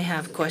mayors, I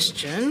have a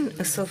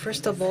question. So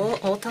first of all,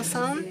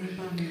 Ota-san,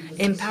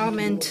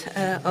 empowerment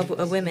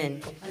of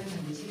women.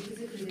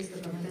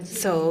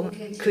 So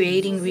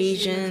creating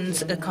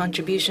regions, a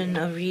contribution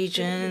of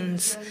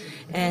regions,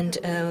 and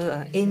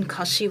in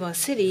Kashiwa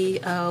City,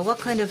 what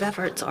kind of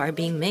efforts are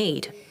being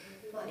made?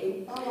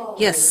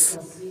 Yes,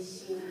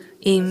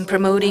 in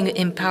promoting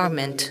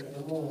empowerment.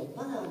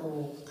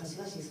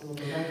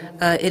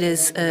 It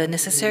is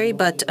necessary,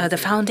 but the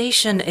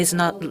foundation has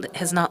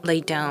not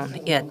laid down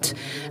yet.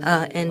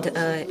 And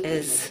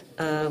as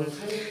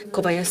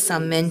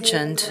Kobayashi-san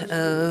mentioned,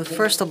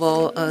 first of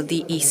all,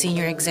 the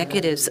senior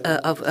executives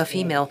of a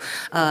female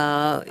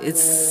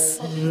is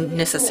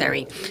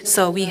necessary.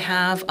 So we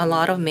have a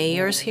lot of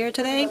mayors here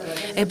today,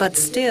 but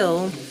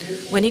still,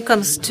 when it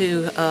comes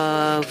to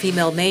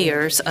female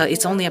mayors,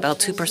 it's only about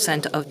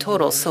 2% of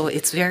total, so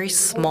it's very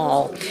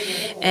small.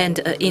 And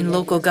in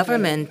local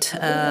government,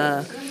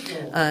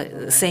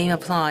 same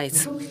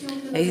applies.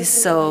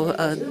 So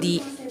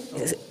the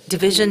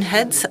division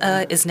heads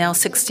is now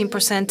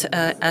 16%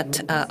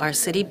 at our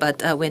city,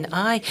 but when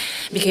I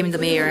became the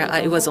mayor,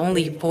 it was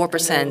only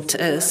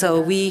 4%. So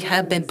we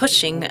have been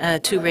pushing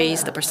to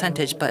raise the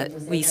percentage, but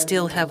we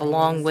still have a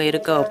long way to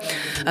go.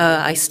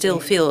 I still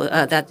feel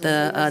that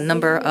the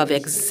number of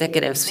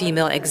executives,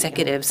 female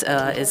executives,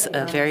 is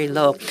very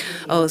low.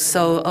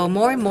 So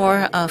more and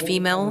more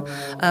female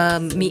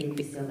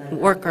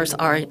workers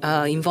are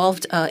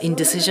involved in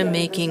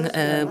decision-making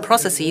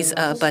processes,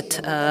 but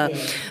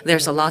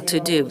there's a lot to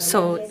do.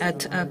 So at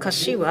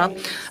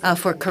Kashiwa,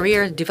 for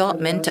career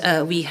development,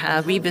 we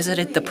have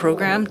revisited the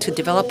program to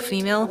develop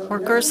female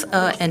workers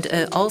and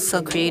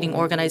also creating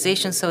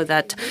organizations so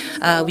that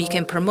we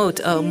can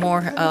promote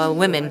more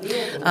women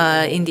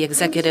in the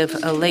executive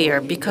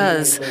layer,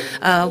 because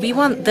we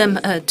want them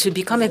to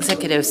become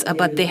executives,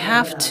 but they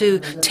have to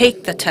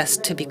take the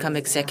test to become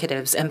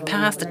executives and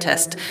pass the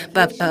test.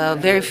 But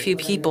very few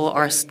people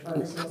are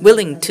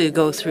willing to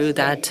go through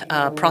that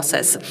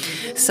process.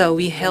 So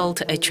we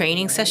held a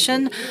training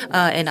session,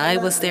 and I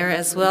was there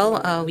as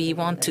well. We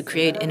want to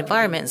create an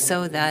environment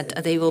so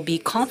that they will be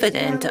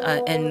confident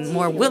and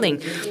more willing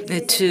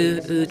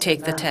to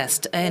take the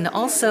test, and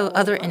also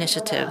other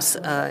initiatives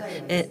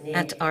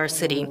at our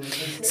city.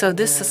 So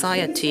this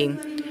society,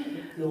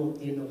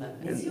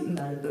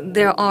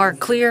 there are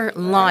clear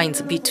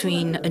lines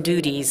between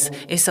duties.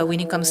 So when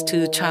it comes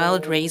to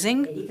child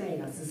raising,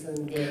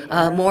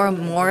 more and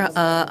more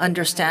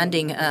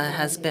understanding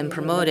has been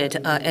promoted,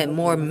 and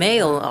more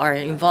male are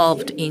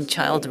involved in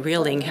child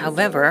rearing.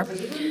 However,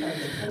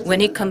 when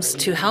it comes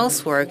to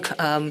housework,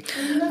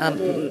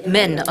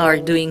 men are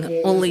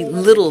doing only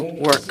little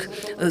work.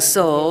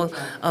 So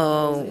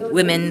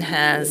women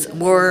has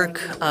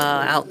work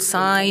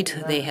outside,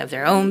 they have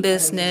their own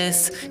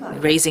business,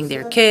 raising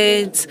their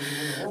kids,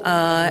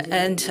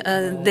 and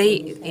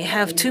they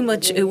have too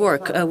much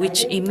work,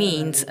 which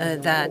means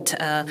that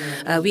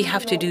we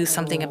have to do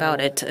something about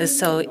it.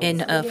 So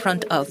in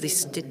front of the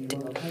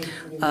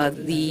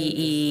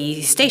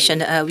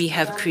station, we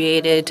have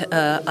created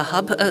a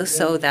hub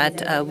so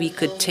that we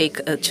could take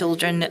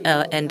children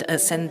and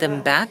send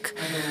them back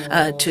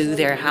to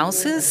their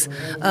houses,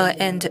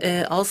 and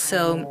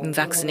also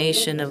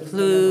vaccination of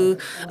flu.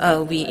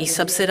 We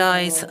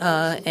subsidize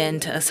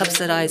and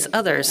subsidize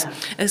others.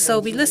 So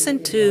we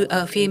listen to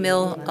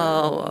female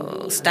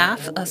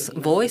staff's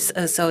voice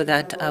so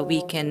that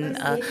we can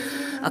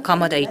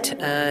accommodate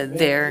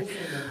their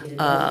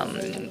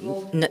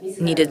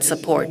needed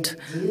support.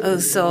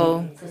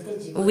 So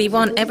we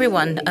want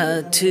everyone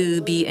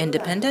to be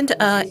independent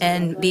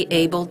and be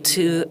able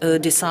to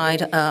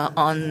decide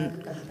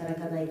on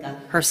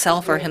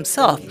herself or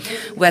himself,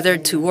 whether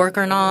to work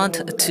or not,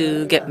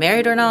 to get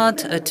married or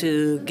not,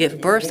 to give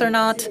birth or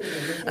not,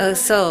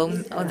 so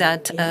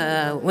that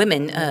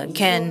women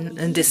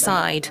can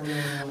decide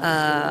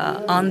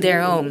on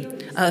their own,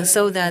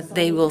 so that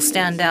they will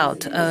stand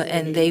out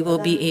and they will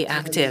be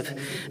active.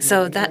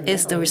 So that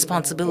is the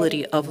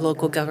responsibility of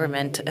local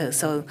government.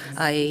 So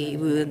I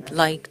would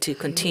like to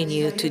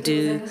continue to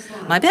do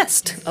my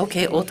best.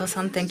 Okay,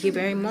 Ota-san, thank you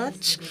very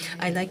much.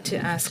 I'd like to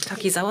ask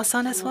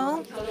Takizawa-san as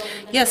well.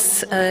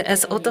 Yes,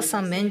 as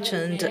Ota-san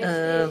mentioned,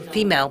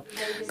 female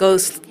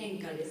goes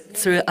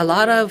through a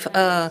lot of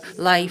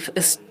life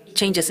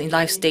changes in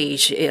life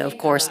stage, of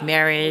course,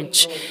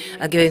 marriage,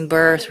 giving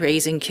birth,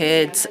 raising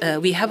kids.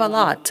 We have a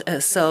lot.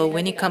 So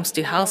when it comes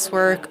to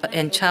housework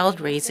and child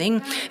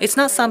raising, it's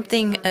not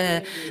something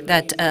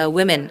that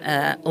women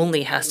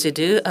only has to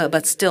do,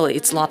 but still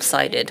it's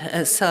lopsided.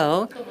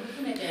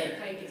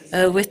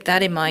 With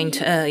that in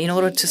mind, in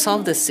order to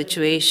solve this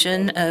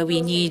situation,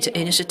 we need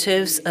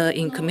initiatives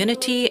in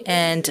community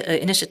and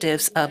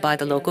initiatives by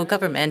the local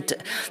government.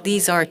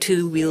 These are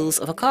two wheels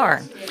of a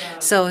car.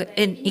 So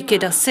in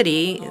Ikeda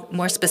City,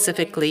 more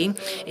specifically,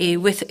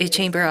 with a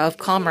Chamber of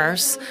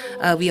Commerce,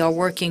 we are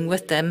working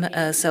with them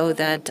so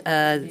that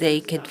they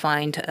can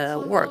find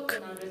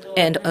work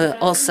and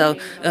also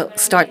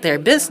start their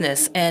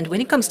business. And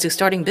when it comes to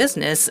starting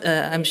business,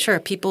 I'm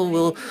sure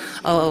people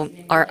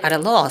are at a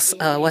loss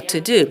what to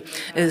do.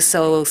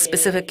 So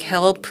specific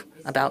help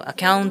about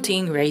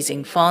accounting,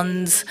 raising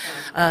funds,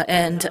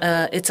 and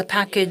it's a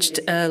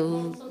packaged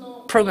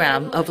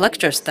program of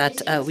lectures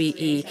that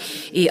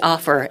we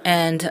offer.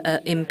 And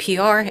in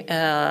PR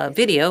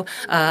video,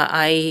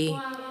 I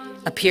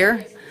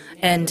appear,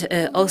 and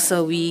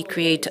also we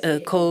create a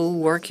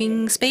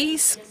co-working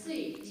space.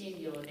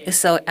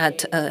 So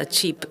at a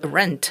cheap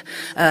rent,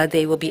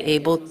 they will be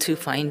able to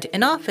find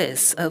an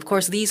office. Of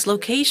course, these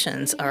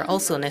locations are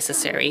also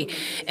necessary.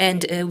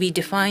 And we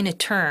define a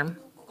term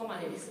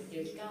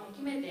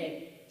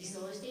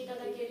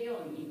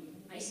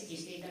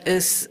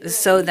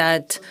so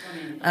that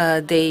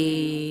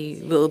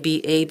they will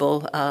be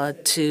able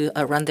to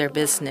run their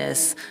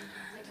business.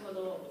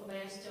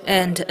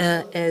 And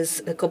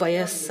as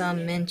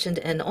Kobayashi-san mentioned,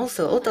 and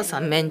also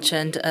Ota-san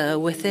mentioned,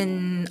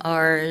 within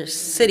our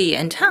city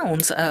and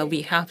towns,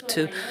 we have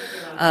to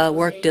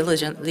work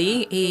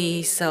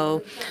diligently.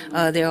 So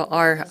there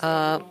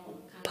are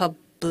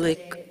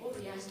public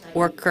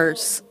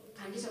workers,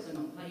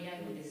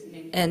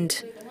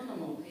 and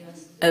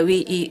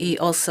we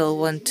also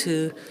want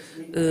to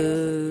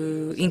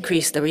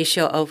increase the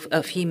ratio of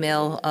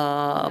female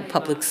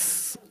public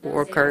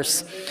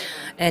workers,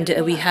 and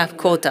we have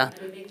quota.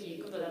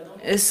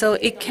 So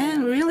it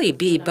can really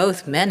be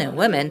both men and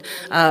women,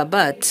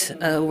 but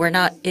we're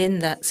not in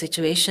that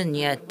situation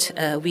yet.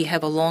 We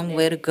have a long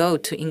way to go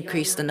to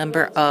increase the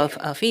number of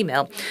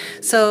female.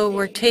 So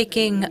we're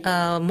taking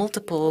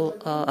multiple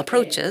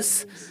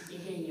approaches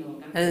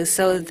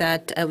so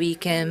that we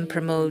can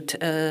promote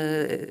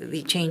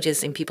the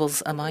changes in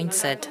people's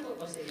mindset.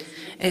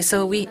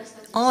 So we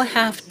all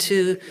have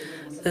to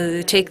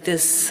take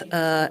this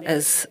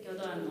as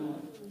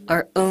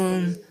our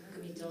own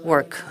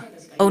work.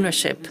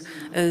 Ownership.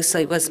 So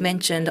it was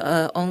mentioned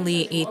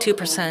only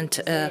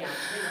 2%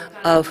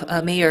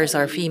 of mayors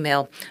are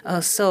female.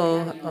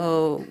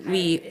 So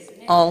we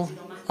all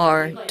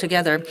are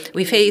together.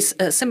 We face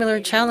similar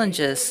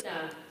challenges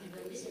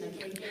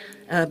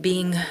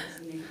being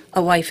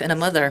a wife and a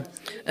mother.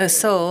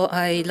 So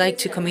I like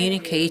to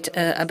communicate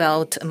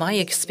about my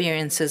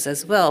experiences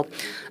as well,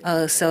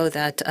 so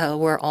that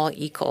we're all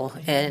equal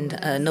and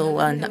no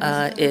one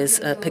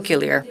is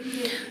peculiar.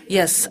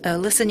 Yes,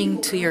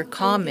 listening to your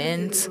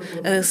comments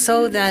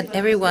so that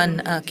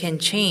everyone can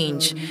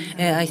change.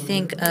 I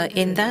think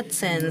in that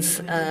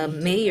sense,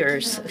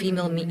 mayors,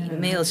 female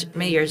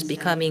mayors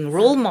becoming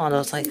role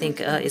models, I think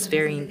is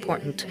very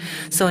important.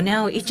 So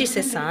now,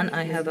 Ichise-san,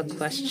 I have a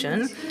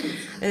question.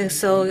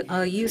 So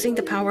using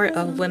the power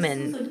of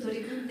women,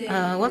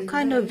 what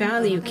kind of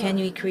value can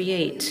we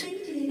create?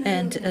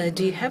 And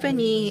do you have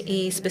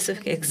any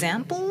specific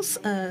examples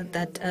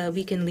that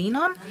we can lean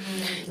on?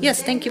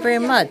 Yes, thank you very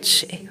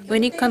much.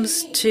 When it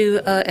comes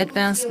to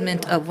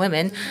advancement of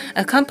women,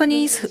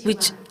 companies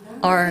which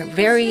are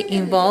very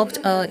involved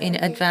in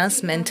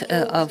advancement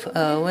of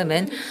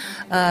women,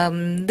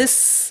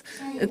 this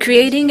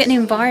creating an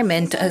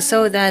environment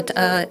so that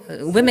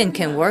women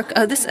can work,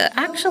 this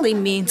actually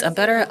means a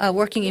better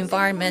working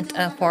environment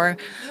for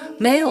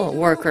male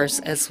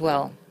workers as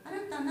well.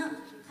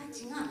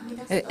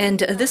 And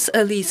this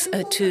leads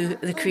to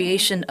the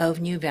creation of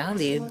new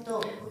value.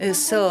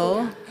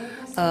 So,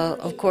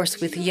 of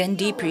course, with yen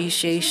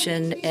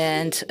depreciation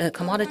and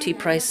commodity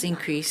price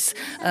increase,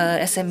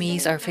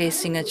 SMEs are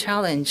facing a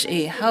challenge.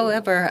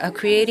 However,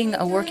 creating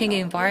a working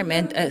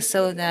environment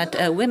so that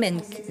women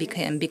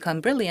can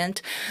become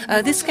brilliant,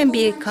 this can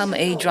become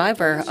a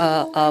driver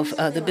of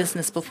the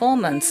business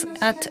performance.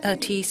 At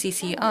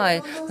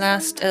TCCI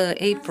last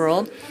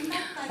April,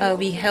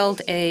 we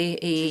held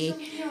a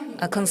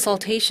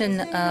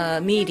consultation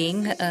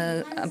meeting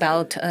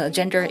about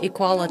gender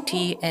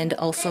equality and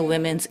also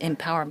women's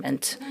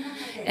empowerment.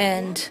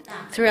 And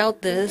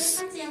throughout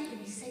this,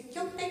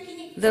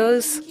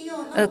 those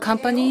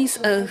companies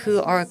who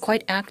are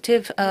quite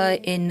active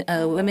in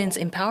women's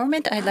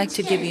empowerment, I'd like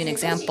to give you an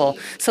example.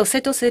 So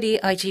Seto City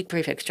Aichi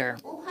Prefecture,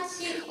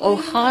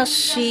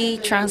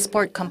 Ohashi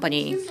Transport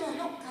Company.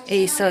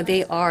 So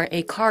they are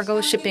a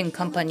cargo shipping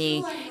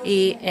company,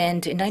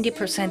 and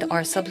 90%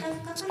 are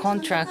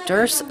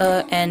subcontractors,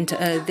 and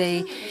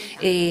they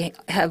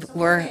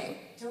were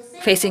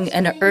facing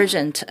an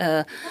urgent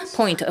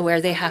point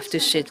where they have to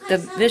shift the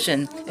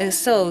vision.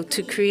 So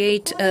to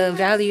create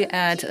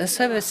value-add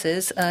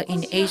services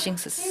in Asian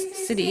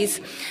cities,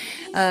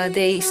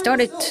 they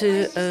started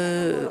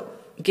to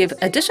give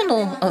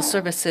additional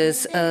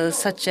services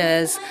such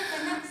as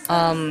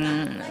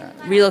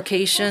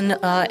relocation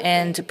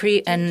and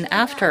pre and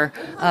after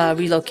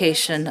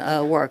relocation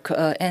work.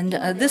 And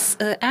this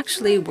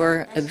actually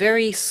were a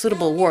very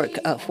suitable work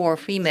for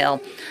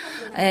female.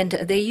 And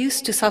they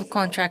used to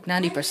subcontract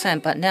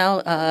 90%, but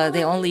now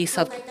they only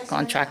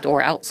subcontract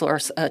or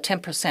outsource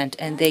 10%,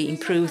 and they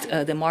improved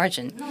the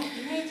margin.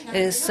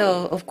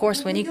 So, of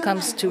course, when it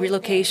comes to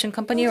relocation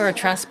company or a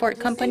transport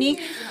company,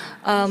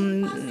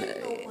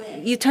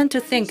 you tend to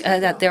think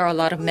that there are a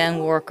lot of men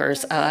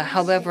workers.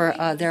 However,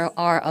 there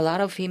are a lot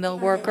of female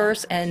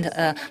workers, and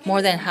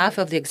more than half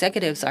of the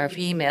executives are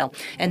female.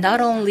 And not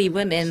only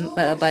women,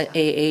 but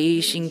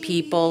Asian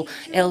people,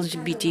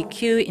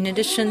 LGBTQ, in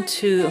addition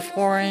to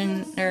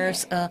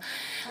foreigners,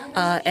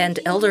 and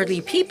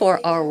elderly people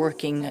are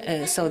working.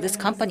 So this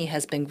company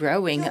has been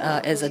growing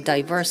as a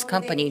diverse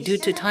company. Due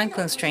to time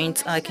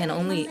constraints, I can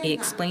only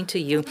explain to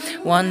you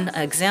one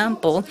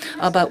example,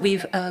 but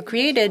we've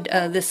created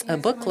this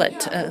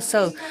booklet,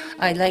 so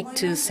I'd like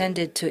to send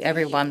it to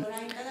everyone.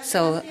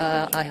 So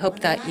I hope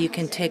that you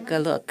can take a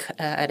look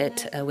at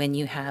it when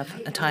you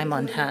have time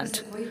on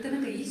hand.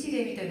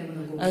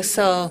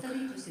 So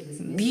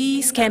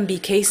these can be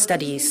case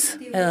studies,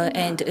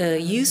 and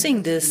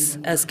using this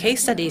as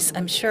case studies,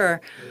 I'm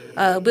sure,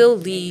 will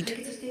lead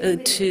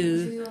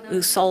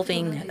to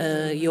solving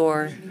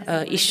your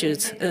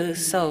issues.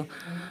 So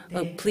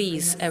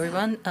please,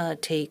 everyone,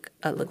 take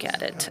a look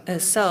at it.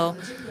 So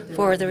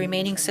for the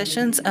remaining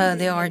sessions,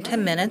 there are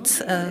 10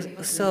 minutes.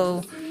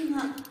 So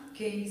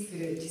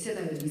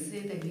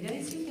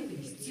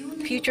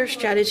future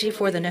strategy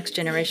for the next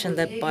generation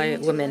led by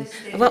women.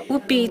 What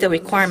would be the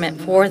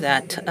requirement for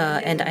that?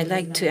 And I'd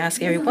like to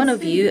ask every one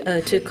of you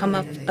to come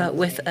up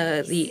with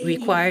the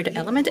required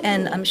element,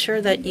 and I'm sure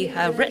that you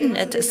have written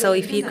it. So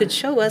if you could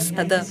show us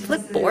the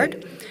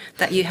flipboard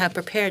that you have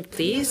prepared,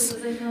 please.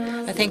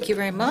 Thank you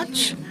very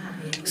much.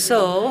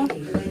 So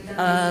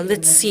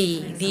let's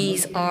see.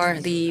 These are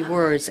the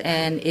words,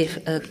 and if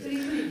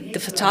the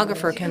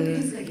photographer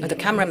can, or the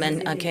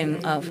cameraman can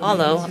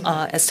follow.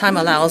 As time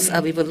allows,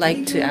 we would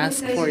like to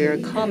ask for your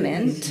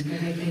comment.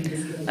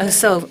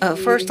 So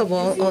first of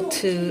all,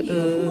 to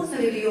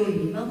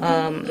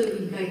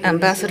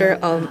Ambassador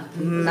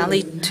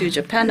Mali to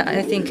Japan,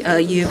 I think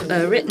you've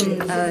written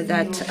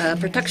that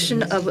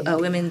protection of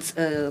women's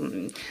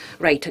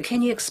right.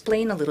 Can you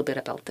explain a little bit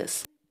about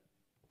this?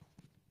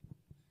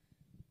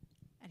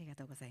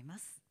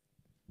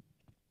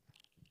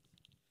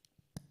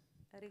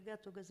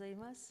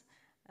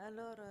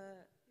 Alors,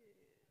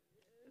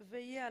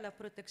 veiller à la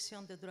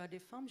protection des droits des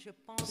femmes, je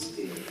pense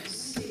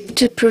que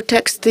to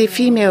protect the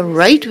female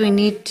right, we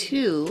need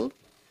to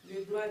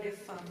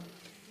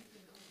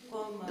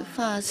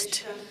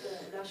first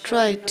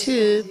try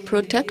to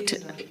protect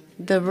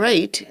the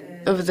right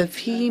of the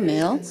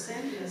female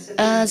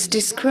as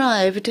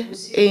described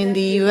in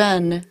the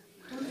UN.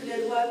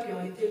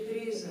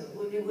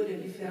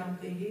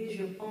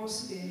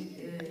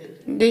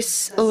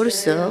 This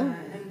also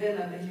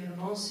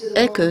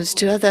echoes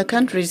to other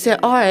countries.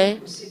 There are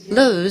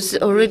laws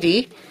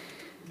already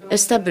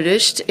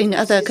established in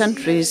other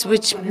countries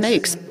which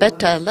makes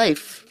better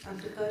life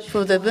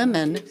for the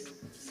women.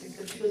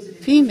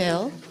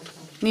 Female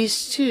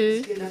needs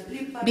to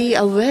be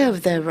aware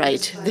of their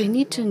right. They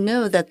need to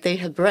know that they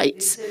have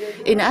rights.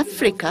 In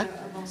Africa,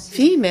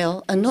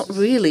 female are not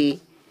really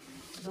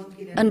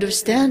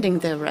understanding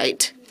their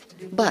right,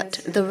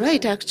 but the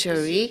right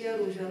actually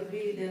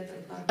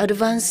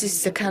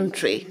advances the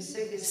country.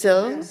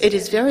 So it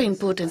is very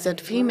important that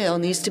female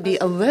needs to be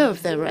aware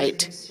of their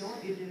right.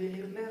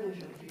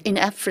 In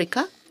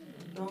Africa,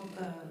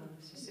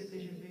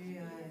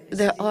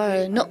 there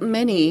are not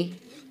many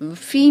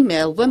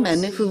female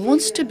women who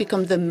wants to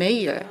become the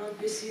mayor.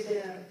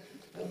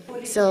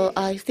 So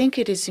I think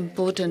it is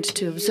important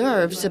to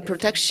observe the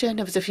protection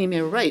of the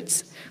female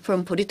rights.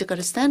 From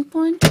political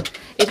standpoint,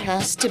 it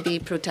has to be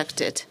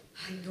protected.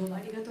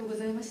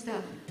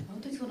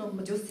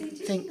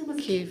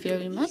 Thank you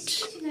very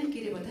much.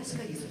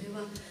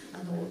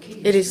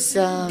 It is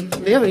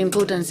very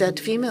important that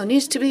female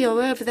needs to be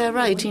aware of their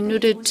right in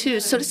order to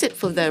solicit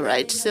for their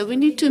right. So we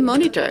need to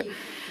monitor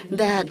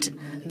that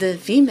the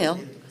female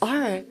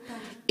are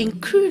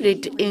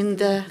included in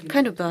the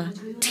kind of a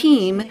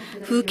team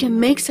who can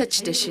make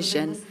such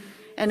decision.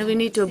 And we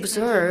need to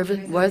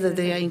observe whether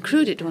they are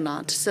included or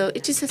not. So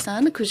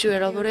Ichise-san, could you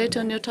elaborate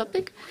on your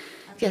topic?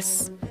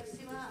 Yes.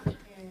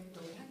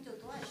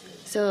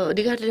 So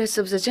regardless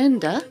of the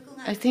gender,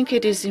 I think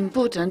it is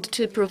important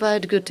to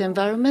provide good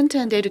environment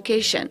and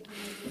education.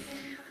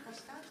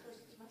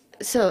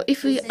 So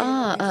if we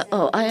are,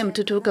 I am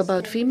to talk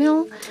about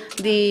female,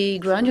 the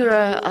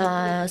granular,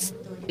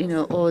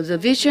 or the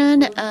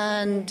vision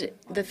and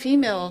the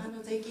female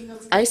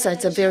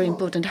eyesight are very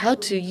important. How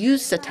to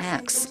use the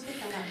tags.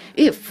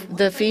 if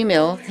the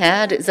female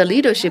had the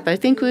leadership, I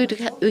think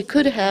we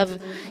could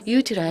have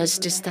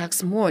utilized this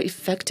tax more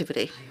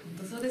effectively.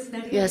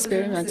 Yes,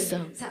 very much so.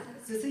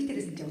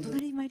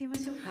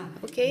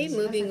 Okay,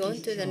 moving on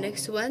to the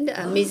next one,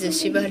 Ms.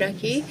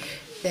 Shibaraki.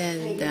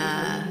 Then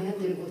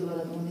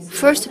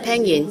first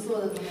penguin.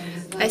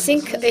 I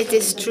think it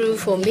is true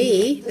for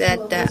me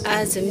that,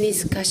 as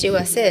Ms.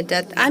 Kashiwa said,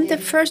 that I'm the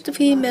first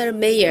female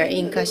mayor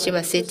in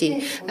Kashiwa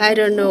City. I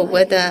don't know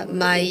whether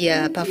my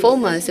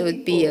performance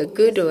would be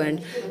good or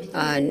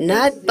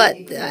not, but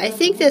I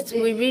think that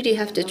we really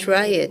have to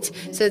try it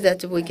so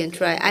that we can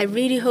try. I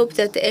really hope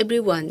that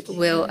everyone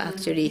will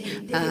actually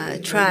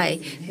try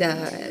the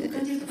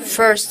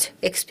first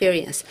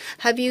experience.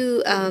 Have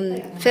you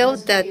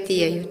felt that,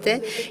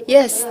 Yute?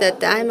 Yes,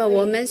 that I'm a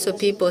woman, so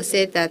people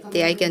say that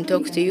I can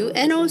talk to you.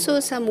 And also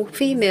some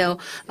female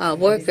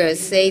workers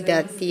say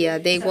that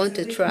they want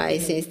to try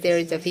since there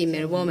is a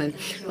female woman.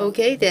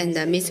 Okay, then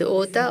Ms.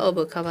 Ota of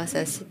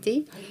Kawasa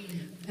City.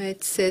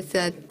 It says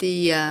that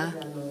the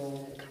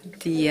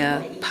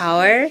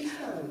power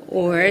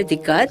or the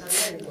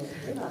guts.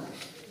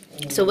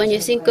 So when you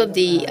think of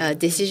the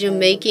decision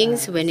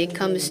makings, when it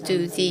comes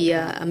to the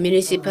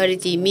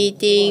municipality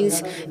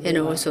meetings and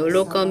also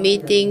local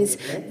meetings,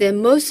 then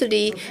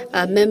mostly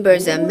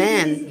members are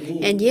men.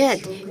 And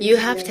yet you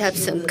have to have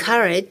some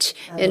courage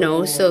and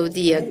also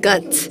the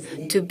guts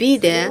to be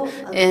there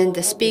and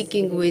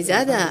speaking with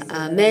other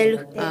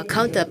male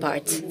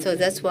counterparts. So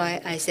that's why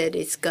I said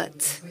it's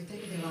guts.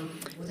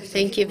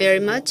 Thank you very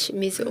much,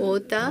 Ms.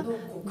 Ota.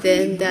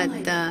 Then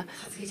that,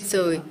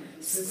 so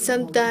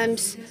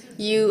sometimes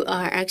you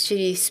are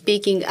actually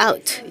speaking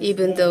out,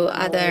 even though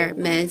other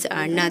men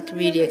are not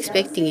really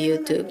expecting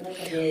you to.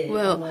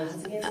 Well,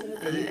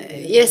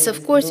 yes,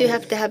 of course, you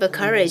have to have a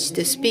courage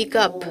to speak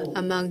up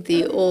among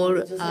the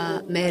all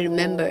male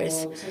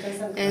members.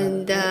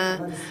 And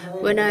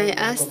when I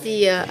asked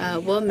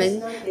the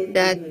woman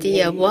that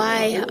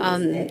why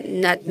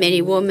not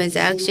many women are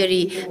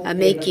actually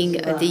making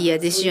the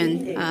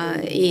decision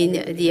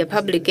in the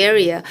public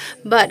area,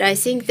 but I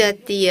think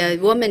that the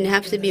women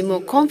have to be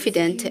more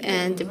confident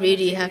and really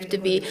have to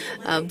be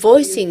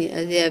voicing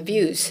their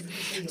views.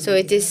 So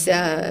it is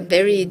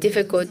very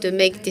difficult to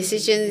make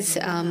decisions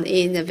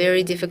in a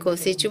very difficult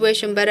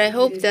situation, but I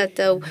hope that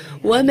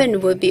women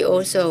will be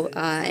also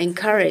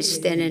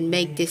encouraged and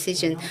make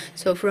decisions.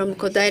 So from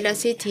Kodaira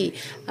City,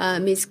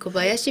 Ms.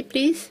 Kobayashi,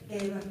 please.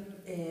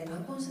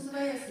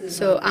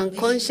 So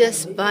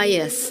unconscious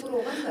bias.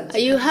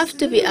 You have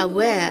to be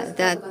aware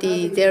that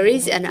there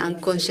is an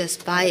unconscious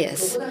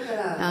bias.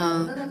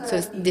 So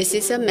this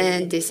is a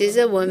man, this is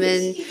a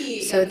woman,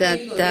 so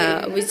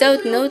that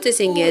without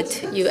noticing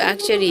it, you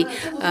actually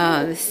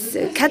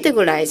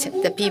categorize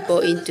the people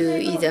into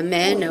either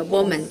man or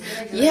woman.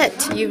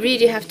 Yet you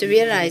really have to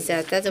realize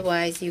that,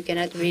 otherwise you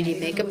cannot really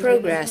make a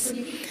progress.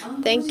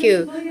 Thank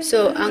you.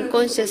 So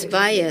unconscious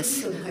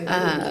bias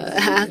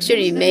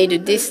actually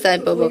made this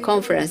type of a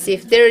conference.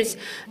 If there is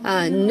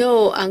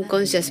no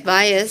unconscious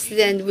bias,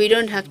 then we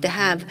don't have to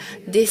have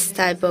this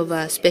type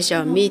of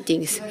special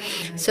meetings.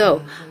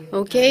 So,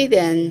 okay,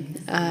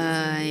 then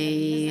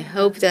I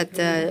hope that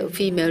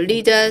female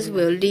leaders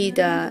will lead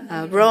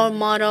a role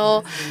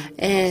model,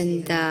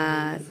 and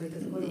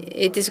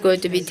it is going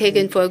to be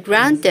taken for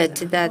granted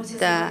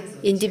that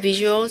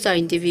individuals are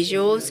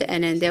individuals,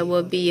 and then there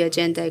will be a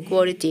gender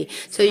equality.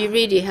 So you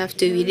really have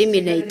to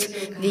eliminate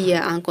the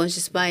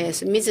unconscious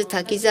bias. Ms.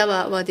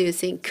 Takizawa, what do you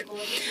think?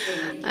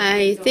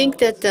 I think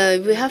that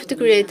we have to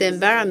create an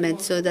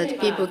environment so that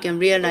people can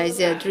realize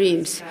their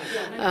dreams.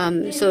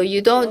 So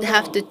you don't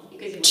have to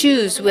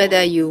choose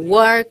whether you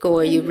work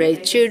or you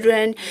raise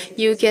children.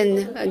 You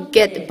can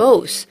get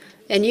both,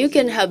 and you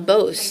can have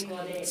both,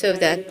 so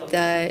that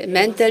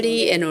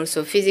mentally and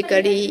also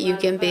physically you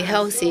can be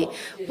healthy.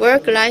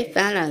 Work-life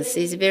balance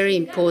is very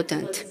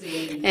important,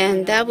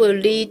 and that will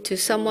lead to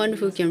someone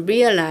who can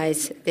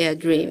realize their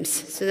dreams.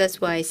 So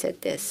that's why I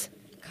said this.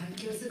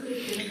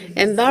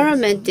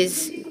 Environment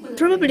is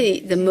probably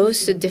the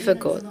most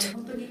difficult.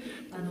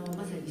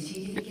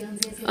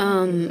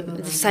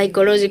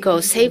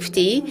 Psychological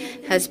safety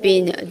has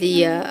been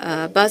the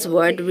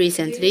buzzword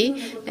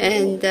recently,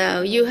 and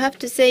you have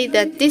to say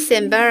that this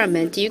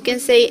environment, you can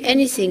say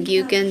anything,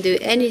 you can do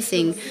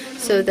anything,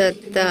 so that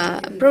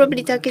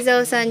probably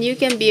Takizawa-san, you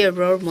can be a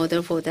role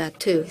model for that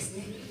too.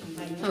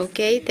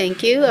 Okay,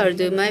 thank you. I'll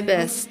do my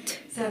best.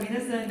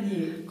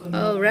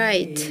 All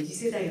right.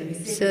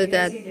 So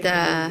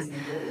that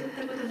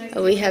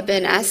we have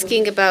been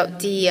asking about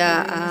the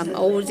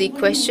all the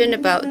question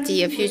about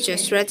the future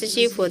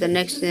strategy for the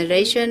next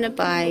generation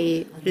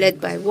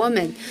led by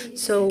women.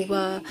 So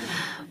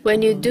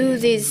when you do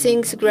these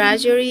things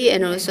gradually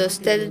and also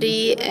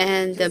steadily,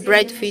 and the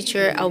bright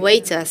future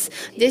awaits us.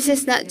 This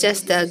is not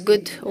just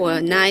good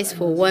or nice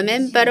for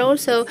women, but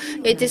also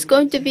it is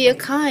going to be a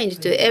kind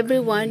to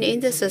everyone in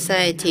the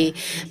society,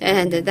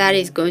 and that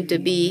is going to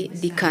be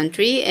the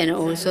country and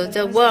also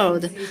the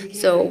world.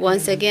 So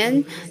once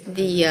again,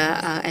 the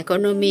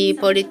economy,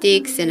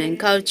 politics, and then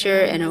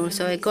culture, and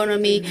also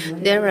economy,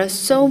 there are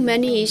so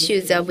many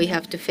issues that we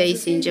have to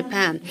face in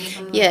Japan.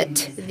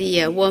 Yet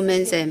the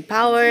women are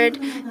empowered,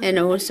 and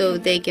also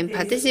they can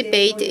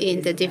participate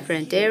in the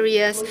different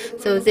areas,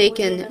 so they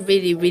can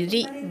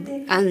really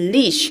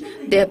unleash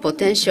their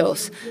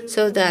potentials,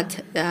 so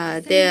that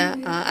their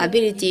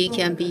ability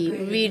can be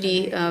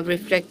really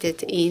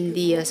reflected in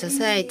the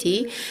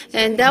society,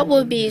 and that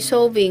will be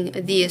solving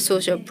the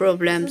social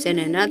problems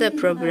and other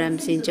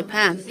problems in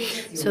Japan,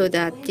 so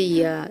that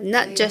the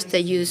not just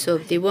the use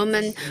of the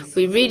woman,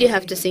 we really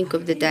have to think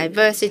of the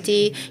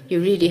diversity.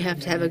 You really have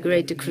to have a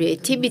great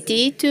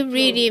creativity to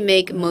really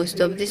make most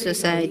of the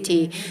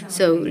society.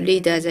 So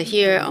leaders are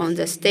here on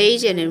the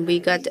stage, and then we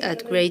got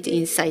great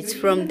insights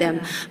from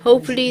them.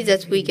 Hopefully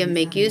that we can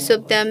make use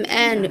of them,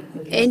 and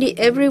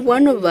every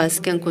one of us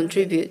can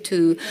contribute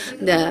to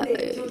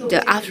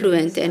the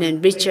affluent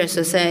and richer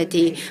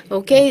society.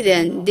 Okay,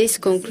 then this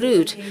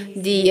concludes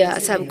the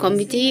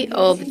subcommittee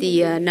of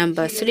the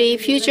number 3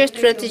 Future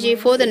Strategy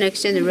for the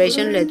Next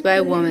Generation led by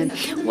women.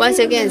 Once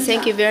again,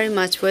 thank you very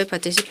much for your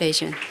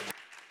participation.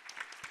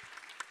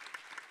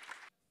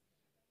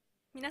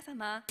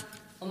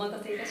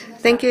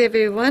 Thank you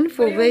everyone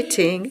for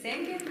waiting.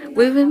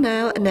 We will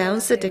now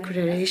announce the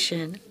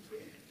declaration.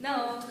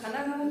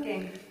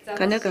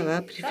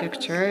 Kanagawa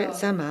Prefecture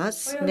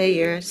Zama's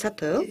Mayor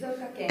Sato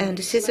and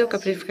Shizuoka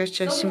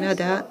Prefecture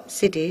Shimada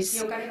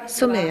City's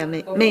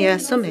Mayor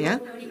Someya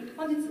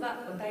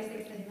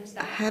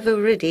have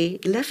already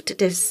left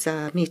this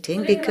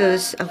meeting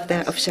because of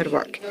their official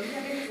work.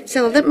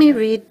 So let me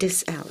read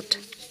this out.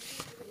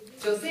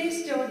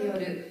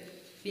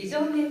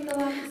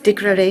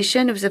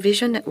 Declaration of the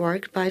Vision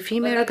Network by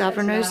female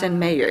governors and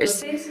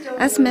mayors.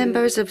 As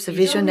members of the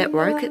Vision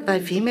Network by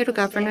female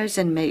governors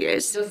and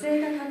mayors,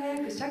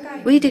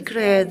 we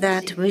declare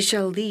that we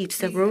shall lead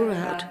the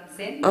rollout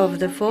of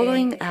the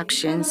following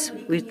actions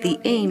with the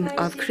aim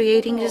of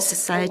creating a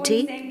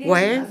society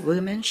where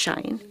women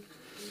shine.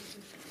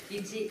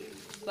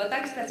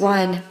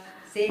 1.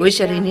 We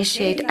shall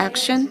initiate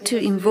action to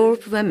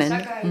involve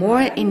women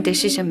more in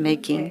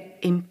decision-making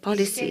in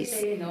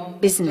policies,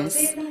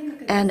 business,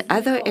 and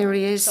other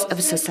areas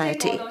of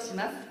society.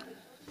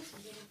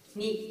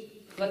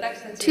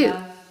 2.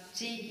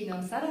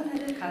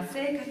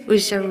 We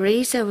shall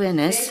raise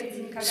awareness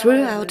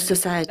throughout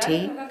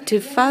society to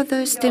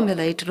further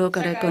stimulate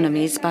local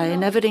economies by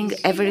enabling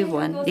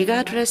everyone,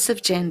 regardless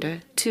of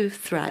gender, to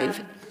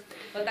thrive.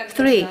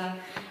 3.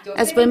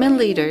 As women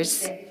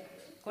leaders,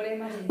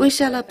 we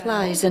shall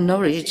apply the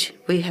knowledge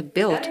we have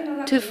built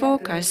to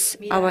focus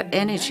our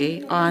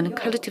energy on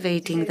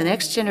cultivating the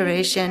next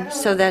generation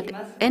so that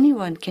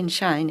anyone can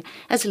shine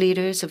as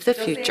leaders of the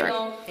future.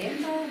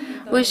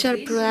 We shall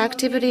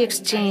proactively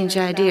exchange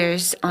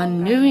ideas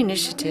on new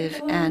initiatives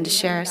and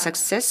share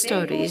success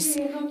stories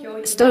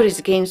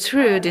gained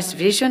through this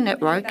Vision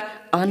Network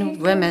on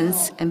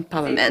women's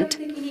empowerment.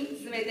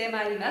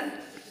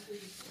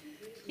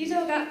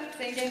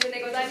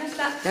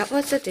 That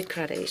was the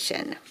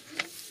declaration.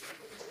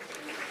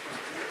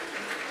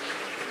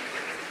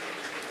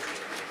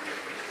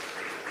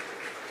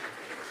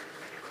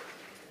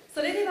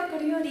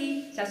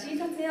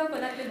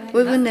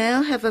 We will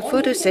now have a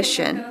photo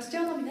session.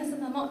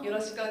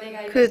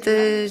 Could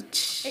the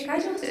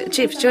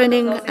chief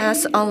joining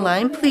us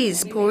online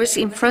please pose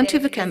in front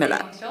of the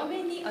camera?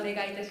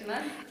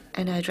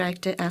 And I'd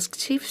like to ask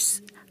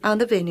chiefs on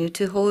the venue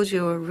to hold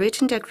your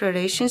written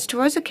declarations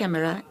towards the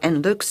camera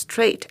and look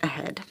straight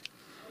ahead.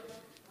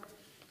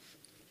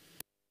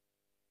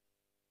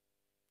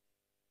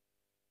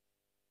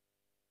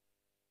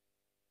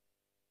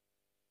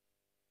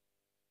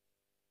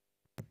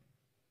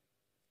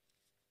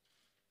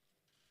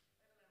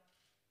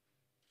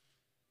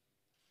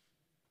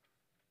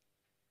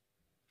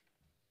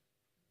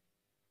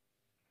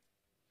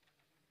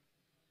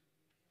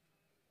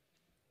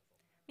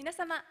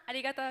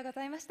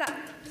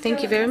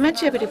 Thank you very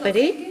much,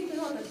 everybody.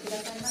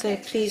 So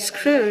please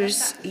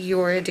close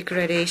your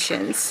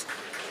declarations.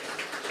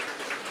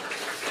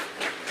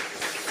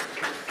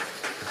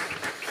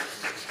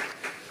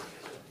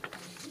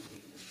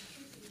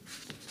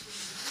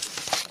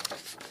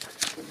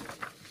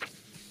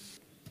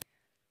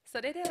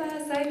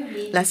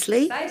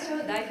 Lastly,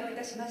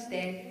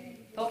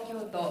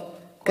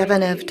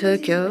 Governor of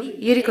Tokyo,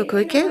 Yuriko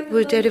Koike,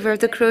 will deliver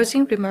the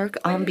closing remark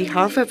on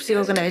behalf of the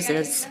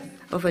organizers.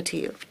 Over to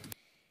you.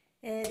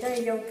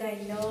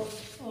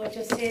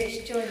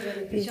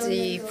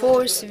 The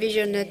fourth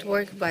Vision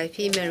Network by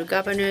Female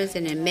Governors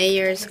and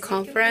Mayors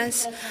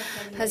Conference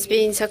has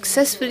been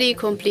successfully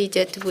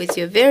completed with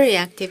your very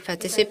active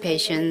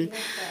participation.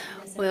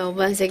 Well,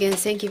 once again,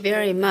 thank you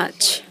very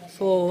much.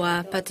 for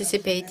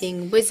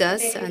participating with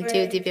us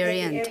until the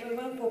very end. Thank you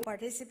everyone for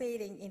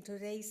participating in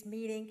today's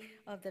meeting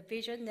of the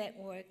Vision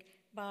Network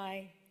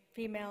by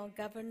female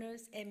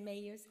governors and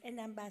mayors and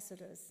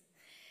ambassadors.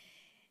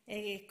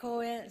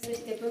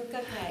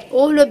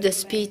 All of the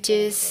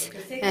speeches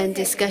and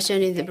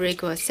discussion in the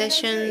breakout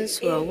sessions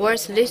were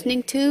worth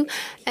listening to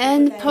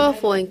and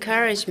powerful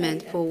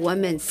encouragement for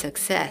women's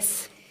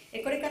success.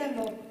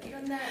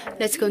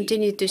 Let's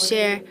continue to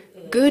share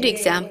good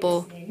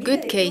example,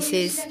 good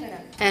cases,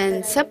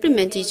 and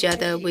supplement each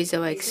other with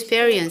our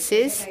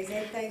experiences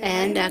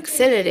and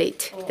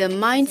accelerate the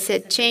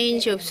mindset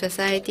change of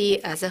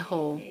society as a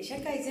whole.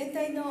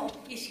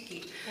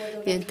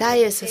 The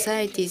entire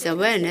society's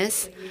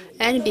awareness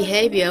and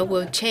behavior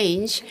will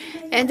change,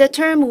 and the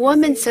term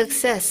women's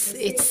success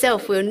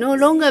itself will no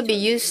longer be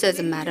used as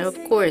a matter of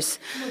course.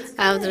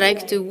 I would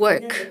like to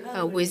work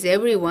with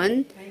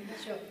everyone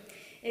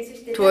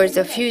towards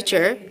a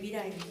future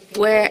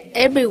where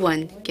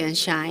everyone can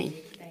shine.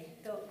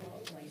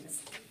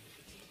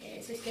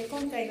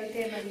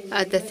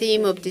 As the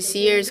theme of this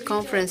year's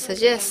conference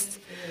suggests,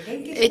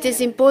 it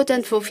is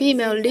important for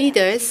female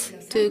leaders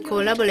to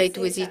collaborate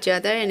with each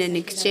other and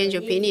exchange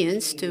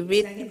opinions to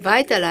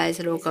revitalize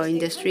local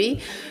industry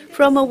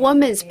from a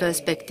woman's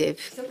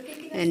perspective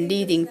and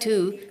leading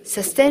to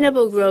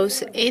sustainable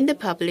growth in the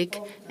public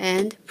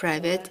and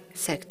private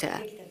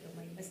sector.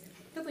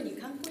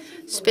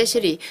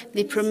 Especially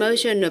the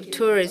promotion of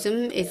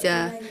tourism is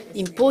an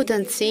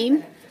important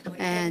theme,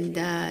 and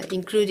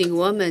including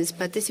women's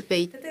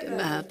perspective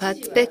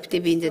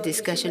in the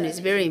discussion is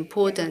very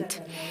important.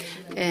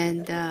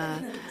 And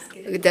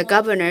the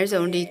governors,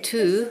 only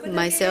two,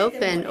 myself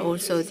and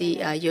also the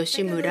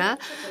Yoshimura,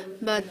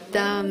 but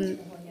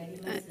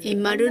in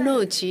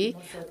Marunouchi,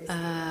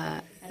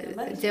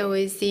 there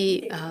was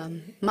the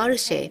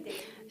marché,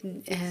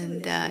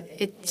 and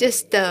it's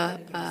just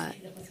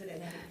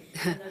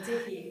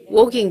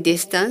walking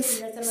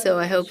distance, so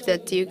I hope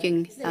that you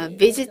can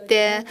visit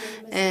there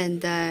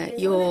and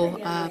your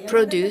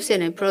produce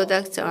and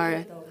products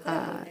are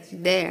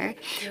there.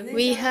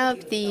 We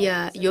have the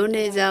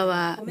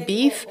Yonezawa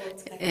beef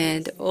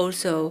and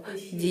also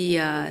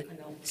the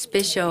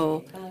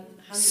special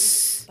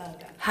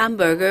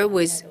hamburger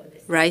with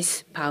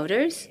rice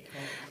powders.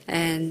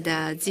 And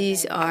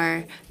these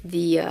are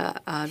the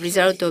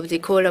result of the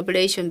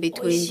collaboration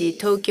between the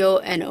Tokyo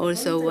and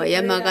also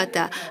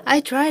Yamagata. I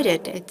tried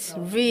it. It's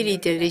really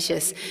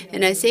delicious.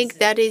 And I think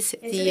that is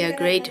the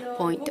great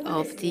point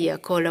of the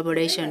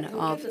collaboration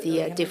of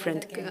the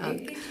different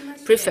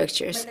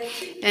prefectures.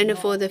 And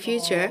for the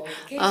future,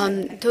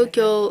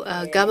 Tokyo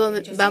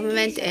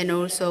government and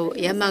also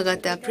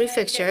Yamagata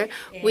prefecture,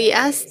 we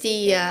asked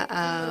the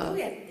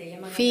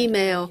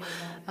female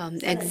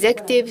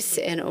executives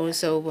and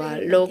also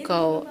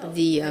local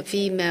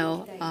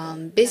female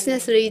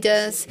business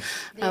leaders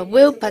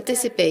will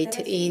participate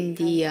in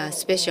the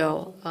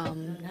special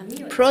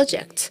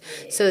projects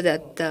so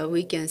that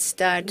we can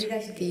start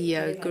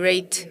the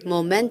great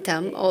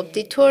momentum of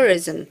the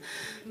tourism.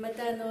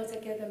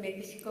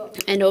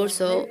 And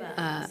also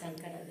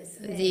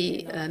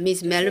the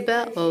Ms.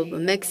 Melba of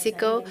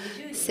Mexico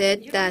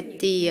said that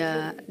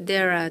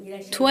there are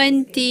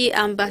 20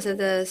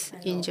 ambassadors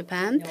in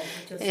Japan,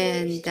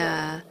 and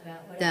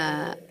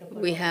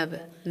we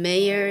have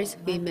mayors,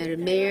 female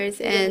mayors,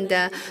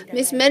 and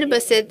Ms. Melba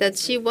said that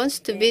she wants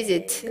to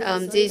visit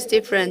these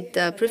different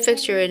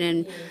prefectures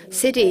and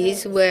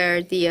cities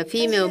where the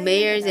female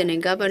mayors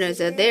and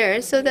governors are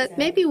there, so that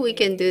maybe we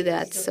can do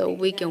that, so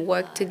we can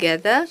work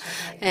together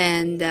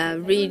and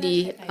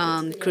really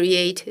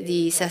create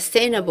the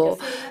sustainable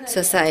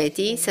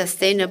society,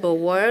 sustainable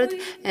world,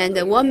 and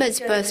the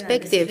woman's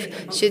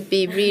perspective should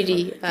be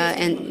really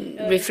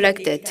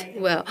reflected.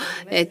 Well,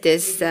 it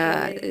is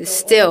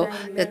still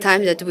the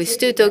time that we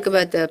still talk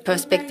about the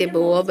perspective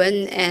of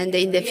women, and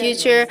in the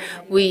future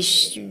we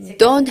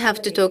don't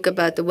have to talk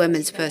about the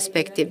women's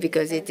perspective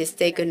because it is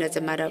taken as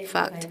a matter of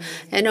fact.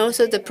 And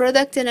also the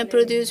product and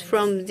produce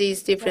from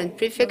these different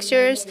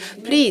prefectures,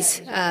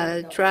 please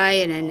try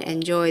and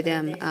enjoy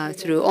them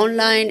through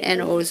online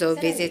and also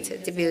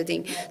visit the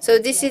building. So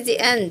this is the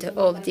end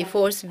of the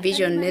 4th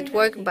Vision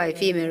Network by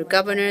Female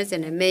Governors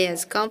and a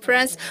Mayors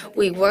Conference.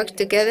 We work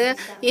together.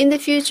 In the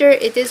future,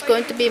 it is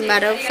going to be a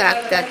matter of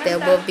fact that there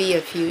will be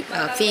a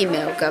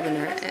female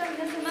governor.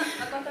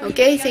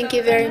 Okay, thank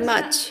you very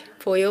much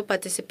for your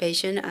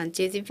participation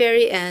until the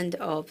very end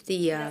of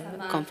the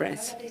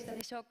conference.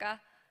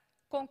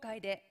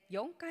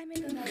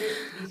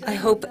 I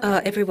hope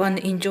everyone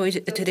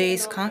enjoyed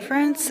today's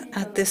conference.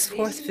 At this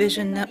 4th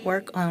Vision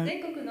Network on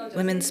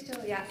Women's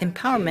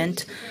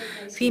Empowerment,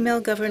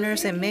 female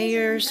governors and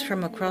mayors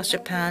from across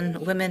Japan,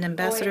 women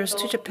ambassadors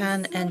to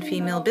Japan, and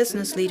female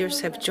business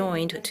leaders have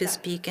joined to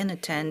speak and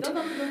attend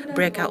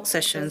breakout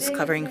sessions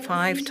covering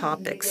 5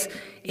 topics.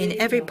 In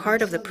every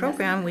part of the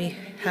program, we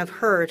have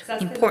heard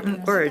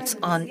important words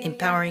on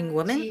empowering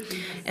women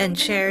and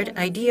shared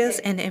ideas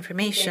and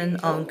information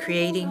on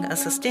creating a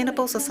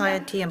sustainable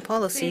society and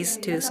policies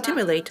to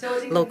stimulate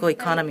local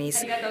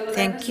economies.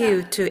 Thank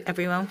you to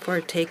everyone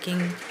for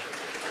taking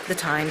the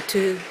time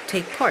to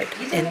take part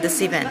in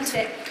this event.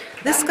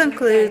 This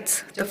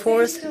concludes the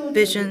 4th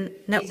Vision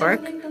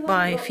Network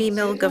by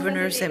Female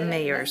Governors and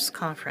Mayors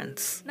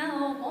Conference.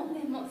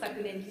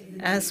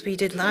 As we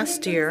did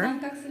last year,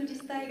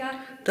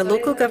 the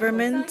local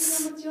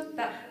governments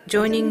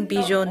joining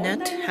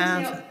BizhoNet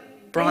have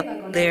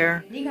brought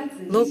their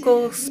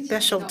local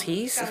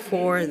specialties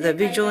for the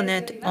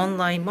BizhoNet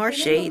online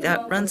marché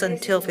that runs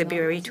until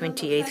February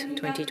 28,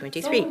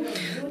 2023.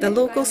 The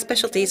local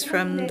specialties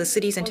from the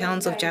cities and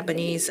towns of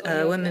Japanese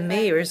women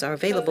mayors are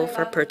available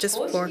for purchase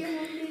for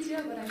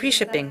free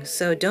shipping,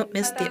 so don't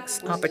miss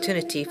this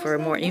opportunity. For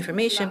more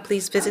information,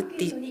 please visit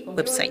the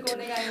website.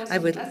 I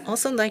would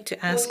also like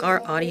to ask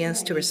our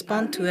audience to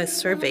respond to a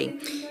survey.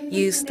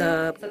 Use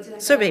the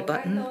survey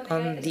button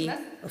on the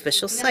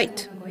official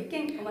site.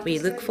 We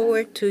look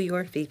forward to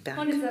your feedback.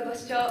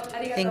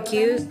 Thank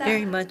you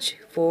very much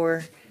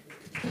for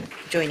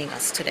joining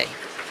us today.